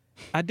 girl?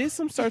 I did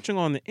some searching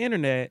on the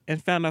internet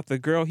and found out the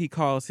girl he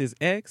calls his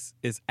ex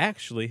is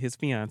actually his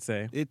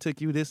fiance. It took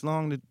you this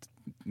long to...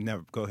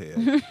 Never. Go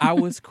ahead. I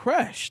was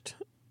crushed.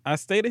 I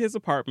stayed at his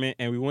apartment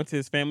and we went to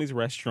his family's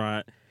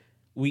restaurant.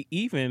 We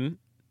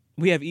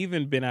have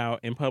even been out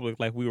in public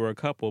like we were a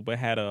couple, but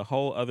had a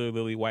whole other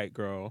lily white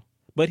girl.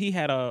 But he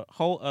had a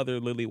whole other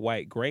lily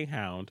white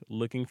greyhound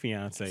looking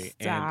fiance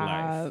and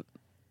life. Stop.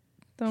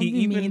 Don't He be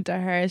even- mean to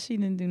her. She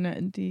didn't do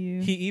nothing to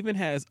you. He even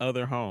has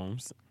other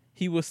homes.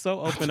 He was so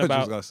I open thought you was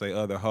about. gonna say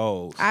other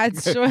hoes. I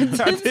sure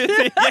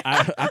did.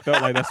 I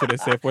felt like that's what they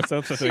said for some.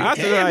 I was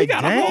like, he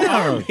got a whole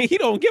damn. army. He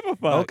don't give a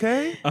fuck.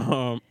 Okay.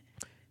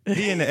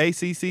 He in the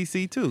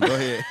ACCC too. Go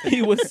ahead.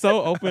 He was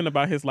so open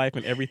about his life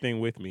and everything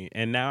with me,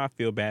 and now I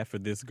feel bad for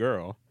this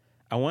girl.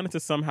 I wanted to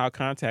somehow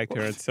contact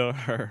her and tell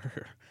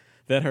her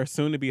that her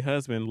soon-to-be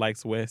husband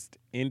likes West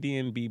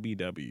Indian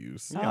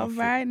BBWs All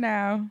right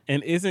now.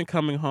 and isn't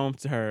coming home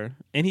to her,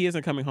 and he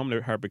isn't coming home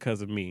to her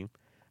because of me.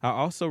 I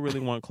also really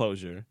want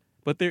closure,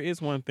 but there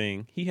is one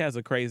thing. He has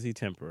a crazy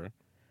temper.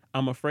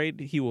 I'm afraid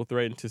he will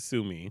threaten to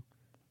sue me.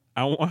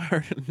 I want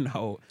her to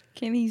know.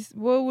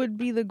 What would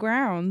be the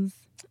grounds?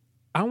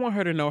 I want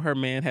her to know her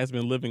man has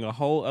been living a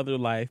whole other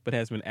life, but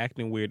has been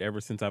acting weird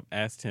ever since I've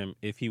asked him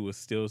if he was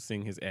still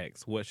seeing his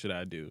ex. What should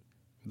I do?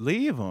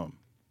 Leave him.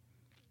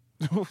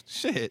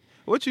 Shit.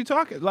 What you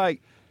talking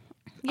like?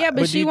 Yeah,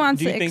 but But she wants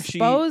do you to think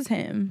expose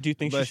him. Do you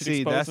think But she should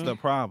see, expose that's him? the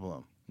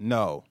problem.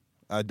 No,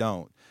 I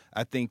don't.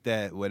 I think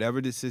that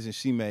whatever decision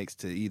she makes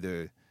to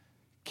either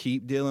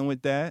keep dealing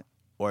with that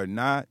or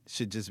not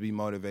should just be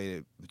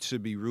motivated,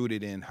 should be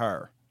rooted in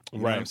her. You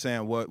know what I'm Right.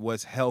 saying?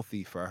 What's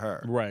healthy for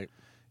her. Right.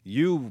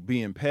 You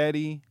being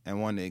petty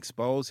and wanting to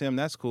expose him,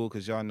 that's cool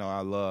because y'all know I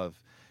love,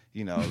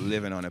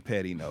 living on a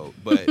petty note.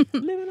 But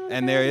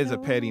and there is a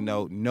petty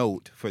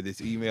note for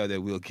this email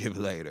that we'll give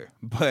later.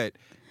 But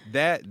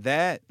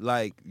that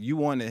like you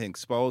want to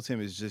expose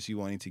him is just you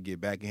wanting to get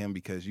back at him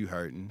because you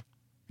hurting.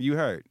 You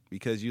hurt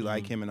because you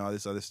like him and all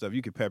this other stuff.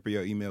 You can pepper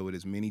your email with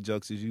as many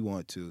jokes as you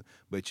want to,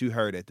 but you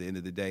hurt at the end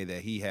of the day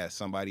that he has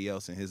somebody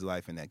else in his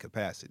life in that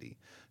capacity.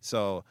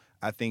 So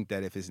I think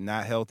that if it's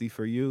not healthy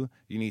for you,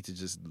 you need to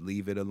just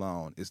leave it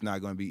alone. It's not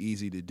going to be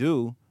easy to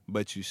do,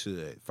 but you should.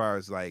 As far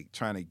as like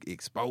trying to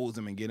expose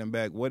him and get him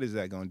back, what is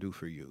that going to do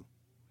for you?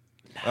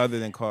 Other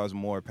than cause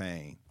more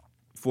pain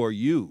for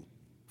you.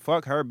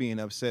 Fuck her being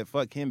upset.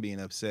 Fuck him being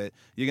upset.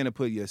 You're going to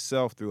put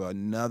yourself through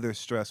another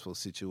stressful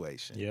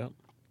situation. Yep.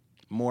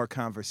 More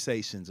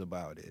conversations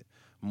about it,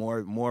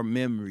 more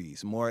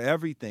memories, more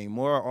everything,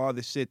 more all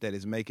the shit that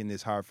is making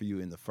this hard for you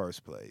in the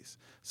first place.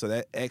 So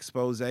that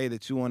expose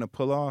that you want to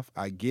pull off,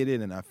 I get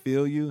it and I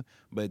feel you,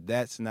 but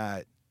that's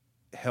not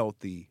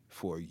healthy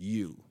for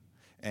you.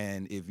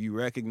 And if you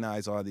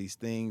recognize all these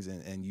things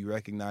and you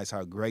recognize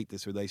how great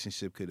this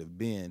relationship could have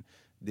been,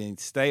 then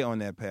stay on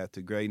that path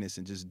to greatness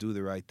and just do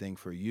the right thing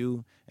for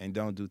you and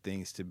don't do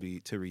things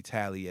to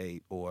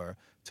retaliate or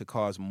to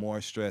cause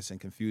more stress and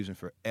confusion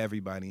for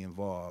everybody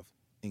involved,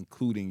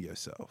 including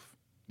yourself.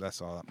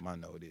 That's all my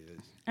note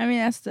is. I mean,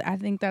 I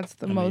think that's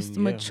the most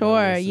yeah,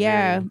 mature,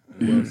 well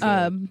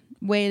said.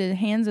 way to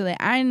handle it.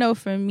 I know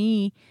for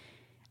me,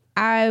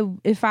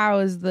 if I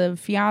was the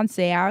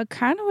fiance, I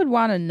kind of would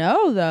want to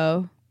know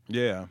though.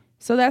 Yeah.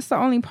 So that's the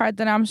only part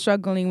that I'm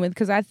struggling with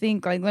because I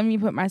think like let me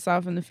put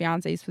myself in the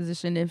fiance's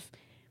position. If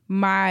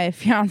my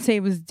fiance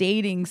was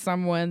dating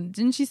someone,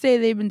 didn't she say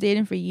they've been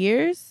dating for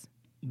years?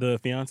 The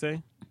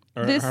fiance?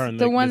 Or This her and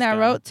the one this that guy?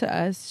 wrote to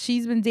us.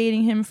 She's been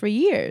dating him for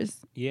years.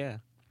 Yeah.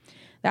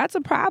 That's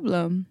a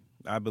problem.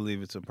 I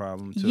believe it's a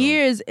problem too.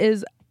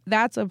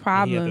 That's a And he had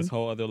problem. this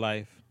whole other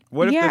life.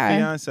 What if Yeah. the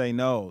fiance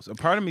knows? A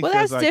part of me Well,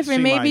 feels that's like different.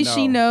 she Maybe might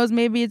she know. knows.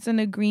 Maybe it's an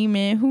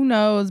agreement. Who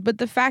knows? But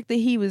the fact that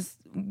he was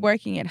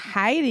working at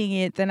hiding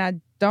it, then I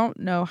don't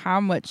know how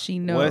much she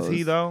knows. Was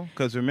he though?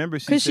 Because remember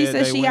she Because she said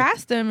said they she went.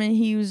 asked him, and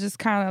he was just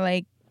kind of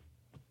like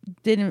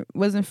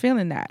wasn't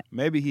feeling that.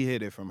 Maybe he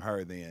hid it from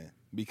her then.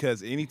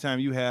 Because anytime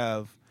you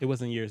have It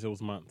wasn't years, it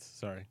was months.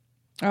 Sorry.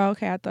 Oh,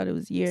 okay. I thought it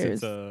was years.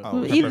 Since, Oh,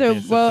 her either- birthday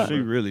in well- she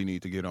September. really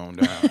need to get on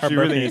down. Her She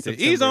really birthday in needs to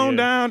September, ease on yeah.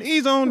 down,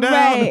 ease on down,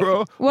 Right. bro.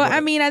 Well, But- I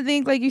mean, I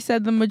think, like you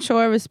said, the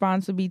mature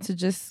response would be to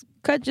just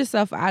cut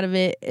yourself out of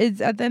it. It's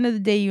at the end of the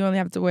day, you only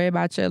have to worry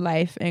about your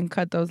life and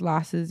cut those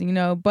losses,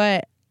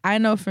 But I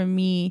know for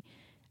me,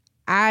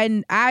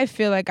 I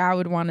feel like I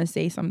would want to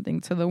say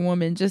something to the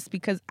woman just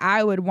because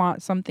I would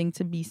want something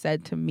to be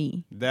said to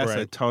me. That's a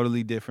Right.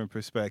 totally different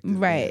perspective.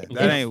 Right. man.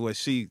 That If- ain't what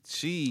she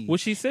Well,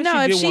 she said No, she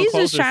if did want she's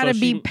closer, just trying so to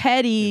be she-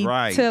 petty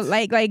Right. to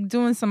like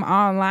doing some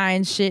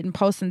online shit and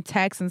posting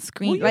texts and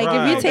screen, Well, like if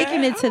right. you're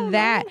taking it I to don't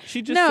that, know.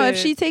 She just no, if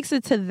said- she takes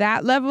it to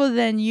that level,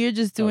 then you're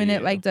just doing Oh, it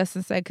yeah. like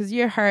Dustin said, because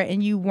you're hurt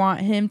and you want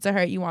him to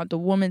hurt, you want the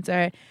woman to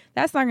hurt.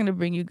 That's not going to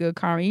bring you good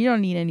karma. You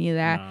don't need any of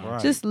that. Nah.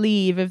 Right. Just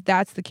leave if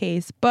that's the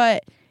case.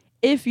 But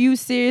if you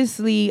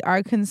seriously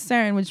are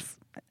concerned, which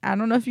I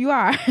don't know if you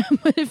are,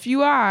 but if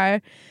you are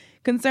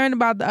concerned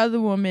about the other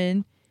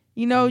woman,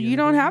 you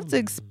don't have to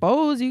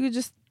expose. You could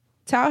just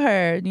tell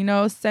her,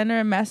 send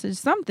her a message,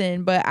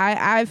 something. But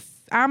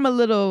I'm a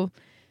little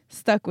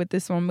stuck with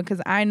this one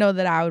because I know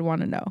that I would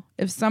want to know.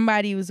 If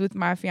somebody was with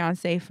my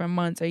fiance for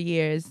months or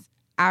years,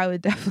 I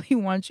would definitely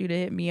want you to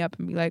hit me up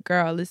and be like,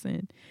 girl,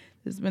 listen,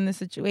 there's been this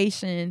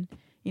situation.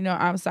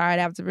 I'm sorry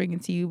to have to bring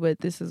it to you,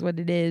 but this is what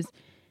it is.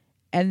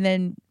 And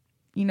then,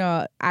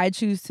 I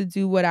choose to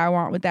do what I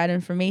want with that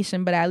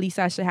information, but at least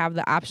I should have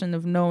the option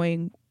of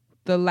knowing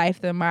the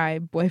life that my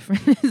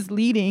boyfriend is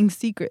leading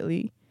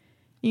secretly,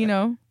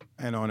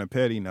 And on a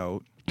petty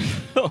note,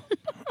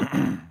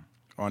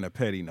 on a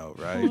petty note,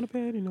 right? On a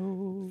petty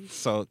note.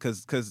 So,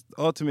 because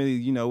ultimately,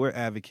 you know, we're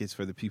advocates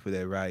for the people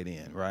that write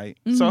in, right?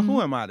 So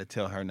who am I to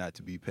tell her not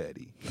to be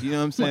petty? You know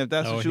what I'm saying? If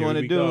that's what you want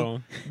to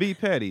do, be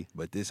petty.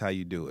 But this how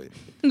you do it.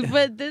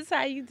 But this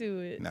how you do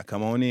it. Now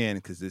come on in,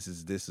 because this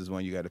is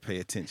one you got to pay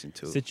attention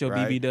to. Sit your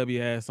right? BBW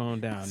ass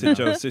on down. Sit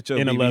now. your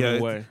in a loving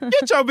BBW way.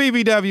 Get your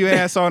BBW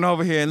ass on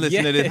over here and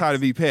listen to this. Yes. How to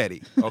be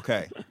petty.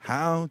 Okay,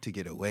 how to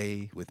get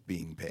away with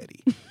being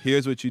petty.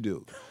 Here's what you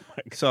do.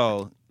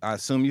 So I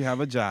assume you have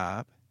a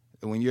job.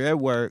 When you're at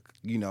work,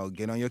 you know,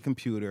 get on your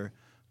computer,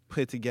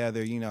 put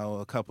together, you know,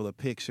 a couple of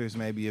pictures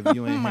maybe of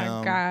you and my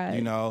him. God.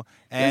 You know,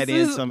 add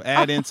This in is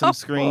some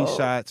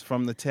screenshots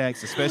from the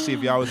text, especially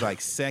if y'all was like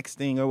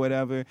sexting or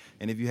whatever.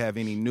 And if you have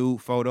any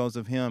nude photos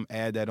of him,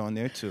 add that on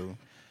there too.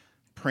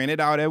 Print it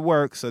out at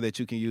work so that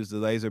you can use the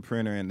laser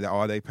printer and the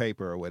all-day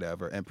paper or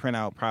whatever, and print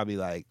out probably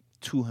like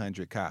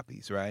 200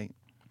 copies, right?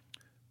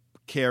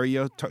 Carry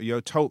your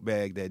tote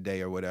bag that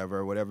day or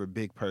whatever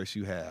big purse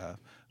you have.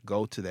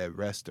 Go to that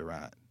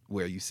restaurant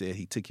where you said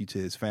he took you to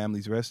his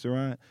family's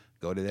restaurant.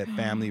 Go to that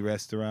family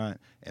restaurant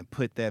and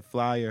put that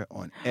flyer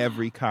on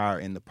every car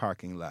in the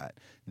parking lot.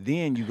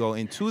 Then you go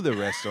into the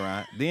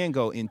restaurant,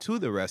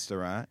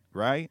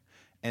 right?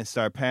 And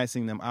start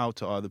passing them out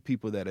to all the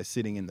people that are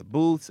sitting in the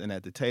booths and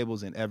at the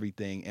tables and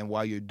everything. And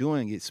while you're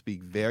doing it,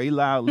 speak very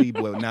loudly,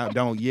 but now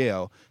don't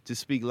yell.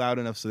 Just speak loud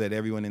enough so that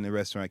everyone in the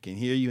restaurant can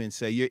hear you and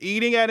say, you're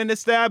eating at an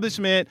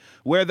establishment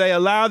where they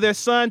allow their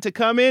son to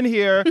come in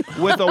here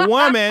with a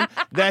woman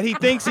that he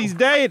thinks she's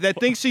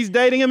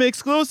dating him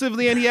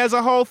exclusively, and he has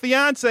a whole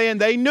fiance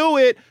and they knew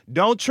it.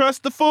 Don't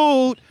trust the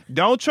food.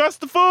 Don't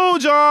trust the food,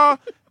 y'all.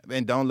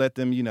 And don't let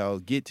them, you know,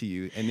 get to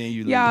you. And then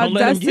you Y'all, Don't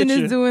let 'em Dustin get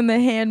you. is doing the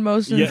hand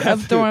motions Yeah.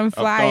 of throwing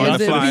flyers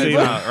the at flyers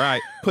people. out,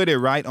 right. Put it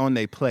right on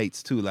their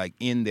plates too, like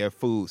in their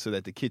food, so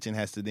that the kitchen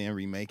has to then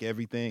remake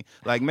everything.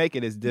 Like make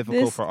it as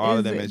difficult This for all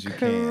of them is as you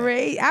can.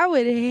 great. I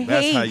would hate.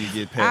 That's how you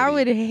get petty. I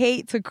would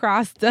hate to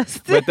cross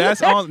Dustin. But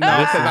that's all. No,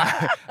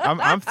 'cause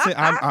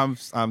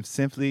I'm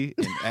simply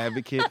an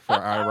advocate for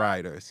our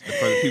writers,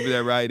 for the people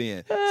that write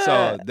in.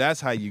 So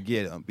that's how you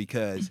get them,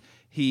 because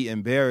he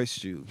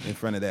embarrassed you in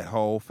front of that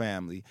whole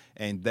family,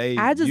 and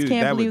I just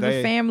can't believe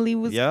the family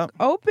was Yep.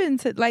 open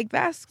to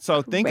that's.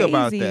 So think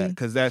about crazy. that,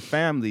 because that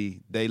family,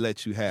 they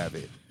let you have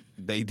it.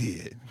 They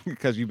did,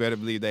 because you better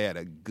believe they had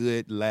a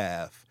good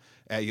laugh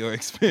at your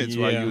expense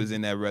while Yeah. you was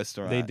in that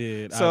restaurant. They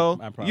did. So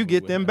I probably you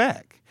get would them have.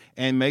 back.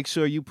 And make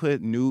sure you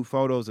put nude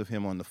photos of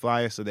him on the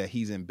flyer so that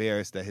he's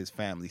embarrassed that his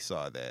family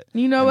saw that.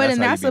 You know what? And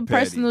how you that's be a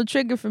petty. personal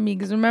trigger for me,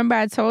 because remember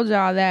I told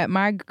y'all that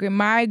my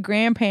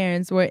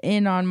grandparents were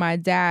in on my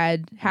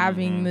dad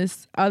having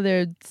this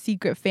other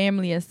secret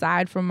family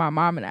aside from my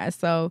mom and I.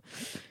 So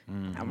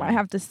I might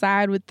have to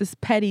side with this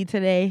petty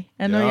today.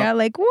 I know Yeah. y'all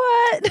like,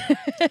 what?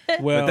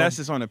 Well, But that's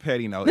just on a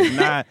petty note. It's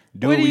not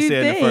do What what do we you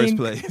said in the first think?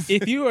 place.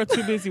 if you are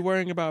too busy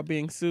worrying about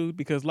being sued,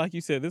 because like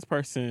you said, this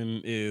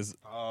person is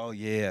Oh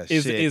yeah,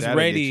 Is shit, that'll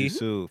ready. Get you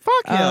sued.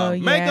 Fuck him. Oh,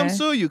 Make him yeah.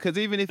 sue you, because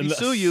even if he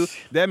sue you,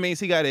 that means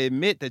he got to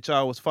admit that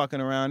y'all was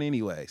fucking around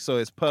anyway. So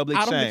it's public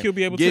I don't shame. think he'll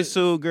be able Get to-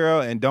 sued, girl,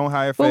 and don't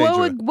hire But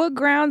Phaedra. what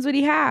grounds would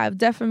he have?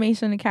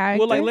 Defamation of character?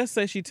 well, like let's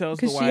say she tells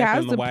the 'Cause she wife has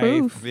and the the wife,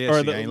 proof. Yeah, or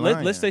she the, ain't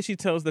lying. let's say she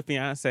tells the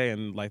fiance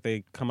and like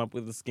they come up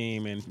with a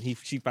scheme and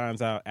she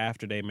finds out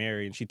after they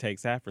marry and she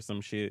takes that for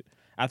some shit.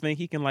 I think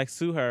he can like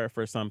sue her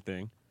for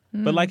something.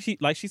 But like she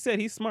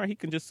said, he's smart. He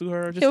can just sue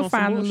her. Just He'll on some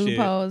find the bullshit.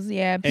 loopholes.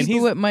 Yeah, And people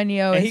he's- with money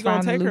And always he's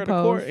gonna find the take her to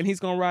loopholes. court and he's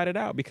gonna ride it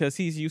out because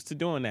he's used to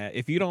doing that.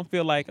 If you don't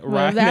feel like Well, if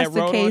riding that's that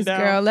the road case, on down,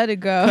 girl, let it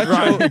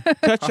go.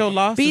 cut your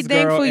losses, Be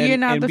thankful girl, you're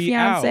and- not and the be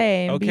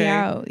fiance out, and be okay?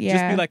 out, Just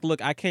yeah. be like,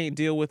 look, I can't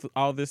deal with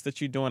all this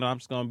that you're doing. I'm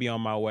just gonna be on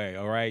my way.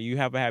 All right, you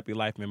have a happy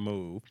life and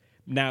move.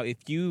 Now,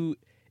 if you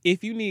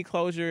need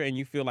closure and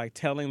you feel like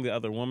telling the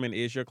other woman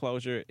is your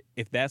closure,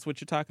 if that's what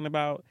you're talking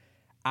about,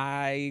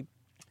 I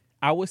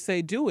would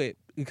say do it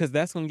because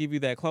that's gonna give you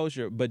that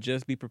closure. But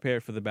just be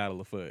prepared for the battle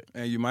afoot.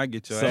 And you might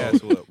get your So-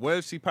 ass whooped. What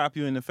if she pop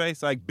you in the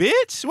face like,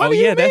 bitch? What Oh, do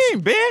you yeah, that's-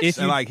 mean, bitch? if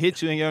And you- like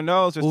hit you in your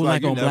nose. Just Ooh,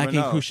 like you on never Black Ink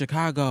know. Crew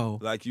Chicago.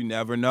 Like you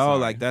never know.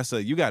 Sorry.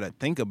 Like you got to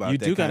think about You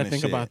that do got to kinda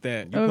think shit. about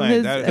that. You Of playing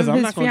his- that- of Because I'm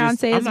his not gonna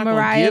just, fiancée I'm is not gonna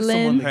Mariah give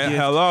someone Lynn. the gift.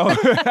 Hello.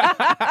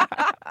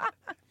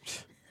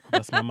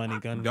 That's my money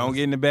gun. Don't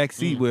get in the back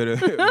seat with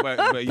her.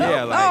 but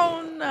yeah, like,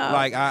 Oh no!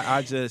 like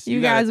I just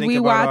you gotta guys, think we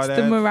about all watched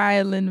the that.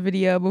 Mariah Lynn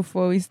video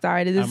before we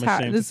started. I'm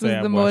ashamed This to was say the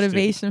I've watched it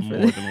motivation for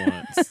more this. than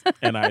once,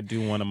 and I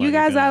do want to. You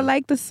guys, I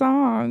like the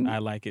song. I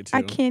like it too.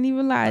 I can't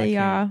even lie to I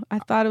y'all. can't. I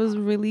thought it was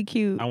really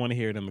cute. I want to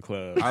hear it in the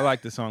club. I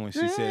like the song when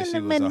she said she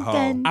was a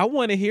hoe. I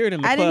want to hear it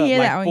in the I club, didn't hear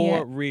like that one for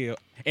yet. real.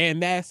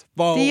 And that's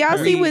for Do y'all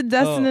see what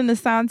Dustin real. and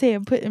Asante are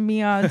putting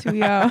me on to,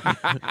 y'all?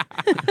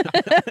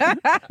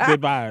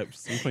 Good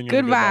vibes. We putting you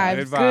Good in vibes.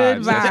 Good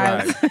Good vibes.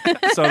 vibes.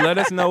 That's right. So let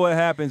us know what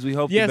happens. We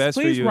hope Yes, the best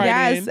for please you. write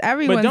Yes, in.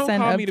 everyone but don't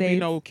send call me to be updates.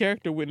 no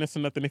character witness or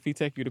nothing if he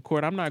take you to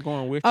court. I'm not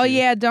going with Oh you.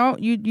 yeah,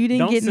 don't you didn't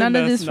Don't get send none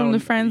of us this from no-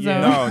 the friend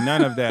yeah. zone. No,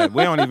 none of that.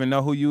 We don't even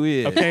know who you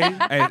is. Okay.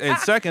 And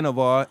second of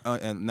all,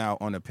 and now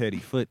on a petty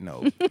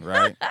footnote,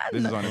 right?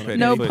 This is on a petty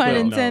No footnote. pun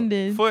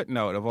intended.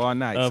 Footnote of all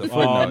nights. a Of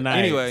footnote. all nights.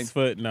 Anyway,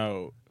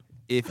 Footnote.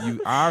 if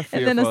you are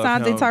fearful And then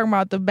Asante of him, talking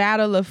about the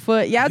battle of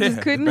foot. Y'all just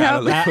Yeah, couldn't the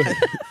help battle it. of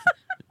foot.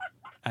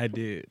 I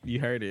did. You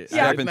heard it.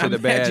 Step into the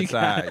bad Magic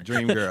side,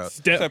 dream girl.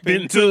 Step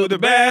into the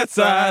bad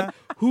side.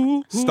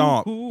 Who,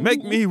 Stomp.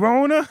 Make me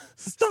Rona.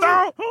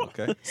 Stomp.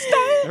 Okay.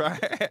 Stomp.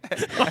 Right.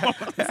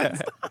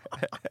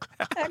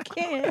 I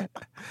can't.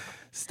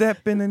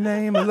 Step in the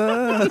name of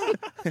love.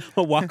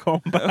 Walk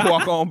on by.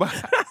 Walk on by.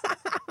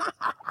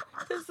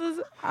 This is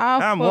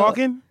awful. I'm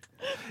walking.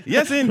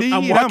 Yes, indeed.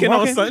 I'm walking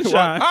on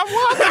sunshine. I'm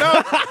walking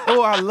on.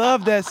 Oh, I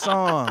love that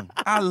song.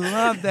 I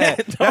love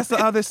that. That's the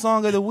other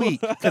song of the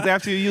week. Because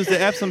after you use the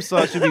Epsom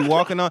salt, you'll be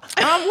walking on.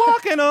 I'm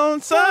walking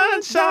on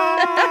sunshine.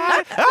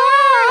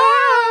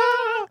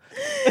 Ah!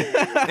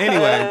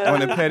 Anyway,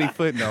 on a petty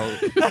footnote,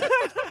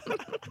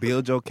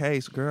 build your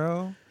case,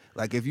 girl.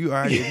 Like if you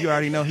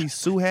already know he's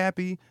so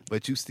happy,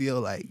 but you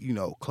still like,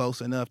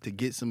 close enough to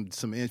get some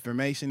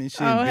information and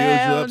shit, and build you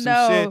hell up some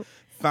no. shit.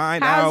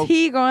 Find How's out.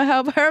 he gonna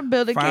help her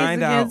build a case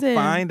against him?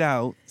 Find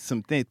out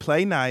some things.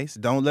 Play nice.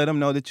 Don't let them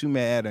know that you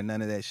mad or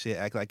none of that shit.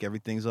 Act like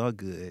everything's all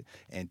good,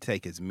 and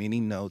take as many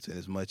notes and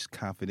as much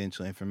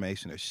confidential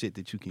information or shit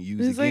that you can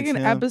use It's like against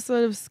an him.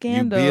 episode of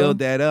Scandal. You build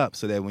that up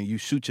so that when you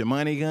shoot your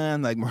money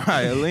gun like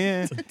Mariah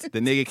Lynn, the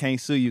nigga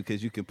can't sue you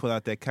because you can pull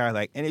out that card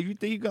like, and if you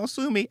think you're gonna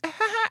sue me,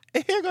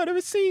 here go the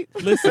receipt.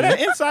 Listen, that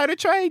insider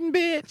trading,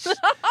 bitch.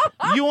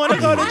 You want to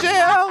go to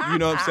jail? You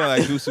know what I'm saying?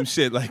 Like do some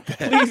shit like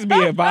that. Please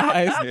be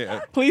advised.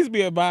 Yeah. Please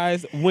be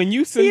advised when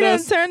you He send done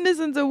us. turned this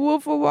into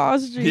Wolf of Wall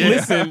Street.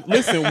 Yeah.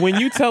 Listen. When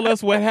you tell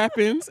us what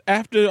happens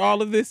after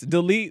all of this,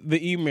 delete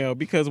the email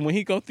because when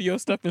he go through your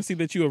stuff and see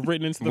that you have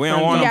written into the We don't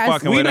friend want zone, him Yes.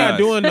 fucking we with not us.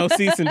 doing no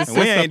cease and desist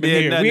We up ain't in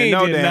did here. nothing We to ain't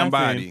no did damn nothing.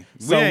 body.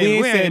 So We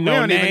ain't- saying we no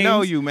don't even names.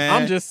 know you, man.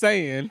 I'm just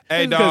saying.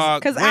 Hey,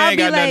 dog. Because we I'll ain't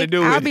be got nothing to like,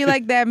 do I'll with be it.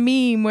 like that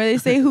meme where they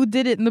say who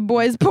did it and the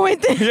boys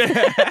pointing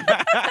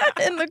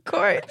in the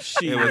court.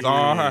 It was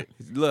all her.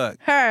 Look,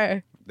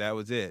 Her. that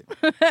was it.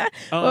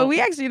 Well, we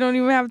actually don't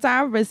even have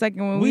time for a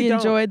second one. we We don't.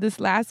 enjoyed this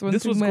last one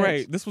This too was much.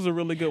 great. This was a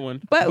really good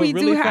one. But we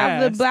really do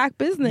have the fast. black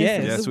businesses.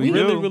 Yes, we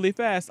really, do. really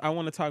fast. I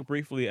want to talk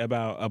briefly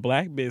about a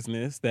black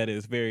business that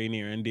is very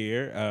near and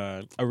dear.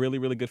 A really,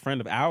 really good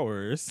friend of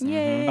ours.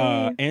 Yay.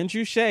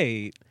 Andrew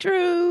Shade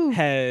True.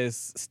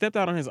 has stepped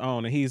out on his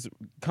own and he's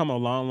come a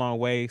long, long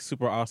way.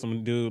 Super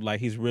awesome dude.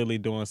 Like he's really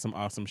doing some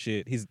awesome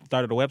shit. He's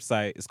started a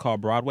website. It's called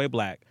Broadway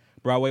Black.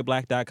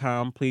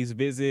 BroadwayBlack.com. Please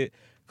visit,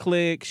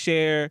 click,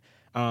 share.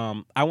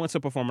 I went to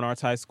performing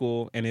arts high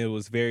school and it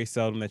was very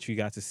seldom that you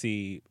got to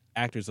see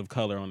actors of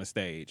color on the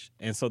stage.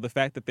 And so the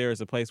fact that there is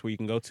a place where you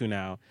can go to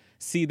now,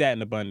 see that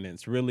in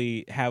abundance,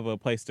 really have a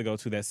place to go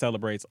to that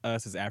celebrates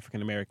us as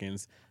African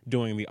Americans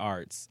doing the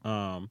arts.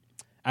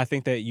 I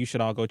think that you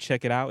should all go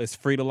check it out. It's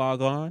free to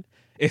log on.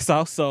 It's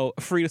also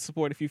free to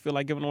support if you feel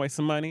like giving away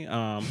some money.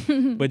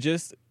 But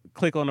just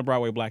click on the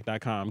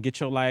BroadwayBlack.com. Get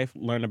your life,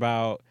 learn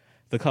about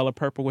The Color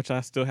Purple, which I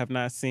still have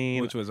not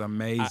seen. Which was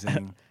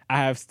amazing. I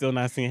have still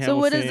not seen So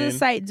Hamilton. what does this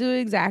site do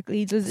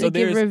exactly? Does it give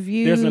there's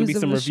reviews? There's going to be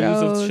some of the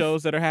reviews of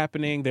shows that are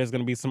happening. There's going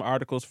to be some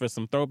articles for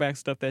some throwback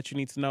stuff that you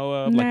need to know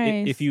of. Nice.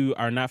 Like if you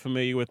are not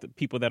familiar with the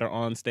people that are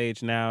on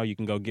stage now, you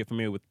can go get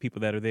familiar with the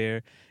people that are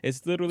there.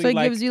 It's literally So it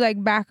like gives you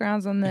like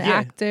backgrounds on the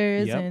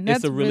actors, Yep. and that's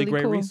it's a really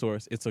great cool.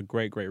 resource. It's a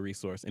great, great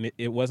resource. And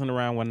it wasn't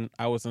around when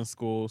I was in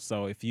school.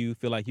 So if you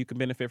feel like you can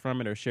benefit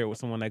from it or share it with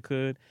someone that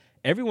could,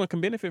 everyone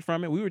can benefit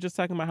from it. We were just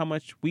talking about how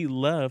much we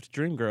loved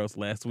Dreamgirls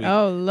last week.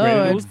 Oh Great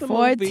Lord, News, the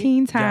 14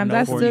 movie. times. Y'all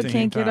know I still 14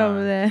 can't get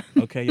over that.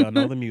 Okay, y'all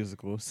know the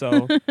musical.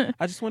 So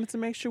I just wanted to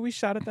make sure we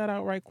shouted that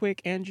out right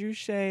quick. Andrew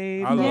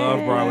Shade. I love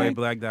Yay.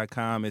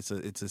 BroadwayBlack.com. It's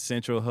a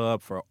central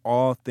hub for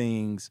all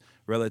things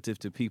relative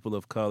to people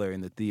of color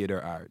in the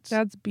theater arts.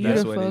 That's what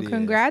beautiful. it is.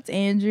 Congrats,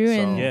 Andrew, So-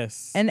 and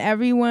Yes. and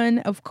everyone.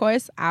 Of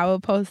course, I will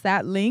post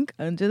that link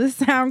under the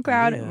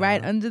SoundCloud, Yeah.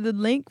 right under the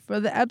link for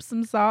the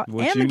Epsom salt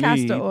What and you the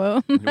castor need.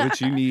 oil. What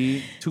you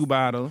need, 2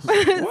 bottles. So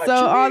you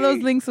all need?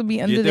 those links will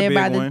be under Get the there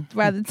by big the one.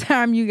 by the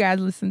time you guys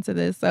listen to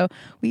this. So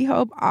we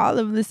hope all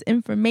of this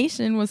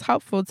information was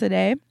helpful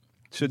today.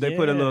 Should they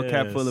put a little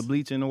cap full Yes. of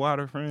bleach in the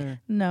water, friend?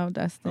 No,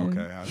 Dustin.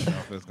 Okay, I don't know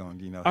if it's going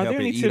to, Are help there it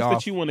any eat tips off,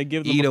 that you want to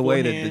give them eat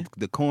away beforehand?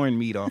 the corn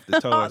meat off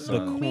the toes. The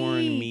corn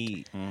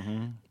meat.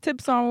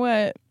 Tips on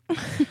what?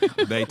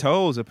 They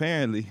toes,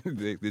 apparently.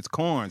 It's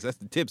corns. That's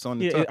the tips on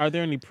the Yeah, toe. are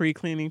there any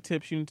pre-cleaning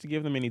tips you need to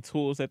give them? Any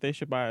tools that they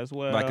should buy as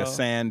well? Like a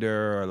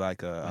sander or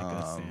like a...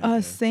 a sander.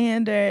 A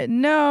sander.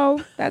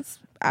 No, that's,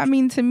 I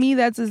mean, to me,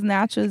 that's as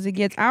natural as it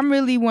gets. I'm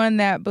really one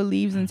that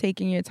believes in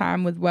taking your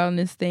time with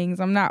wellness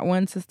things. I'm not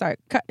one to start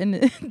cutting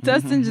it.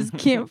 Dustin just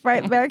can't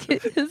fight back.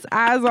 His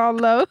eyes all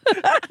low.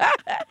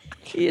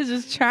 He is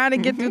just trying to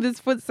get through this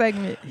foot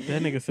segment.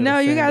 That nigga said No,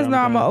 a you sander guys on know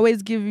the I'm ground.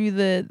 always give you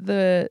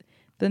the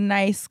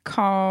nice,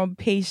 calm,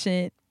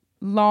 patient,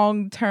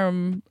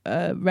 long-term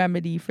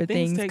remedy for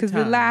Things things take because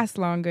it time. lasts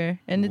longer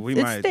and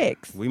it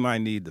sticks. We might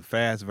need the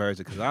fast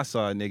version because I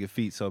saw a nigga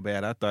feet so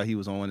bad I thought he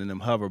was on one of them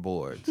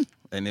hoverboards.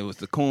 And it was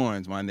the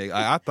corns, my nigga.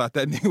 I thought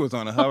that nigga was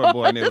on a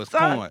hoverboard and it was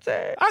corn.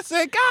 Doctor. I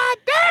said, God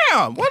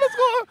damn, what is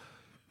going on?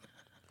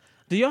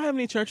 Do y'all have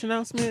any church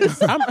announcements?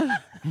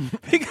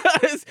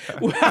 Because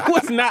I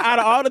was not, out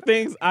of all the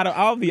things, out of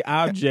all the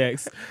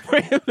objects for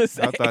him to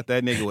say. I thought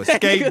that nigga was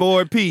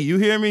skateboard P. You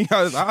hear me?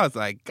 I was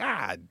like,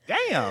 God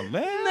damn,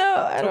 man. No,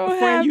 I don't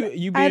friend, have.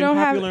 you I being don't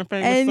popular have and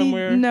famous any,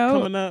 somewhere no,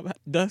 coming up,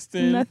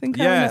 Dustin? nothing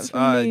coming Yes,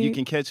 up for me. you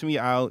can catch me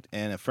out,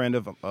 and a friend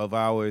of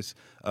ours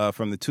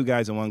from the Two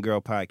Guys and One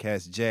Girl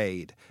podcast,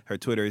 Jade. Her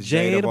Twitter is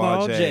Jade of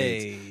all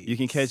Jades. You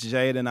can catch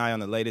Jade and I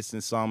on the latest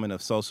installment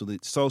of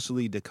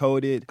Socially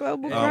Decoded.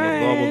 Global With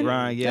Grind. Global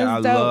Grind. Yeah,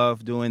 That's I dope.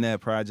 love doing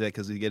that project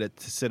because we get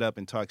to sit up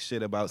and talk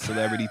shit about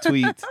celebrity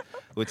tweets,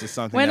 which is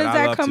something When that does I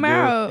that love come to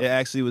out? do. It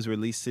actually was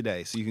released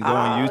today. So you can go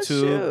on YouTube,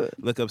 shoot.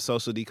 look up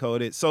Socially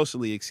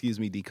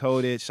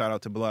Decoded. Shout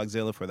out to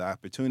Blogzilla for the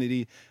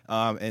opportunity.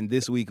 And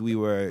this week we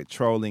were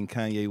trolling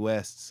Kanye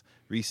West's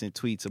recent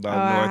tweets about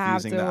I North have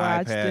using to the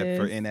watch iPad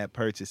for this. in-app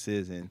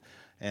purchases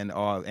and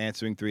all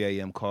answering 3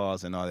 a.m.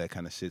 calls and all that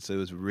kind of shit. So it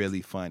was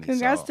really funny.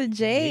 Congrats So to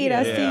Jade.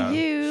 I Yeah. see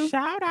you.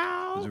 Shout it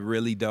out. was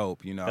really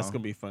dope, you know. That's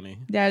going to be funny.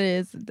 That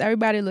is.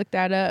 Everybody look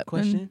that up.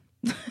 Question?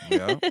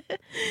 Yeah.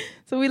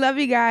 So we love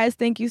you guys.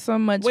 Thank you so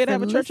much. Wait, for I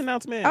have a church listening.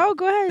 announcement. Oh,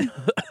 go ahead.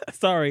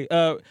 Sorry.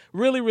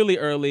 Really, really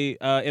early.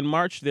 In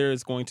March, there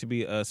is going to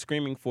be a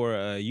Screaming for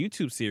a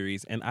YouTube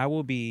series, and I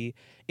will be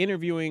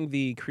interviewing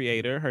the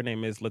creator. Her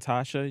name is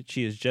Latasha.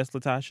 She is just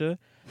Latasha.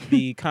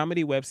 The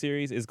comedy web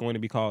series is going to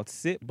be called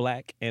Sit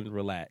Black and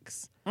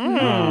Relax.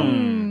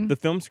 The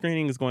film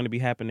screening is going to be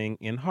happening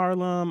in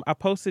Harlem. I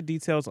posted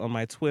details on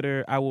my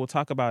Twitter. I will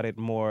talk about it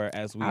more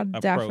as we I'll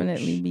approach.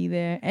 definitely be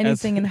there.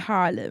 Anything in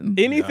Harlem.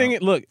 Anything.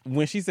 Look,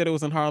 when she said it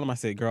was in Harlem, I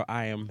said, girl,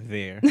 I am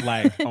there,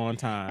 like on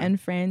time. And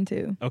Fran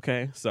too.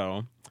 Okay,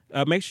 so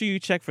make sure you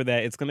check for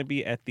that. It's going to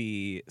be at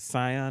the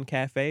Scion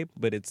Cafe,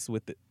 but it's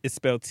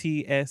spelled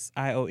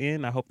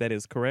Tsion. I hope that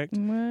is correct.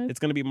 What? It's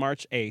going to be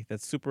March 8th.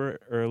 That's super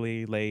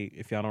early, late.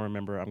 If y'all don't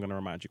remember, I'm going to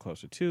remind you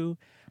closer to.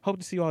 Hope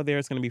to see you all there.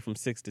 It's going to be from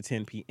 6 to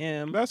 10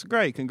 p.m. That's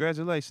great.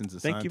 Congratulations,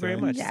 Thank you very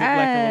Asante. much. Sit Black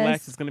and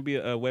Relax Yes. is going to be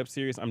a web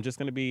series. I'm just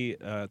going to be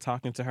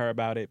talking to her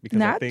about it because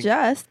I Not think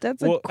just.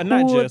 That's a cool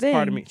not just thing.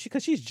 pardon me,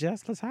 because she's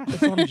just Latasha,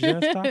 so I'm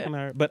just talking to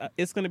her. But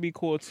it's going to be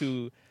cool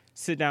to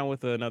sit down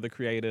with another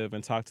creative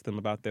and talk to them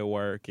about their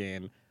work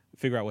and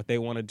figure out what they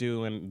want to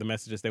do and the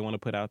messages they want to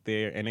put out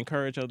there and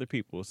encourage other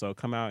people. So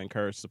come out,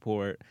 encourage,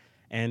 support,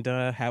 and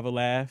have a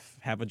laugh,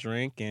 have a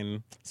drink,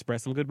 and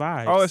spread some good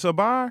vibes. Oh, it's a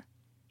bar?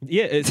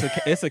 Yeah, it's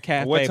a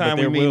cafe. What time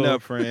but we meeting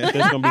up, friend?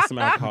 There's going to be some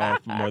alcohol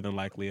more than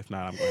likely. If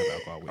not, I'm going to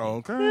have alcohol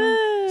with me.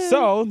 Okay.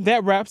 So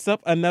that wraps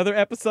up another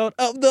episode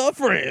of The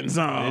Friend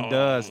Zone. It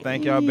does.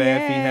 Thank y'all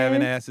bad feet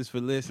having Yes. asses for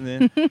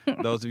listening.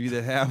 Those of you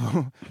that have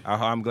them,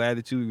 I'm glad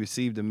that you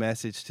received a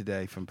message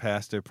today from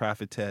Pastor,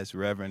 Prophetess,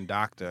 Reverend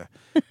Dr.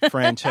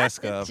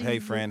 Francesca of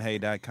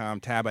HeyFriendHey.com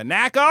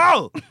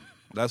Tabernacle.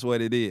 That's what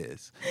it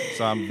is.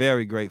 So I'm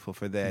very grateful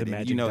for that. The And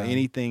magic you know, done.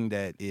 anything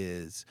that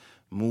is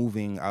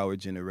moving our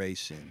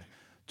generation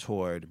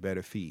toward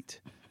better feet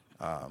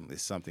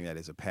is something that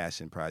is a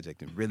passion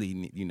project and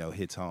really,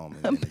 hits home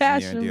and is near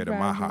passion and dear to my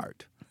project.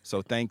 heart.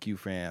 So thank you,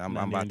 friend. I'm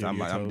Not near and dear to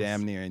your I'm toes.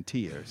 damn near in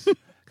tears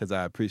because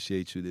I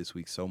appreciate you this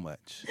week so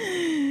much.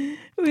 We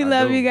I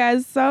love do. you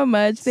guys so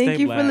much. Stay Thank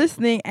you for black.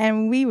 listening,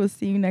 and we will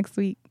see you next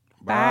week.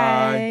 Bye.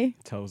 Bye.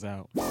 Toes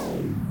out.